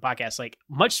for the podcast. Like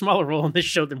much smaller role in this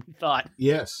show than we thought.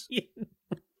 Yes.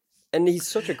 And he's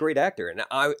such a great actor. And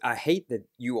I hate that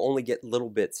you only get little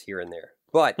bits here and there.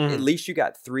 But at least you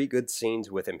got 3 good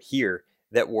scenes with him here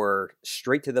that were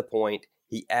straight to the point.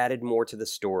 He added more to the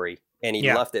story, and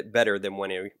he left it better than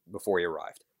before he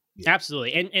arrived. Yeah.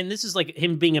 Absolutely. And this is like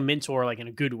him being a mentor, like in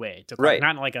a good way. Right.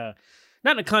 Not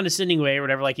in a condescending way or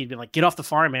whatever. Like he'd be like, get off the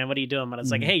farm, man. What are you doing? But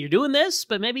it's like, hey, you're doing this,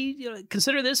 but maybe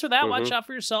consider this or that. Watch out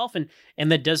for yourself.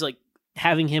 And that does like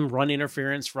having him run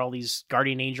interference for all these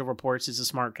Guardian Angel reports is a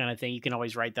smart kind of thing. You can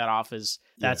always write that off as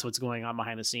that's what's going on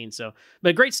behind the scenes. So,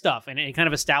 but great stuff. And it kind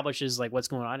of establishes like what's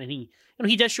going on. And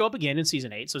he does show up again in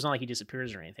season 8. So it's not like he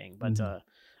disappears or anything, but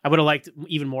I would have liked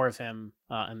even more of him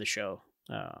in the show,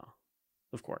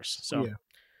 of course. So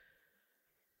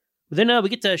then we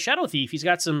get to Shadow Thief. He's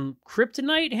got some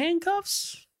kryptonite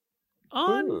handcuffs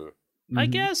on, I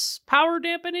guess, power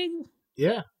dampening.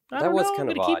 Yeah. That was kind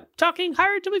of odd. Keep talking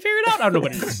higher until we figure it out. I don't know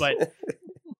what it is, but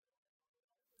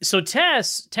so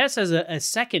Tess has a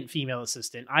second female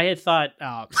assistant. I had thought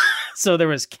so. There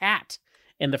was Kat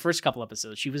in the first couple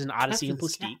episodes. She was in Odyssey and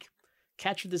Plastique.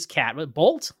 Catch this cat. What,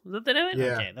 Bolt? Is that the name of it?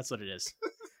 Yeah. Okay, that's what it is.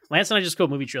 Lance and I just quote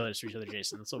movie trailers to each other,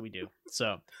 Jason. That's what we do.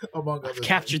 So I've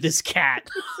captured this cat.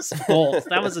 Bolt.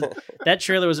 That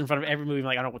trailer was in front of every movie.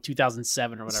 Like I don't know,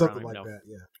 2007 or whatever. Something like that.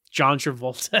 Yeah. John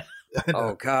Travolta.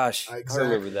 Oh gosh, I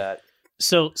remember that.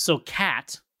 So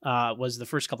Kat was the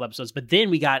first couple episodes, but then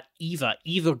we got Eva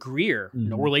Greer,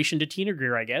 no relation to Tina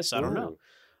Greer, I guess. I don't know.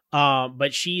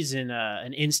 But she's in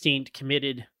an instinct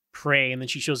committed prey, and then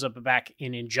she shows up back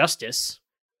in Injustice,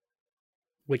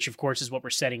 which of course is what we're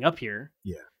setting up here.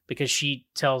 Yeah, because she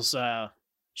tells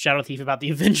Shadow Thief about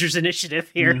the Avengers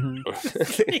Initiative here.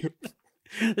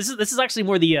 This is actually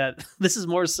more this is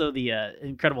more so the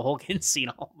Incredible Hulk scene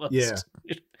almost. Yeah,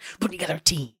 putting together a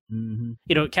team.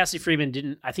 You know, Cassie Freeman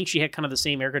didn't. I think she had kind of the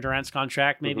same Erica Durant's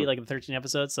contract, maybe like in 13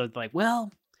 episodes. So it's like,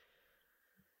 well,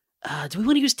 do we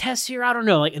want to use Tess here? I don't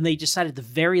know. Like, and they decided the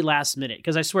very last minute,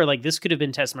 because I swear, like, this could have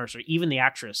been Tess Mercer. Even the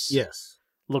actress,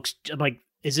 looks like,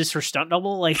 is this her stunt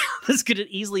double? Like, this could have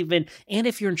easily been. And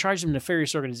if you're in charge of a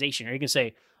nefarious organization, or you can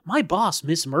say, my boss,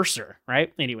 Miss Mercer,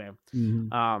 right? Anyway,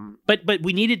 but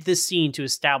we needed this scene to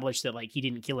establish that like he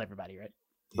didn't kill everybody, right?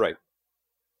 Right.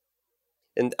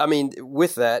 And I mean,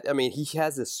 with that, I mean, he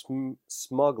has this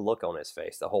smug look on his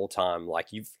face the whole time. Like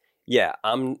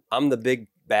I'm the big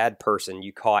bad person.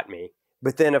 You caught me.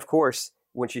 But then, of course,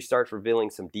 when she starts revealing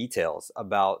some details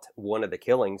about one of the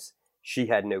killings, she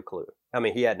had no clue. I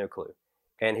mean, he had no clue,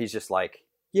 and he's just like,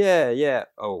 yeah.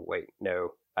 Oh wait,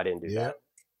 no, I didn't do that.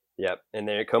 Yep. And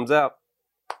then it comes out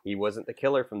he wasn't the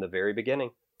killer from the very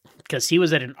beginning. Because he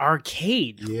was at an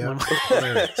arcade. Yeah.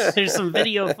 There's some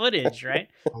video footage, right?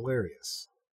 Hilarious.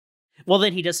 Well,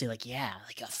 then he does say, like,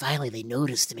 finally they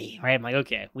noticed me, right? I'm like,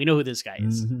 okay, we know who this guy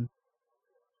is.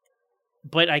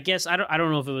 But I guess I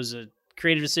don't know if it was a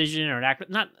creative decision or an actor.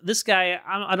 Not this guy.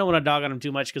 I don't want to dog on him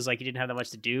too much because like he didn't have that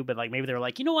much to do. But like maybe they were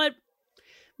like, you know what?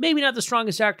 Maybe not the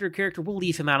strongest actor or character. We'll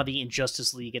leave him out of the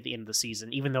Injustice League at the end of the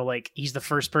season, even though like he's the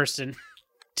first person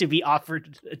to be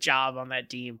offered a job on that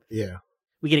team. Yeah.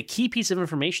 We get a key piece of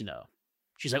information though.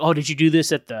 She's like, "Oh, did you do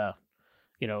this at the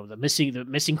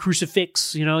missing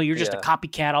crucifix? You know, you're just a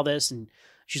copycat. All this." And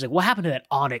she's like, "What happened to that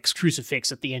onyx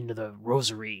crucifix at the end of the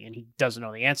rosary?" And he doesn't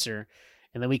know the answer.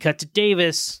 And then we cut to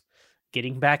Davis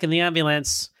getting back in the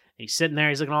ambulance. And he's sitting there.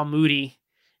 He's looking all moody.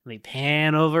 And they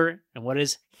pan over, and what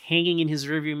is hanging in his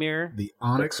rearview mirror? The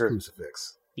onyx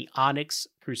crucifix. The onyx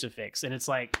crucifix. And it's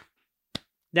like,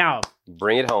 now,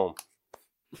 bring it home.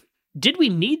 Did we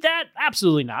need that?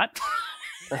 Absolutely not.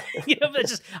 But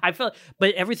just I felt,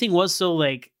 but everything was so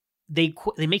like they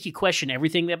make you question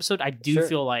everything in the episode. I do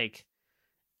feel like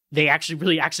they actually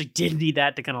did need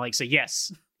that to kind of like say,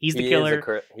 yes, he's the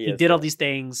killer. He did all these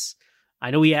things. I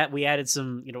know we added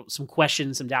some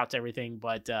questions, some doubts, everything,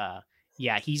 but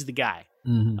yeah, he's the guy.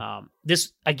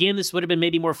 This would have been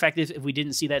maybe more effective if we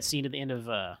didn't see that scene at the end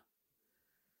of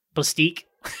Plastique.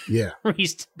 Yeah, where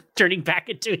he's turning back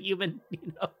into a human,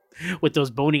 with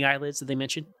those bony eyelids that they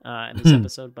mentioned in this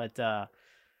episode. But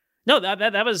no,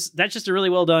 that's just a really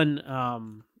well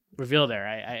done reveal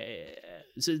there.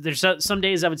 So there's some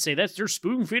days I would say they're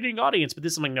spoon feeding audience, but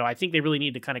this I'm like, no, I think they really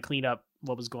need to kind of clean up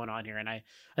what was going on here, and I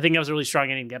think that was a really strong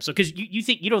ending to the episode because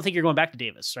you don't think you're going back to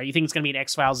Davis, right? You think it's going to be an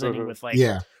X-Files ending with like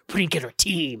putting together a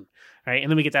team. Right,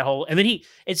 and then we get that whole, and then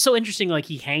it's so interesting. Like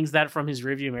he hangs that from his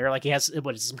rearview mirror, like he has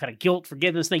some kind of guilt,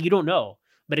 forgiveness thing. You don't know,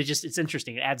 but it's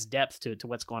interesting. It adds depth to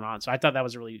what's going on. So I thought that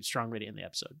was a really strong way to end the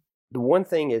episode. The one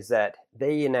thing is that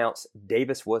they announced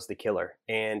Davis was the killer,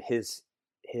 and his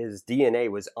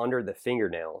DNA was under the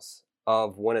fingernails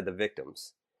of one of the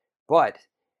victims. But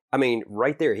I mean,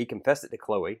 right there, he confessed it to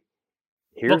Chloe.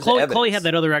 Here's Chloe had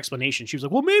that other explanation. She was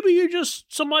like, well, maybe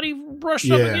somebody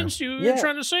brushed up against you. You're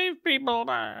trying to save people.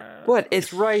 But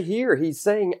it's right here. He's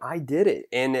saying, I did it.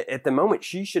 And at the moment,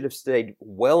 she should have stayed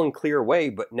well and clear away.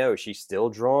 But no, she's still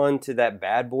drawn to that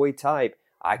bad boy type.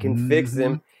 I can fix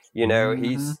him. You know,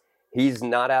 he's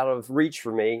not out of reach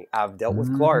for me. I've dealt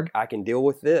with Clark. I can deal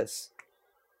with this.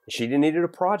 She needed a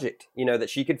project, that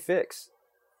she could fix.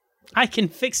 I can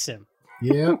fix him.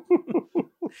 Yeah.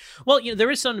 Well,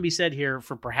 there is something to be said here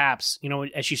for perhaps,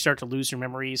 as she starts to lose her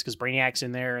memories, because Brainiac's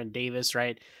in there and Davis,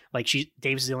 right? Like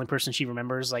Davis is the only person she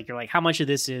remembers. Like, you're like, how much of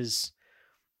this is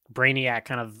Brainiac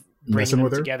kind of bringing them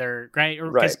together, right?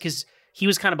 Because he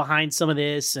was kind of behind some of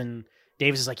this, and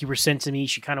Davis is like, you were sent to me.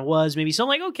 She kind of was, maybe. So I'm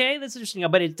like, okay, that's interesting.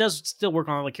 But it does still work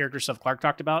on all the character stuff Clark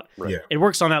talked about. Right. Yeah. It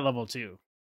works on that level too.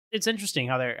 It's interesting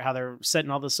how they're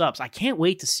setting all this up. So I can't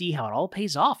wait to see how it all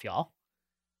pays off, y'all.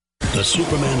 The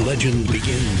Superman legend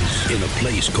begins in a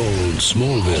place called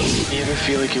Smallville. You ever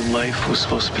feel like your life was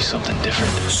supposed to be something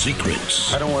different?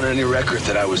 Secrets. I don't want any record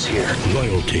that I was here.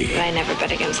 Loyalty. But I never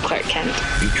bet against Clark Kent.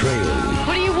 Betrayal.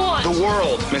 What do you want? The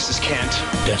world, Mrs. Kent.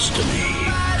 Destiny.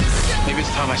 Maybe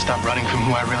it's time I stop running from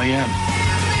who I really am.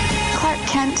 Clark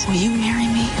Kent, will you marry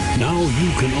me? Now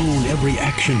you can own every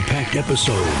action-packed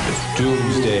episode.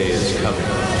 Doomsday is coming.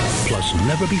 Plus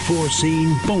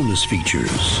never-before-seen bonus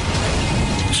features.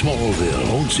 Smallville,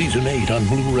 own Season 8 on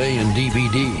Blu-ray and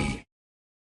DVD.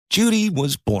 Judy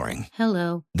was boring.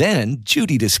 Hello. Then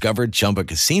Judy discovered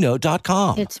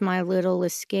ChumbaCasino.com. It's my little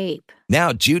escape.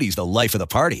 Now Judy's the life of the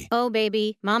party. Oh,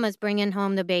 baby, mama's bringing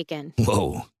home the bacon.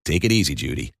 Whoa, take it easy,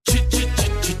 Judy.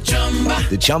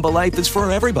 The Chumba life is for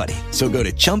everybody. So go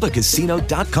to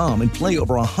ChumbaCasino.com and play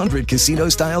over 100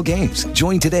 casino-style games.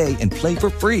 Join today and play for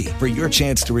free for your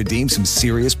chance to redeem some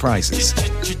serious prizes.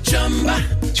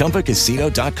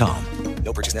 ChumbaCasino.com.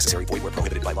 No purchase necessary. Void where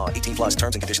prohibited by law. 18 plus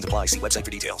terms and conditions apply. See website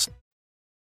for details.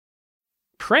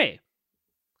 Prey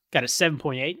got a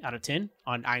 7.8 out of 10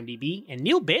 on IMDb. And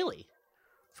Neil Bailey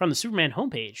from the Superman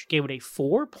homepage gave it a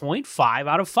 4.5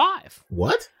 out of 5.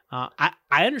 What? I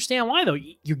understand why, though.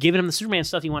 You're giving him the Superman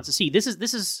stuff he wants to see. This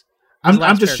is.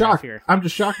 I'm just shocked. Here. I'm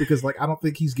just shocked because I don't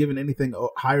think he's given anything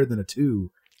higher than a 2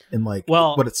 in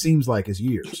what it seems like is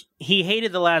years. He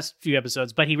hated the last few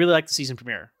episodes, but he really liked the season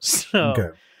premiere. So okay.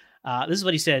 This is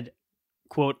what he said,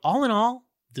 quote, all in all,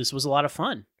 this was a lot of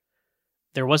fun.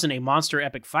 There wasn't a monster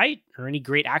epic fight or any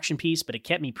great action piece, but it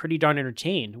kept me pretty darn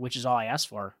entertained, which is all I asked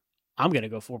for. I'm going to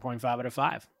go 4.5 out of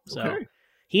 5. So okay.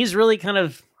 He's really kind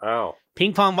of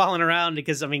ping pong balling around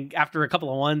because, after a couple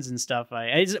of ones and stuff,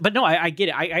 I get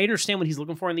it. I understand what he's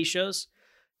looking for in these shows.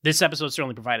 This episode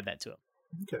certainly provided that to him.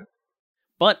 Okay.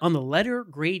 But on the letter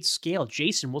grade scale,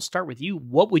 Jason, we'll start with you.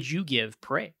 What would you give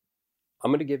Prey?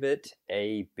 I'm going to give it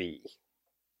a B.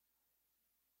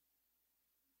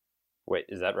 Wait,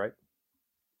 is that right?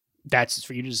 That's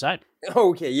for you to decide.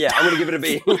 Okay, yeah, I'm going to give it a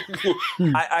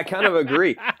B. I kind of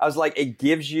agree. I was like, it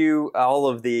gives you all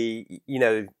of the,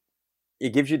 it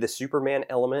gives you the Superman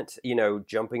element,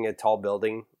 jumping a tall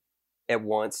building at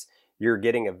once. You're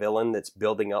getting a villain that's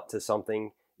building up to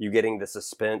something. You're getting the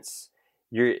suspense.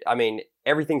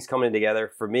 Everything's coming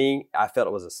together. For me, I felt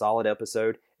it was a solid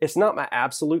episode. It's not my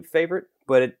absolute favorite,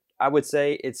 but I would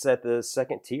say it's at the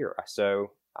second tier.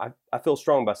 So I feel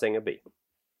strong by saying a B.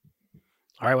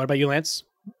 All right, what about you, Lance?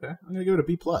 Okay, I'm gonna give it a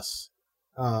B+.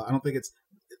 I don't think it's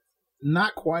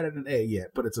not quite at an A yet,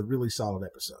 but it's a really solid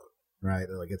episode, right?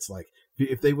 It's like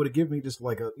if they would have given me just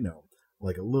like a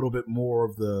little bit more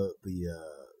of the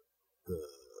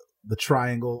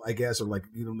triangle, I guess, or a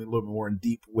little bit more in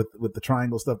deep with the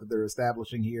triangle stuff that they're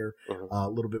establishing here, a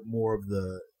little bit more of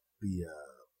the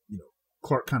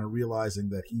Clark kind of realizing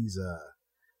that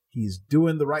he's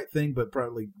doing the right thing, but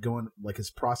probably going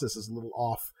his process is a little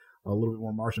off. A little bit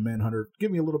more Martian Manhunter.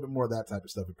 Give me a little bit more of that type of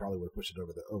stuff. It probably would push it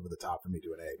over the top for me to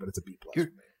an A, but it's a B+ for me.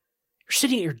 You're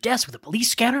sitting at your desk with a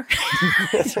police scanner?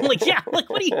 I'm like,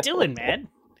 what are you doing, man?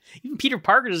 Even Peter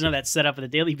Parker doesn't have that set up at the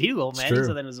Daily Bugle, man. He's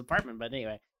in his apartment. But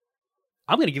anyway,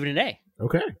 I'm going to give it an A.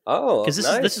 Okay. Oh, because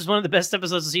this is one of the best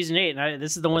episodes of season 8, and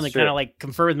this is the one that kind of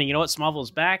conferred with me. You know what?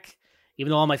 Smallville's back, even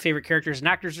though all my favorite characters and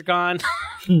actors are gone.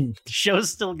 The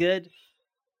show's still good.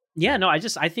 Yeah, no, I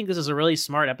think this is a really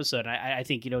smart episode. I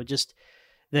think, just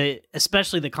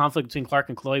especially the conflict between Clark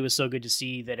and Chloe was so good to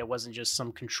see that it wasn't just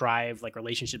some contrived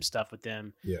relationship stuff with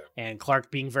them. Yeah. And Clark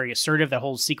being very assertive, that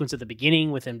whole sequence at the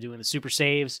beginning with him doing the super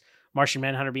saves, Martian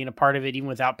Manhunter being a part of it, even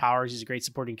without powers, he's a great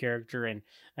supporting character. And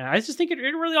I just think it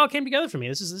really all came together for me.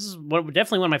 This is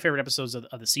definitely one of my favorite episodes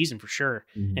of the season for sure.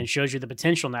 Mm-hmm. And shows you the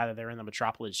potential now that they're in the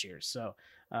Metropolis years. So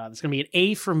it's going to be an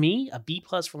A for me, a B+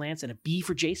 for Lance, and a B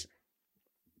for Jason.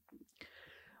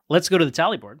 Let's go to the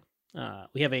tally board.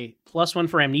 We have a +1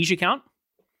 for amnesia count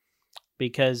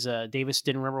because Davis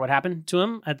didn't remember what happened to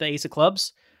him at the Ace of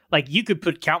Clubs. Like, you could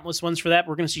put countless ones for that.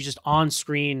 We're going to see just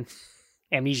on-screen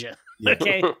amnesia. Yeah.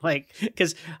 Okay? Like,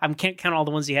 because I can't count all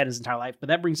the ones he had in his entire life. But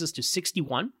that brings us to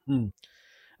 61.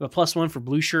 A +1 for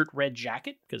blue shirt, red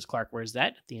jacket, because Clark wears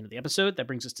that at the end of the episode. That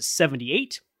brings us to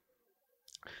 78.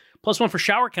 +1 for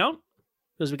shower count,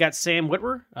 because we got Sam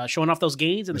Witwer showing off those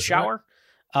gains in the shower.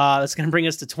 Right. That's going to bring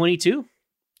us to 22.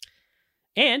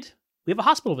 And we have a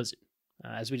hospital visit.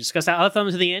 As we discussed, I left them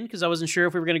to the end because I wasn't sure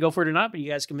if we were going to go for it or not, but you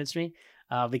guys convinced me.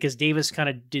 Because Davis kind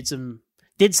of did some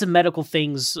medical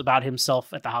things about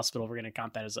himself at the hospital. We're going to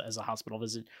count that as a hospital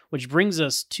visit, which brings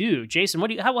us to Jason.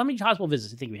 How many hospital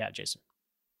visits do you think we had, Jason?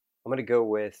 I'm going to go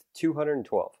with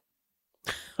 212.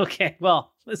 Okay,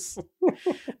 well, it's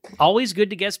always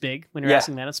good to guess big when you're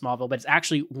asking that at Smallville, but it's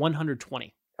actually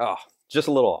 120. Oh, just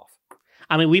a little off.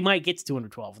 I mean, we might get to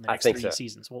 212 in the next 3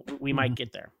 seasons. Well, we might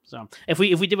get there. So if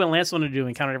we did what Lance wanted to do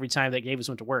and counted every time that Davis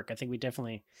went to work, I think we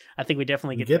definitely get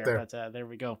there. But there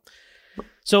we go.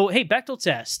 So hey, Bechdel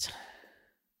test.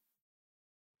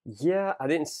 Yeah, I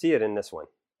didn't see it in this one.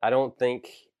 I don't think.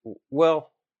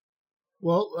 Well,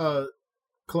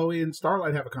 Chloe and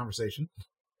Starlight have a conversation,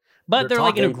 but they're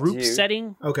like in a group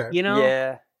setting. Okay,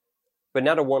 yeah, but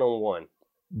not a one-on-one.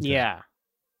 Okay. Yeah,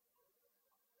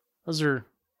 those are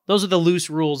the loose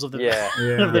rules of the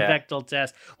of the Bechdel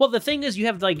test. Well, the thing is, you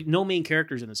have like no main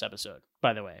characters in this episode.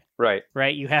 By the way, right?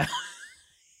 You have,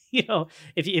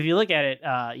 if you look at it,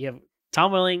 you have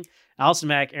Tom Welling, Allison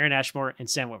Mack, Aaron Ashmore, and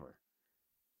Sam Witwer.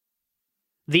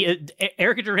 The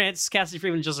Erica Durance, Cassidy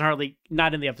Freeman, and Justin Hartley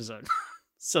not in the episode.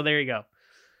 So there you go.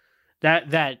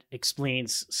 That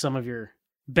explains some of your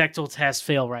Bechdel test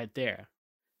fail right there.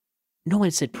 No one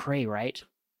said pray, right?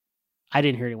 I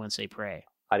didn't hear anyone say pray.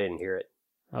 I didn't hear it.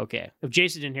 Okay. If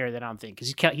Jason didn't hear it, then I don't think,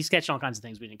 because he's catching all kinds of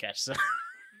things we didn't catch. So.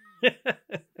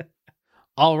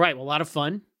 All right. Well, a lot of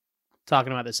fun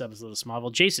talking about this episode of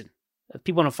Smallville. Jason, if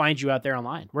people want to find you out there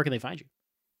online, where can they find you?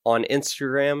 On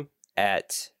Instagram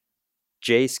at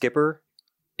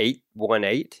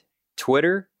jskipper818,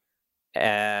 Twitter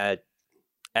at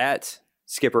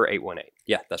Skipper818.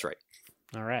 Yeah, that's right.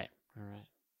 All right. What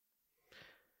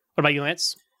about you,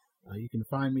 Lance? You can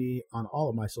find me on all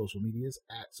of my social medias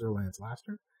at Sir Lance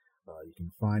Laster. You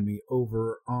can find me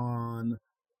over on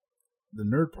the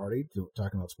Nerd Party,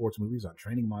 talking about sports movies on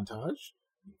Training Montage.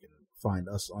 You can find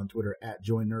us on Twitter at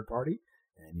Join Nerd Party.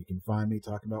 And you can find me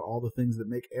talking about all the things that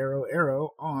make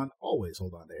Arrow on Always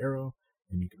Hold On to Arrow.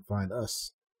 And you can find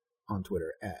us on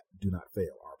Twitter at Do Not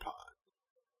Fail Our Pod.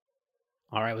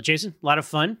 All right. Well, Jason, a lot of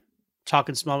fun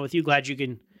talking Smallville with you. Glad you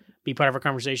can be part of our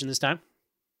conversation this time.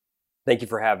 Thank you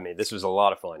for having me. This was a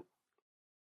lot of fun.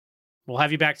 We'll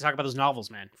have you back to talk about those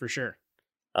novels, man, for sure.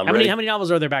 How many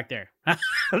novels are there back there?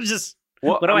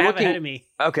 What do I have ahead of me?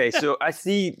 Okay, so I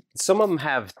see some of them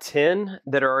have 10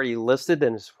 that are already listed,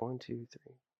 and it's 1, 2,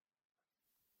 3,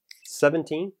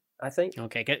 17, I think.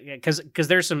 Okay, because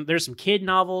there's some kid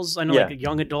novels. I know, like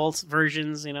young adult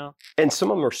versions, And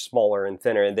some of them are smaller and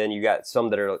thinner, and then you got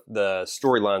some that are the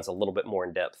storyline's a little bit more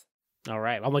in depth. All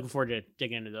right, I'm looking forward to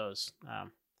digging into those.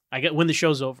 When the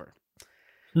show's over.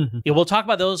 Yeah, we'll talk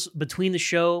about those between the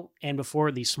show and before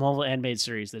the Smallville animated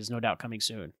series that is no doubt coming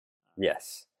soon.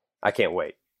 Yes, I can't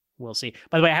wait. We'll see.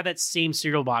 By the way, I have that same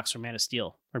cereal box from Man of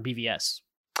Steel or BVS.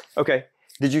 Okay.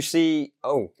 Did you see?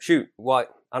 Oh, shoot.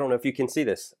 What? I don't know if you can see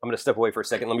this. I'm going to step away for a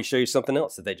second. Let me show you something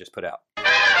else that they just put out.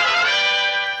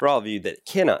 For all of you that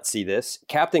cannot see this,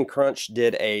 Captain Crunch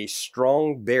did a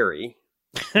strong berry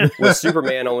with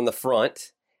Superman on the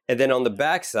front, and then on the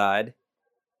back side,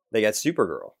 they got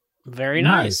Supergirl. Very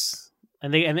nice.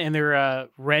 And they're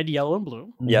red, yellow, and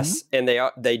blue. Yes, and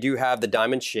they do have the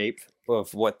diamond shape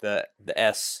of what the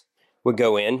S would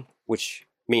go in, which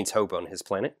means hope on his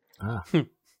planet.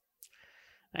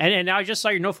 And now I just saw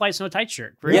your No Flights, No Tights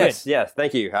shirt. Very yes, good. Yes,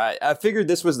 thank you. I figured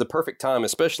this was the perfect time,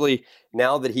 especially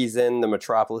now that he's in the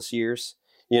Metropolis years.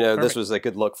 Perfect. This was a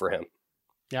good look for him.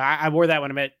 Yeah, I wore that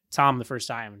when I met Tom the first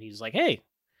time, and he was like, "Hey, you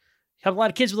have a lot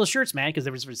of kids with those shirts, man," because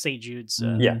there was for St. Jude's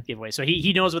giveaway. So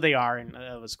he knows what they are, and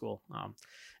that was cool.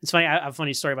 It's funny. I have a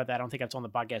funny story about that. I don't think I've told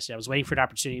on the podcast yet. I was waiting for an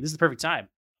opportunity. This is the perfect time.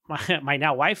 My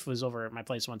now wife was over at my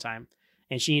place one time,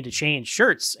 and she needed to change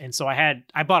shirts, and so I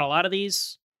bought a lot of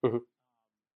these. Mm-hmm.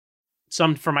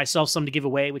 Some for myself, some to give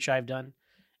away, which I've done.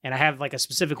 And I have like a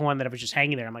specific one that I was just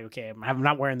hanging there. I'm like, okay, I'm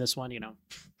not wearing this one, And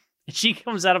she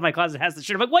comes out of my closet, has the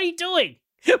shirt. I'm like, what are you doing?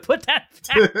 Put that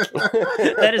back.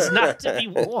 That is not to be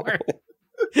worn.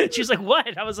 She's like,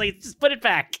 what? I was like, just put it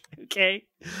back. Okay.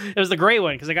 It was the gray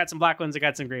one because I got some black ones. I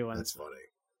got some gray ones. That's funny.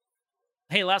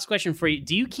 Hey, last question for you.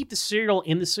 Do you keep the cereal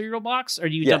in the cereal box or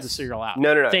do you dump the cereal out?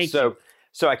 No. Thank you.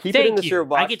 So I keep it in the cereal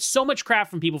box. I get so much crap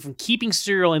from people from keeping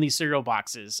cereal in these cereal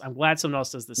boxes. I'm glad someone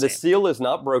else does the same. The seal is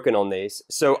not broken on these.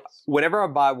 So whenever I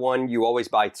buy one, you always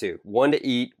buy two. One to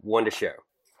eat, one to show.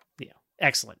 Yeah.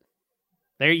 Excellent.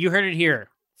 There, you heard it here,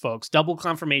 folks. Double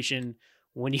confirmation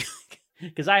when you,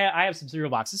 because I have some cereal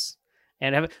boxes.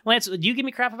 And Lance, do you give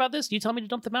me crap about this? Do you tell me to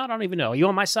dump them out? I don't even know. Are you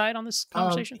on my side on this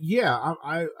conversation? Yeah,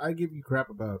 I give you crap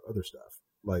about other stuff,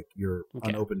 like your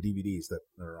unopened DVDs that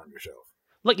are on your shelf.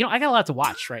 Look, I got a lot to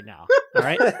watch right now. All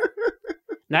right.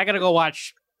 Now I got to go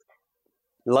watch.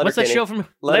 What's that show from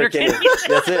Letterkenny?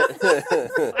 That's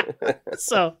it.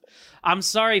 So, I'm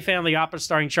sorry, Family Opera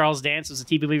starring Charles Dance was a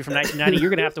TV movie from 1990.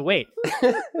 You're going to have to wait.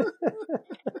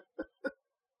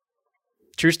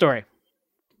 True story.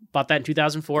 Bought that in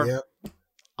 2004. Yep.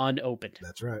 Unopened.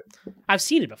 That's right. I've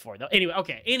seen it before, though.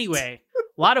 Anyway, a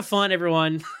lot of fun,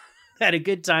 everyone. Had a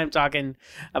good time talking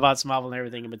about Smallville and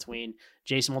everything in between.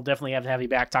 Jason will definitely have to have you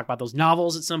back, talk about those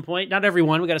novels at some point. Not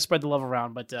everyone. We got to spread the love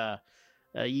around, but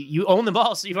you own them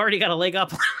all, so you've already got a leg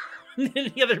up on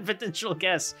any other potential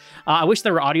guests. I wish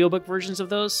there were audiobook versions of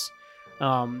those.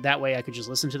 That way I could just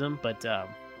listen to them, but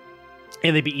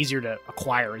and they'd be easier to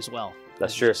acquire as well.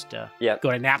 That's true. Just, Go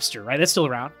to Napster, right? That's still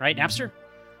around, right? Mm-hmm. Napster?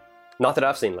 Not that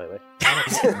I've seen lately.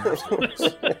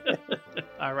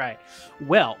 All right.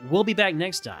 Well, we'll be back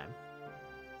next time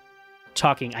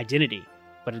talking identity.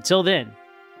 But until then,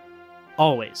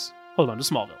 always hold on to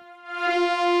Smallville.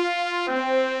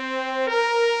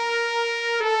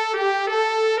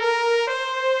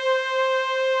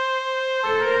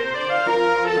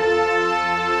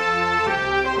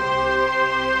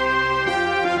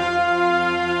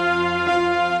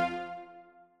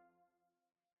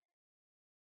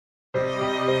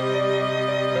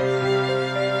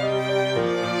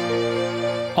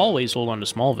 Always Hold On to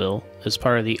Smallville is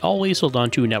part of the Always Hold On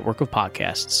To network of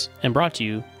podcasts and brought to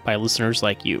you by listeners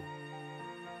like you.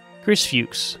 Chris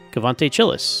Fuchs, Cavante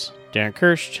Chillis, Darren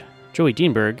Kirsch, Joey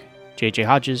Dienberg, JJ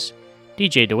Hodges,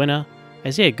 DJ DeWinna,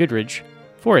 Isaiah Goodridge,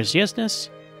 Forrest Yesness,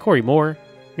 Corey Moore,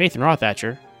 Nathan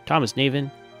Rothatcher, Thomas Navin,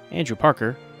 Andrew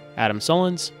Parker, Adam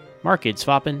Sullins, Mark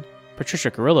Idsfoppen, Patricia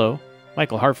Carrillo,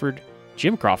 Michael Hartford,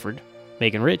 Jim Crawford,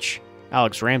 Megan Rich,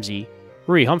 Alex Ramsey,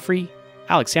 Rui Humphrey,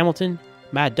 Alex Hamilton,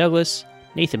 Matt Douglas,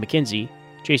 Nathan McKenzie,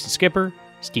 Jason Skipper,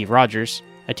 Steve Rogers,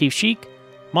 Atif Sheik,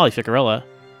 Molly Ficarella,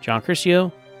 John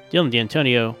Curcio, Dylan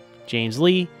D'Antonio, James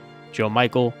Lee, Joe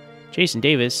Michael, Jason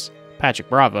Davis, Patrick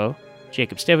Bravo,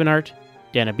 Jacob Stevenart,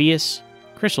 Dana Bias,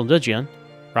 Crystal Dudjian,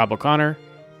 Rob O'Connor,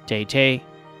 Tay Tay,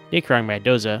 Nick Rang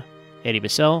Mendoza, Eddie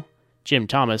Bissell, Jim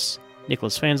Thomas,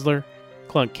 Nicholas Fansler,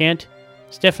 Clunk Kent,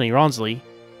 Stephanie Ronsley,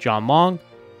 John Long,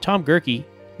 Tom Gerke,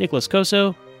 Nicholas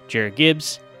Coso, Jared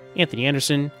Gibbs, Anthony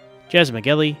Anderson, Jez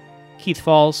McGelly, Keith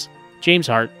Falls, James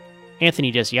Hart, Anthony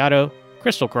Desiato,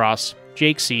 Crystal Cross,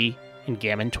 Jake C., and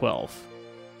Gammon12.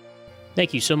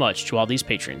 Thank you so much to all these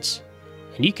patrons.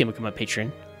 And you can become a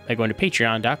patron by going to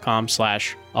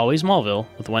patreon.com/alwaysmallville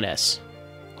with one S.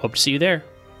 Hope to see you there.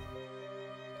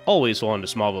 Always Hold On to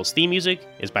Smallville's theme music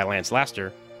is by Lance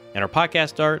Laster, and our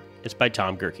podcast art is by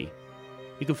Tom Gerke.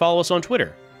 You can follow us on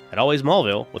Twitter at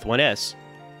alwaysmallville with one S.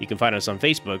 You can find us on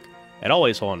Facebook at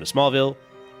Always Hold On to Smallville,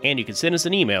 and you can send us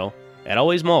an email at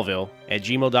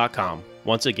alwaysmallville@gmail.com,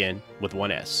 once again with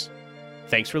one S.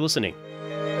 Thanks for listening.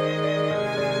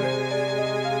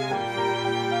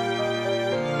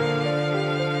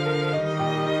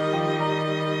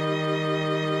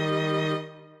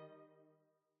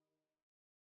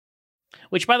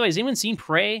 Which, by the way, has anyone seen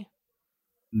Prey?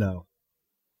 No.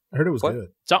 I heard it was good.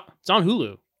 It's on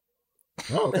Hulu.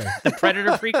 Oh, okay. The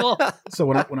Predator prequel. So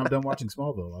when I'm done watching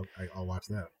Smallville, I'll watch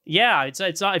that. Yeah, it's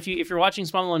if you're watching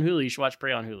Smallville on Hulu, you should watch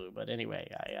Prey on Hulu. But anyway,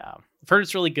 I've heard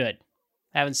it's really good.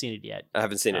 I haven't seen it yet. I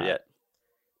haven't seen it yet.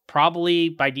 Probably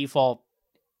by default.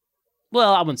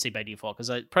 Well, I wouldn't say by default because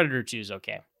Predator 2 is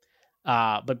okay.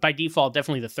 But by default,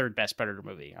 definitely the third best Predator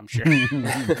movie, I'm sure.